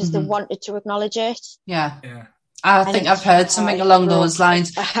passing, because they wanted to acknowledge it. Yeah. I think I've heard something along those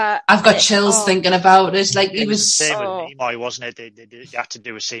lines. I've got chills thinking about it. Like, he was the same with Nimoy, wasn't it? They had to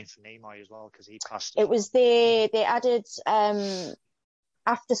do a scene for Nimoy as well, because he passed. It was they added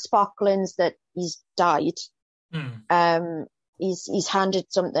after Spock learns that he's died. He's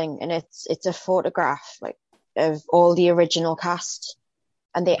handed something, and it's a photograph like of all the original cast,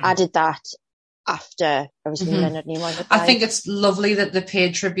 and they added that after obviously Leonard Nimoy had died. I think it's lovely that they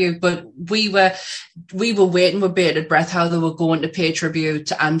paid tribute, but we were waiting with bated breath how they were going to pay tribute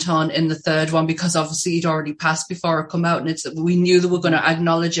to Anton in the third one, because obviously he'd already passed before it come out, and we knew they were going to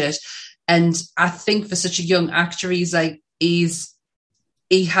acknowledge it. And I think for such a young actor, he's within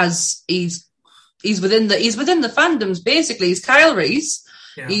the fandoms, basically. He's Kyle Reese.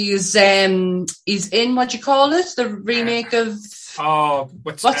 Yeah. He's in, what do you call it? The remake of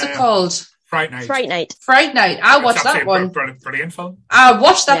what's it called? Fright Night. I watched that one. Brilliant film. I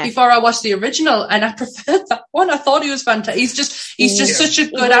watched that before I watched the original, and I preferred that one. I thought he was fantastic. He's just such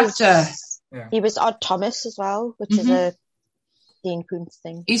a good actor. Yeah. He was Odd Thomas as well, which is a Dean Koontz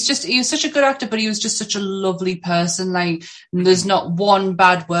thing. He was such a good actor, but he was just such a lovely person. Like, there's not one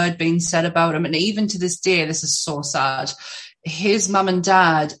bad word being said about him. And even to this day, this is so sad. His mum and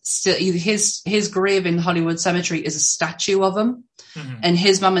dad still, his grave in Hollywood Cemetery is a statue of him. And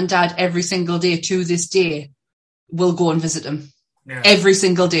his mum and dad every single day to this day will go and visit him. Yeah. Every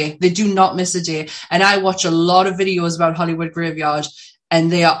single day. They do not miss a day. And I watch a lot of videos about Hollywood Graveyard, and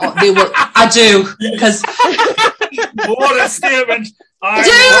I do, because what a statement. I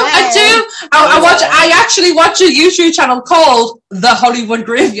do. I actually watch a YouTube channel called The Hollywood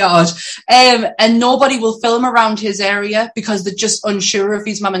Graveyard, and nobody will film around his area because they're just unsure if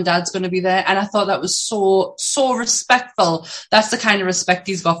his mum and dad's going to be there. And I thought that was so respectful. That's the kind of respect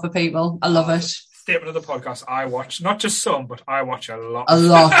he's got for people. I love it. Statement of the podcast, I watch not just some, but I watch a lot.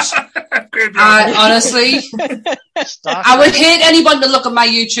 I honestly, I would hate anyone to look at my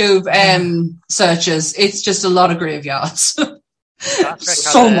YouTube searches. It's just a lot of graveyards.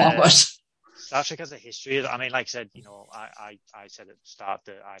 So much. Star Trek has a history. I mean, like I said, I said at the start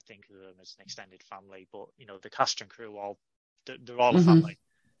that I think of them as an extended family, but the cast and crew they're all a family.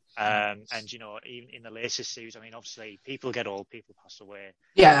 And even in the latest series, I mean, obviously people get old, people pass away.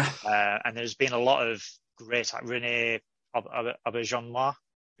 Yeah. And there's been a lot of great, Renee Auberjonois,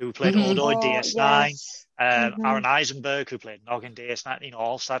 who played Odo in DS9, yes. Aaron Eisenberg, who played Nog in DS9,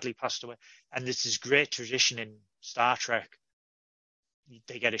 all sadly passed away. And there's this great tradition in Star Trek.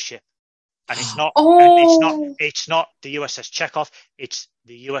 They get a ship, and it's not the USS Chekhov, it's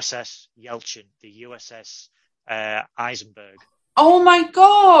the USS Yelchin, the USS Eisenberg. Oh my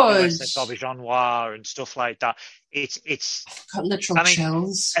god! Bobby Jean-Noir and stuff like that. It's got literal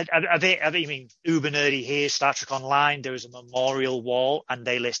chills. I mean, uber nerdy here. Star Trek Online, there is a memorial wall, and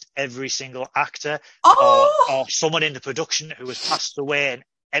they list every single actor or someone in the production who has passed away. And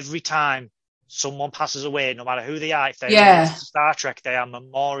every time someone passes away, no matter who they are, if they're in Star Trek, they are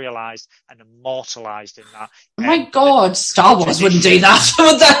memorialized and immortalized in that. Oh my god, Star Wars wouldn't do that.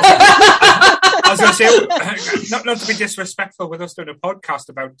 I was going to say, not to be disrespectful with us doing a podcast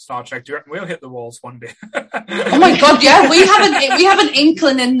about Star Trek, do you reckon we'll hit the walls one day? Oh my god, yeah, we have an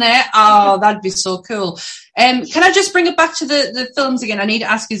inkling in there. Oh, that'd be so cool. Can I just bring it back to the films again? I need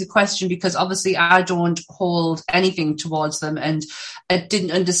to ask you a question because obviously I don't hold anything towards them, and I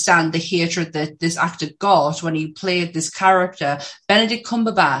didn't understand the hatred that this actor got when he played this character. Benedict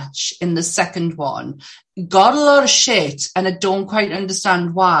Cumberbatch in the second one got a lot of shit, and I don't quite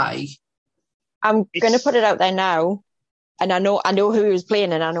understand why. I'm going to put it out there now, and I know who he was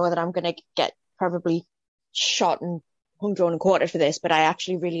playing, and I know that I'm going to get probably shot and hung, drawn, and quartered for this, but I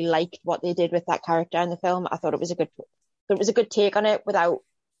actually really liked what they did with that character in the film. I thought it was a good take on it without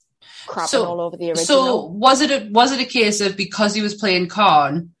crapping all over the original. So was it a case of because he was playing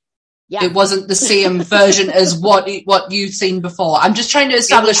Khan, it wasn't the same version as what you've seen before? I'm just trying to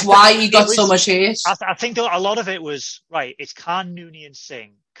establish why he got so much hate. I think a lot of it was right. It's Khan Noonien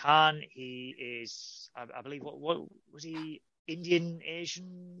Singh. Khan, he is, I believe, what was he? Indian,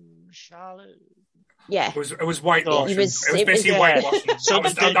 Asian, Charlotte? Yeah. It was whitewashing. It was basically whitewashing. So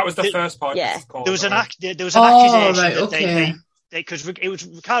that was the first part. Yeah. There was an accusation that because it was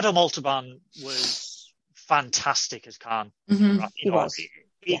Ricardo Montalban was fantastic as Khan. Mm-hmm. He was.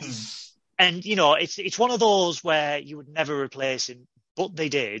 And it's one of those where you would never replace him, but they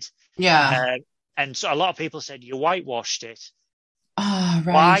did. Yeah. And so a lot of people said you whitewashed it. Oh,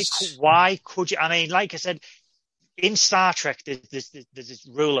 right. Why could you? I mean, like I said, in Star Trek, there's this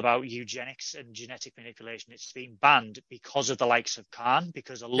rule about eugenics and genetic manipulation. It's been banned because of the likes of Khan,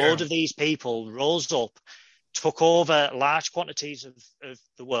 because a load of these people rose up, took over large quantities of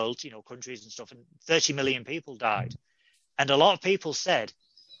the world, countries and stuff, and 30 million people died. And a lot of people said,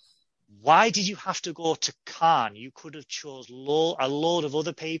 why did you have to go to Khan? You could have chose a load of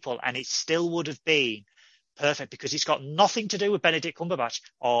other people, and it still would have been perfect, because it's got nothing to do with Benedict Cumberbatch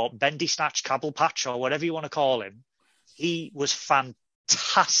or Bendy Snatch Cabblepatch or whatever you want to call him. He was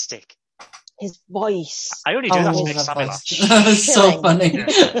fantastic. His voice. I only do that to make Sammy laugh. So funny.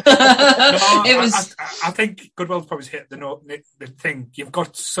 I think Goodwill's probably hit the thing. You've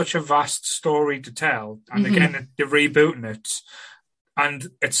got such a vast story to tell, and again, they're rebooting it, and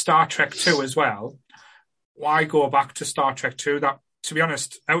it's Star Trek 2 as well. Why go back to Star Trek 2? That, to be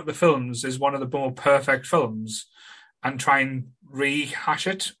honest, out of the films is one of the more perfect films, and try and rehash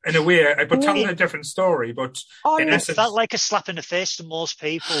it in a way, but telling a different story. But in essence, it felt like a slap in the face to most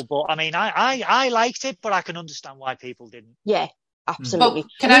people. But I mean, I liked it, but I can understand why people didn't. Yeah, absolutely.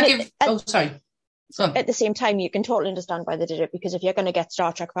 Sorry. At the same time, you can totally understand why they did it, because if you're going to get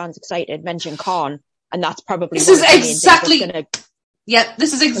Star Trek fans excited, mention Khan, and that's probably this is exactly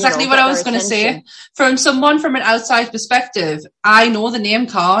what I was going to say. From someone from an outside perspective, I know the name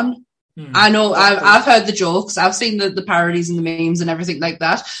Khan. I know, I've heard the jokes, I've seen the parodies and the memes and everything like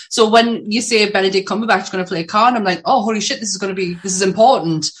that. So when you say Benedict Cumberbatch is going to play Khan, I'm like, oh, holy shit, this is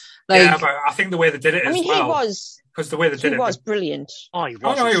important. Like, yeah, but I think the way they did it he was brilliant. Oh, he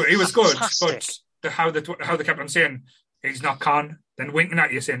was. Oh, no, he was good. But how they kept on saying, he's not Khan, then winking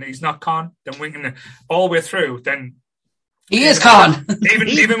at you saying, he's not Khan, then winking all the way through, then... He is Khan.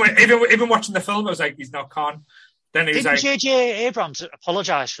 Even watching the film, I was like, he's not Khan. Then he was Didn't J.J. Abrams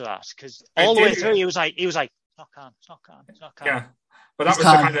apologise for that? Because all the way through, he was like, it's not Khan. Yeah, but that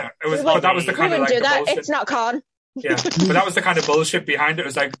was the kind of like do that. Bullshit. It's not Khan. Yeah, but that was the kind of bullshit behind it. It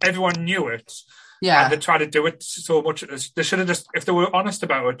was like everyone knew it. Yeah, and they tried to do it so much. They should have just, if they were honest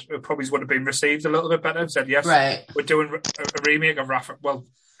about it, it probably would have been received a little bit better. And said, yes, we're doing a remake of Wrath. Well,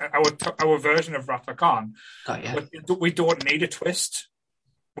 our version of Wrath of Khan. But we don't need a twist.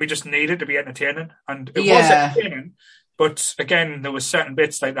 We just needed to be entertaining, and it was entertaining. But again, there was certain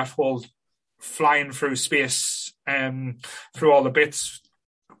bits like that whole flying through space, through all the bits,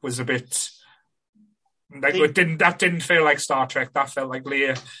 was a bit like that didn't feel like Star Trek. That felt like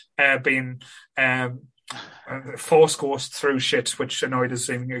Leia being force ghost through shit, which annoyed us.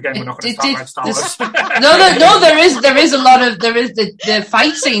 Again, we're not going to start like Star Wars. No, there is a lot of the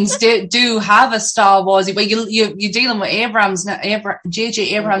fight scenes do have a Star Warsy, but you're dealing with Abrams now,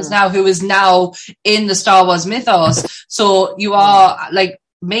 J.J. Abrams now, who is now in the Star Wars mythos. So you are, like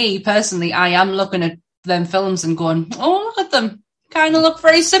me personally, I am looking at them films and going, oh, look at them. kind of look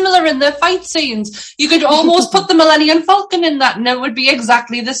very similar in their fight scenes. You could almost put the Millennium Falcon in that and it would be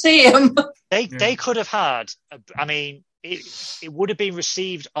exactly the same. They could have had, it would have been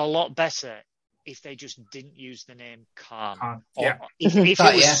received a lot better if they just didn't use the name Khan. Yeah. If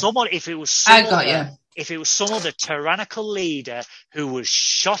it was some other tyrannical leader who was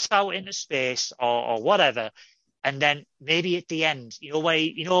shot out into space or whatever, and then maybe at the end,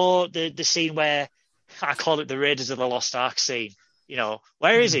 the scene where I call it the Raiders of the Lost Ark scene.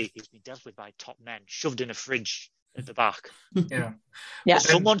 Where is he? He's been dealt with by top men, shoved in a fridge at the back. Yeah.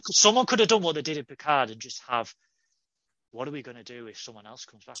 Someone could have done what they did in Picard and just have, what are we going to do if someone else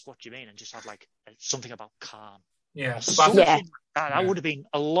comes back? What do you mean? And just have like something about Khan. Yeah. That would have been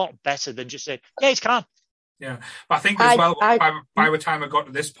a lot better than just saying, yeah, it's Khan. Yeah. But I think as well, by the time I got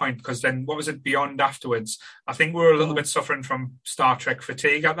to this point, because then what was it Beyond afterwards? I think we were a little bit suffering from Star Trek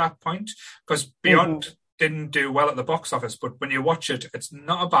fatigue at that point, because Beyond didn't do well at the box office, but when you watch it, it's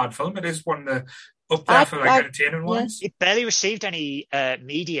not a bad film. It is one of the up there for entertaining ones. It barely received any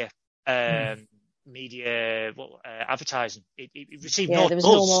media advertising. It received no. There was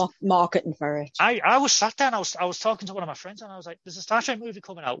no more marketing for it. I was sat there and I was talking to one of my friends and I was like, "There's a Star Trek movie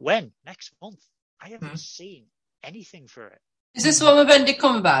coming out when next month." I haven't seen anything for it. Is this the one with Benedict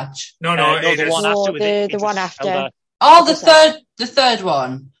Cumberbatch? No, the one after. The one after. Oh, the third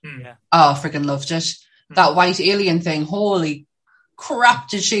one. Yeah. Oh, I freaking loved it. That white alien thing. Holy crap!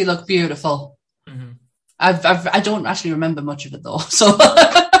 Did she look beautiful? Mm-hmm. I don't actually remember much of it though. So,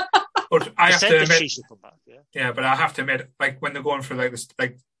 but I have to admit, but I have to admit, like when they're going for like this,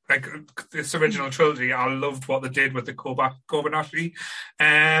 like this original trilogy, I loved what they did with the Kobayashi.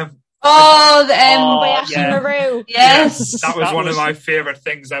 Kobayashi Maru. Yes. That was one of my favourite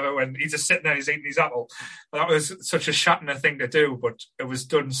things ever, when he's just sitting there, he's eating his apple. That was such a Shatner thing to do, but it was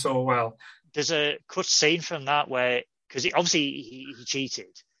done so well. There's a cut scene from that where, because obviously he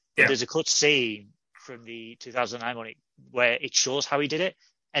cheated, but there's a cut scene from the 2009 one where it shows how he did it,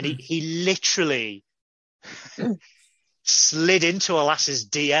 and he literally slid into a lass's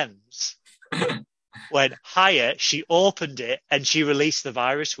DMs. Went higher, she opened it and she released the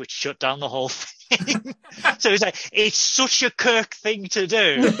virus, which shut down the whole thing. So it's such a Kirk thing to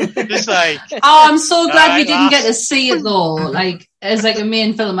do. It's like, I'm so glad we didn't get to see it though. Like as like a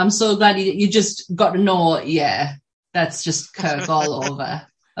main film, I'm so glad you just got to know. Yeah, that's just Kirk all over.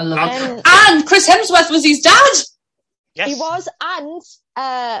 I love it. And Chris Hemsworth was his dad. Yes, he was, and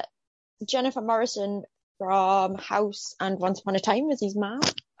Jennifer Morrison from House and Once Upon a Time was his mom.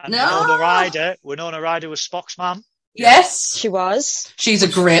 And Winona Ryder was Spock's mom. Yes, she was. She's a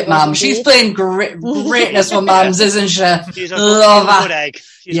great mom. She's playing greatness for moms, isn't she? She's a love her. Good egg.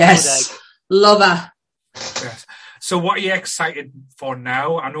 Yes, love her. Yes. So, what are you excited for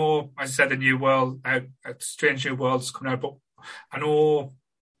now? I know, as I said, the New World, Strange New World's coming out, but I know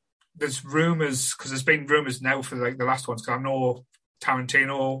there's rumours, because there's been rumours now for like the last ones. Because I know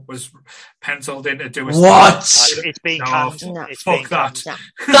Tarantino was penciled in to do a... What? It's been canned. No, fuck that.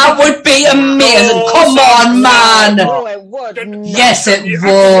 That would be amazing. No, come on, man. No, it would. Yes, it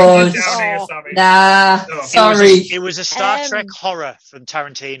would. Nah, sorry. It was a Star Trek horror from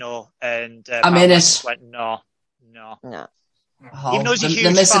Tarantino, and I'm in it. Went, no. Oh, even though he's a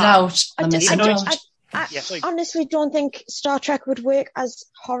huge missing fan, out. I honestly don't think Star Trek would work as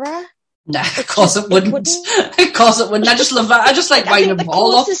horror. Nah, of course it wouldn't. Of course it wouldn't. I just love that. I just like writing them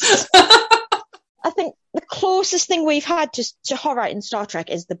all up. I think the closest thing we've had to horror in Star Trek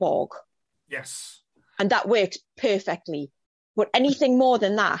is the Borg. Yes. And that works perfectly. But anything more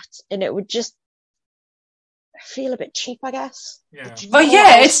than that, and it would just feel a bit cheap, I guess. Yeah. But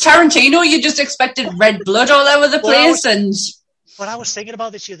it's Tarantino. You just expected red blood all over the place. But I was thinking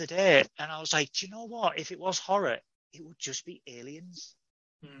about this the other day, and I was like, do you know what? If it was horror, it would just be aliens.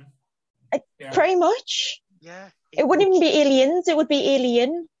 Pretty much. Yeah. It wouldn't even be aliens. It would be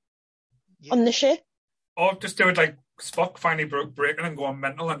alien on the ship. Or just do it like Spock finally broke breaking and going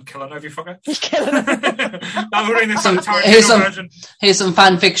mental and killing every fucker. That would be the Tarantino version. Here's some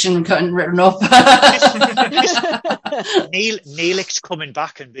fan fiction written up. Neelix's coming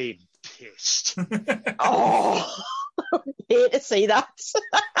back and being pissed. Oh, I hate to see that.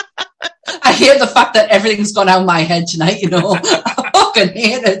 I hate the fact that everything's gone out of my head tonight, I fucking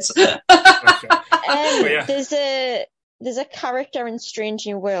hate it. There's a character in Strange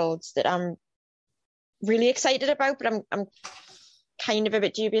New Worlds that I'm really excited about, but I'm kind of a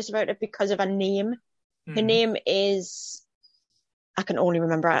bit dubious about it because of her name. Her name is, I can only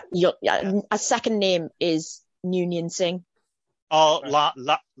remember a second name is Noonien Singh. Oh,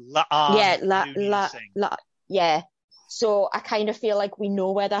 yeah. So I kind of feel like we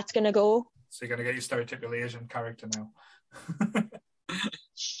know where that's going to go. So you're going to get your stereotypical Asian character now.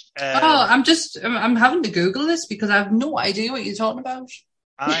 I'm having to Google this because I have no idea what you're talking about.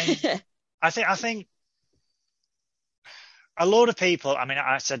 I think a lot of people, I mean,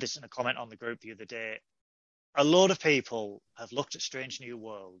 I said this in a comment on the group the other day, a lot of people have looked at Strange New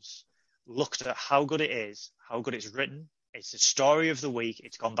Worlds, looked at how good it is, how good it's written. It's the story of the week.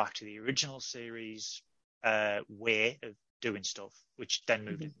 It's gone back to the original series way of doing stuff, which then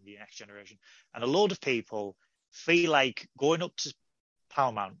moved into the next generation. And a lot of people feel like going up to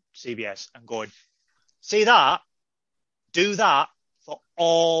Paramount, CBS, and going, see that? Do that for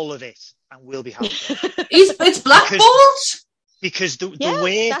all of it, and we'll be happy. It's Black Bolt? Because the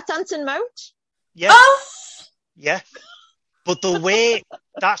way... that's Anson Mount. Yeah. Oh. Yeah. But the way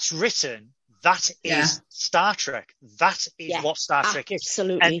that's written... That is Star Trek. That is what Star Trek is.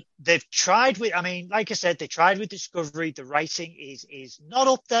 Absolutely. And they've tried with, I mean, like I said, they tried with Discovery. The writing is not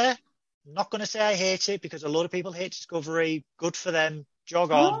up there. I'm not going to say I hate it because a lot of people hate Discovery. Good for them. Jog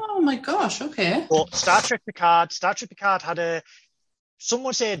on. Oh my gosh. Okay. But Star Trek Picard had some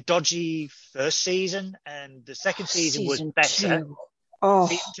would say a dodgy first season, and the second season was better.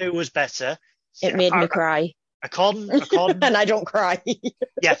 Season 2 was better. It made me cry. According and I don't cry.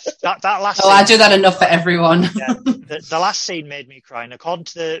 Yes, that last. Oh, scene, I do that enough for everyone. Yeah, the last scene made me cry. And according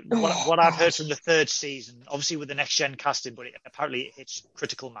to what I've heard from the third season, obviously with the next gen casting, but apparently it hits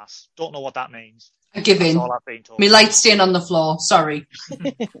critical mass. Don't know what that means. I give in. All I've been told. My light's staying on the floor. Sorry.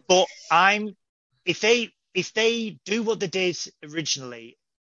 But if they do what they did originally,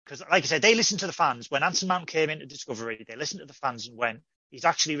 because like I said, they listened to the fans when Anson Mount came into Discovery. They listened to the fans and went, "He's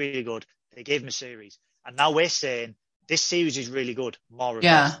actually really good." They gave him a series. And now we're saying this series is really good, more of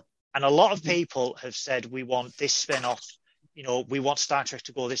this. And a lot of people have said we want this spin-off, we want Star Trek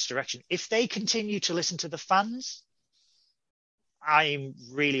to go this direction. If they continue to listen to the fans, I'm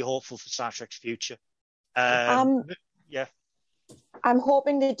really hopeful for Star Trek's future. I'm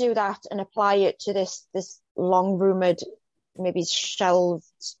hoping to do that and apply it to this long-rumoured, maybe shelved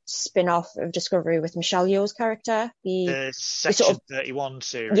spin-off of Discovery with Michelle Yeoh's character. The Section 31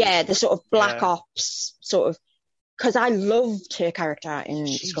 series. Yeah, the sort of Black Ops sort of... Because I loved her character in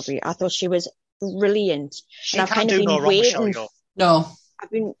Discovery. I thought she was brilliant. I've kind of been waiting... No, I've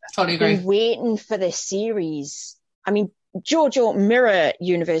been totally waiting for this series. I mean, JoJo, Mirror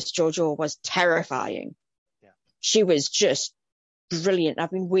Universe JoJo was terrifying. Yeah. She was just brilliant.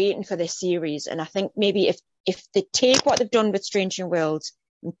 I've been waiting for this series, and I think maybe if they take what they've done with Strange New Worlds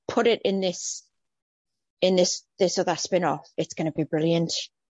and put it in this other spin-off, it's going to be brilliant.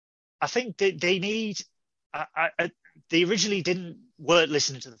 I think they need. They originally weren't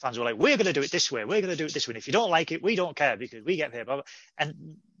listening to the fans. Were like, we're going to do it this way. We're going to do it this way. And if you don't like it, we don't care because we get paid. Blah, blah.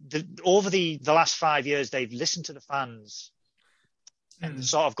 And over the last 5 years, they've listened to the fans and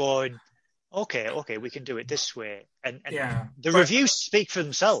sort of going, okay, we can do it this way. And the reviews speak for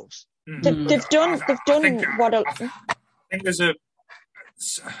themselves. They've done what I think there's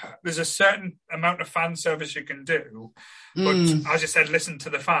a certain amount of fan service you can do, but as you said, listen to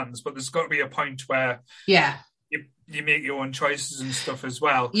the fans. But there's got to be a point where you make your own choices and stuff as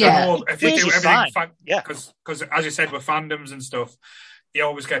well. Yeah, if you do everything, because as you said with fandoms and stuff, you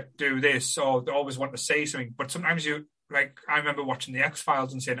always get to do this or they always want to say something. But sometimes I remember watching the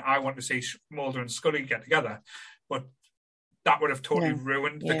X-Files and saying I want to see Mulder and Scully get together, but that would have totally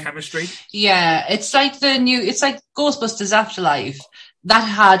ruined the chemistry. Yeah, it's like Ghostbusters Afterlife. That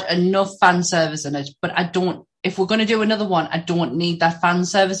had enough fan service in it, but if we're going to do another one, I don't need that fan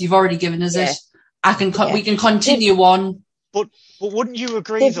service. You've already given us it. We can continue on. But wouldn't you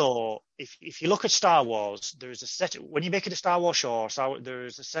agree though, if you look at Star Wars, there is a set, when you make it a Star Wars show, there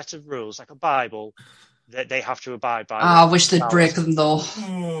is a set of rules, like a Bible, that they have to abide by. I wish they'd break them though.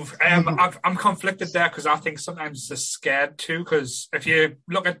 I'm conflicted there because I think sometimes they're scared too. Because if you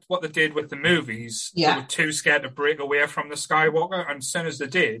look at what they did with the movies, they were too scared to break away from the Skywalker, and as soon as they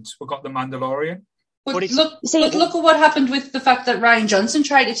did, we got the Mandalorian. But look at what happened with the fact that Rian Johnson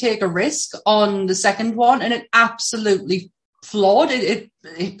tried to take a risk on the second one, and it absolutely flawed.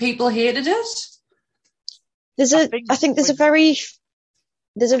 People hated it. I think there's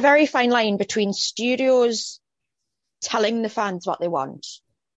a very fine line between studios telling the fans what they want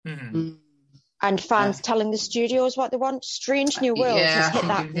and fans telling the studios what they want. Strange New Worlds has hit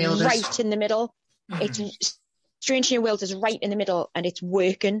that right in the middle. Strange New Worlds is right in the middle and it's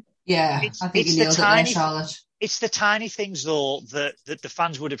working. Yeah, I think you nailed it there, Charlotte. It's the tiny things, though, that the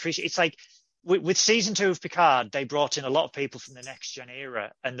fans would appreciate. It's like with season 2 of Picard, they brought in a lot of people from the next gen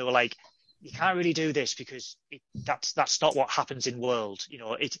era, and they were like, you can't really do this because that's not what happens in world.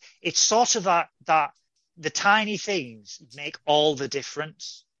 It's sort of that the tiny things make all the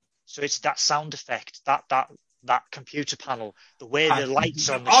difference. So it's that sound effect, that that computer panel, the way the lights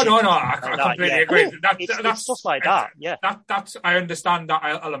are on the ship. No, I completely agree. That's stuff like that. Yeah, that's I understand that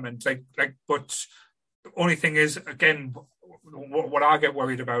element. But the only thing is, again, what I get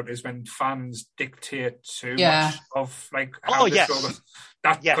worried about is when fans dictate too much of how the show goes.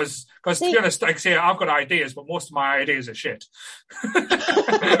 Because to be honest, like I say, I've got ideas, but most of my ideas are shit.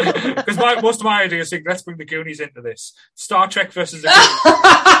 Because most of my ideas think, let's bring the Goonies into this. Star Trek versus the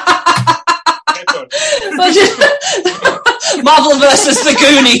Goonies. Marvel versus the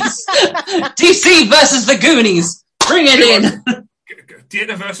Goonies. DC versus the Goonies. Bring it in.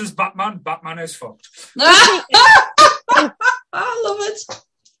 Data versus Batman. Batman is fucked. I love it.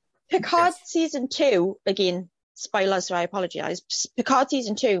 Picard season 2, again, spoilers, so I apologise. Picard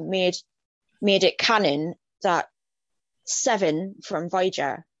season 2 made it canon that Seven from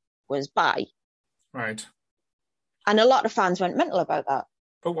Voyager was bi. Right. And a lot of fans went mental about that.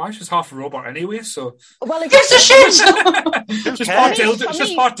 But why? She's half a robot anyway, so... Well, it's a shit! Just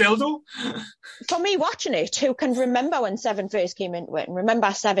part dildo. For me, watching it, who can remember when Seven first came into it and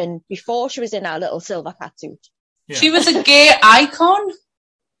remember Seven before she was in her little silver catsuit? Yeah. She was a gay icon?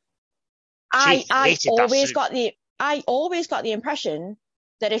 I always got the impression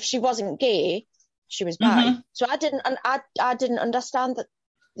that if she wasn't gay, she was bi. Mm-hmm. So I didn't understand that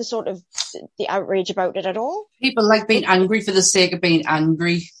the sort of the outrage about it at all. People like being angry for the sake of being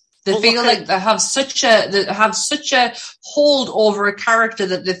angry. They feel like they have such a hold over a character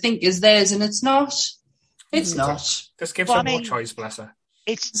that they think is theirs, and it's not. It's not. Just gives her more choice, bless her.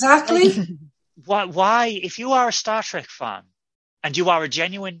 Exactly. Why, if you are a Star Trek fan and you are a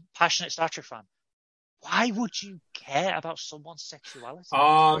genuine, passionate Star Trek fan, why would you care about someone's sexuality?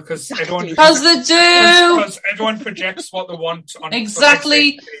 Oh, because they do. Because everyone projects what they want on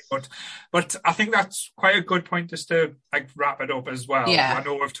exactly. But I think that's quite a good point just to wrap it up as well. Yeah. I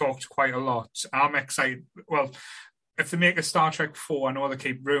know we've talked quite a lot. I'm excited. Well, if they make a Star Trek 4, I know they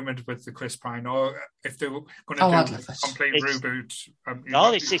keep rumoured with the Chris Pine, or if they're going to do a complete reboot.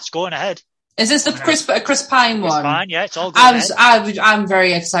 It's going ahead. Is this the Chris Pine one? Chris Pine, yeah, it's all good. I'm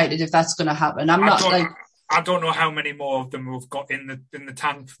very excited if that's going to happen. I don't know how many more of them we've got in the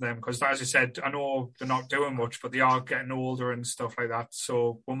tank for them, because as I said, I know they're not doing much, but they are getting older and stuff like that.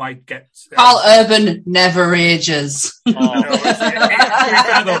 So we might get. Carl Urban never ages. I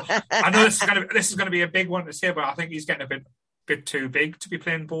know this is going to be a big one to say, but I think he's getting a bit too big to be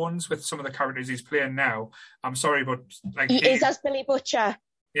playing Bones with some of the characters he's playing now. I'm sorry, but he is as Billy Butcher.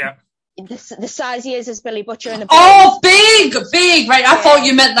 Yeah. The size he is as Billy Butcher in the big, right? I thought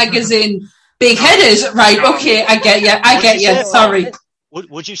you meant as in big-headed, right? No. Okay, I get you. Sorry.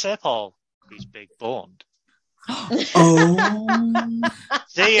 Would you say, Paul, he's big-boned? Oh,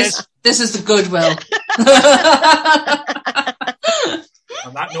 this is the goodwill.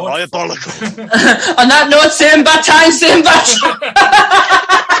 On that note, diabolical. On that note, same bad time, same bad time.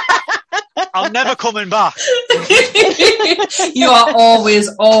 I'm never coming back. You are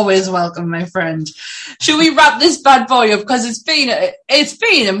always welcome, my friend. Should we wrap this bad boy up? Because it's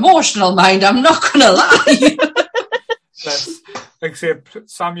been emotional, mind. I'm not going to lie. Like I say,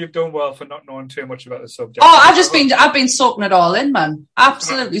 Sam, you've done well for not knowing too much about the subject. Oh, I've been soaking it all in, man.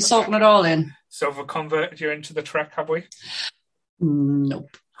 Absolutely soaking it all in. So we've converted you into the Trek, have we?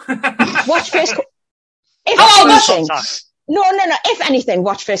 Nope. Watch First Contact. No. If anything,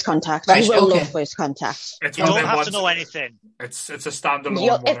 watch First Contact. Right, you will love First Contact. You don't have to know anything. It's a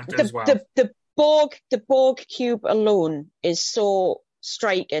standalone one as well. The Borg cube alone is so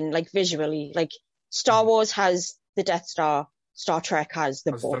striking, visually. Star Wars has the Death Star. Star Trek has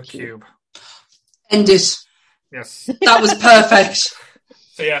the Borg cube. End it. Yes. That was perfect.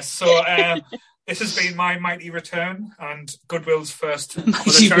 So this has been my mighty return and Goodwill's first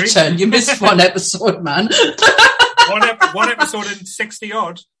mighty return. You missed one episode, man. one episode in 60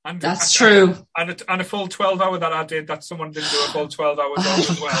 odd. And that's true. And a full 12 hour that I did, that someone didn't do a full 12 hours on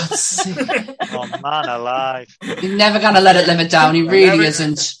as well. Oh man alive. You're never going to let it live it down. He really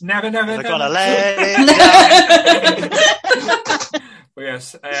isn't. Never going to let it down. But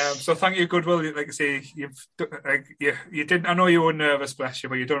yes, so thank you, Goodwill. Like I say, you didn't. I know you were nervous, bless you,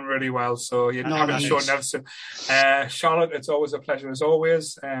 but you've done really well. So you haven't shown nervous. Charlotte, it's always a pleasure as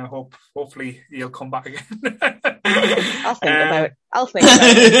always. Hopefully you'll come back again. I'll think about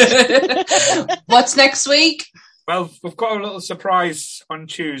it. What's next week? Well, we've got a little surprise on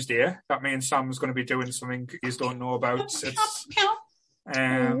Tuesday. That means Sam's going to be doing something you don't know about. We're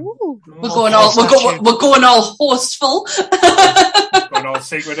going all hostful. Going all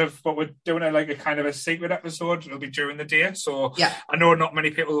secretive, but we're doing a kind of a secret episode. It'll be during the day, so yeah. I know not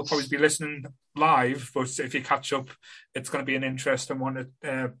many people will probably be listening live, but if you catch up, it's going to be an interesting one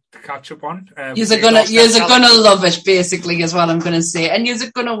to catch up on. You're gonna love it, basically, is what I'm going to say, and you're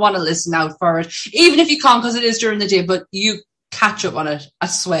going to want to listen out for it, even if you can't, because it is during the day. But you catch up on it. I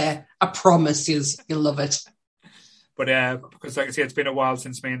swear, I promise you'll love it. But because, like I say, it's been a while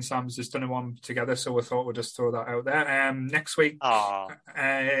since me and Sam's just done one together, so we thought we'd just throw that out there. Next week, I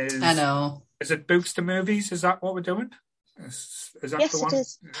know. Is it Books to Movies? Is that what we're doing? Is that yes, the one? It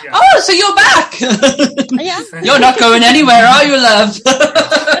is. Yeah. Oh, so you're back. Yeah. You're not going anywhere, are you, love?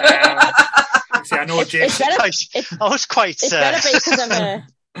 See, I know Jake. I was quite. It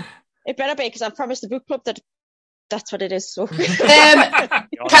better be because I promised the book club that that's what it is. So. Can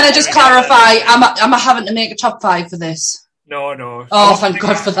I just clarify? Am I having to make a top 5 for this? No. Oh, thank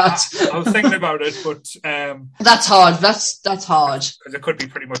God for that. I was thinking about it, but that's hard. That's hard. Because it could be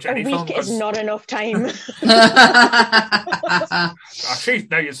pretty much any film. A week is not enough time. Actually,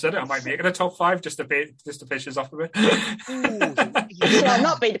 now you said it, I might make it a top 5 just to fish us off a bit. I'll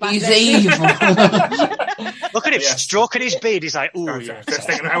not be the bad. He's evil. Look at him stroking his beard. He's like, "Ooh, yeah." Just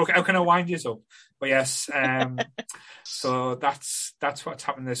thinking, how can I wind you up? But yes, so that's what's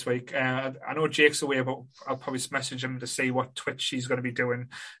happening this week. I know Jake's away, but I'll probably message him to see what Twitch he's going to be doing.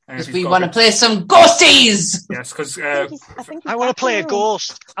 Because we want to play some ghosties. Yes, because I want to play a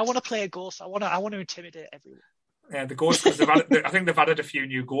ghost. I want to intimidate everyone. Yeah, the ghosts. Because I think they've added a few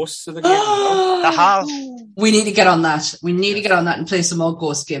new ghosts to the game. They have. We need to get on that. We need to get on that and play some more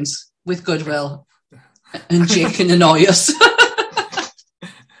ghost games with Goodwill. And Jake can annoy us.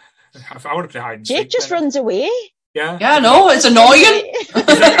 I want to play hide and seek. Jake just runs away. Yeah, no, it's annoying.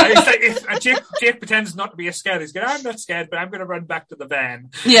 Jake pretends not to be scared. He's going, I'm not scared, but I'm going to run back to the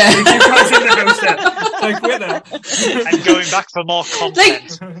van. Yeah. You guys in the house there, like winner. And going back for more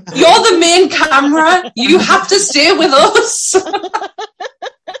content. Like, you're the main camera. You have to stay with us.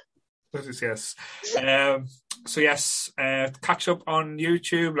 Yes. So yes, catch up on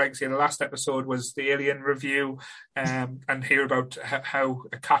YouTube. Like I say, the last episode was the Alien review, and hear about how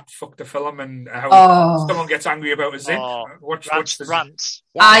a cat fucked a film and how someone gets angry about a zip. Watch the rants.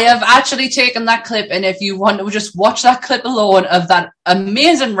 I have actually taken that clip, and if you want to just watch that clip alone of that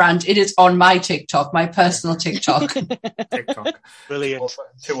amazing rant, it is on my TikTok, my personal TikTok. Brilliant.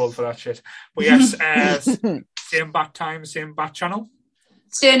 Too old for that shit. But yes, same bat time, same bat channel.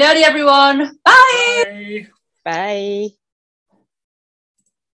 Stay nerdy, everyone. Bye. Bye.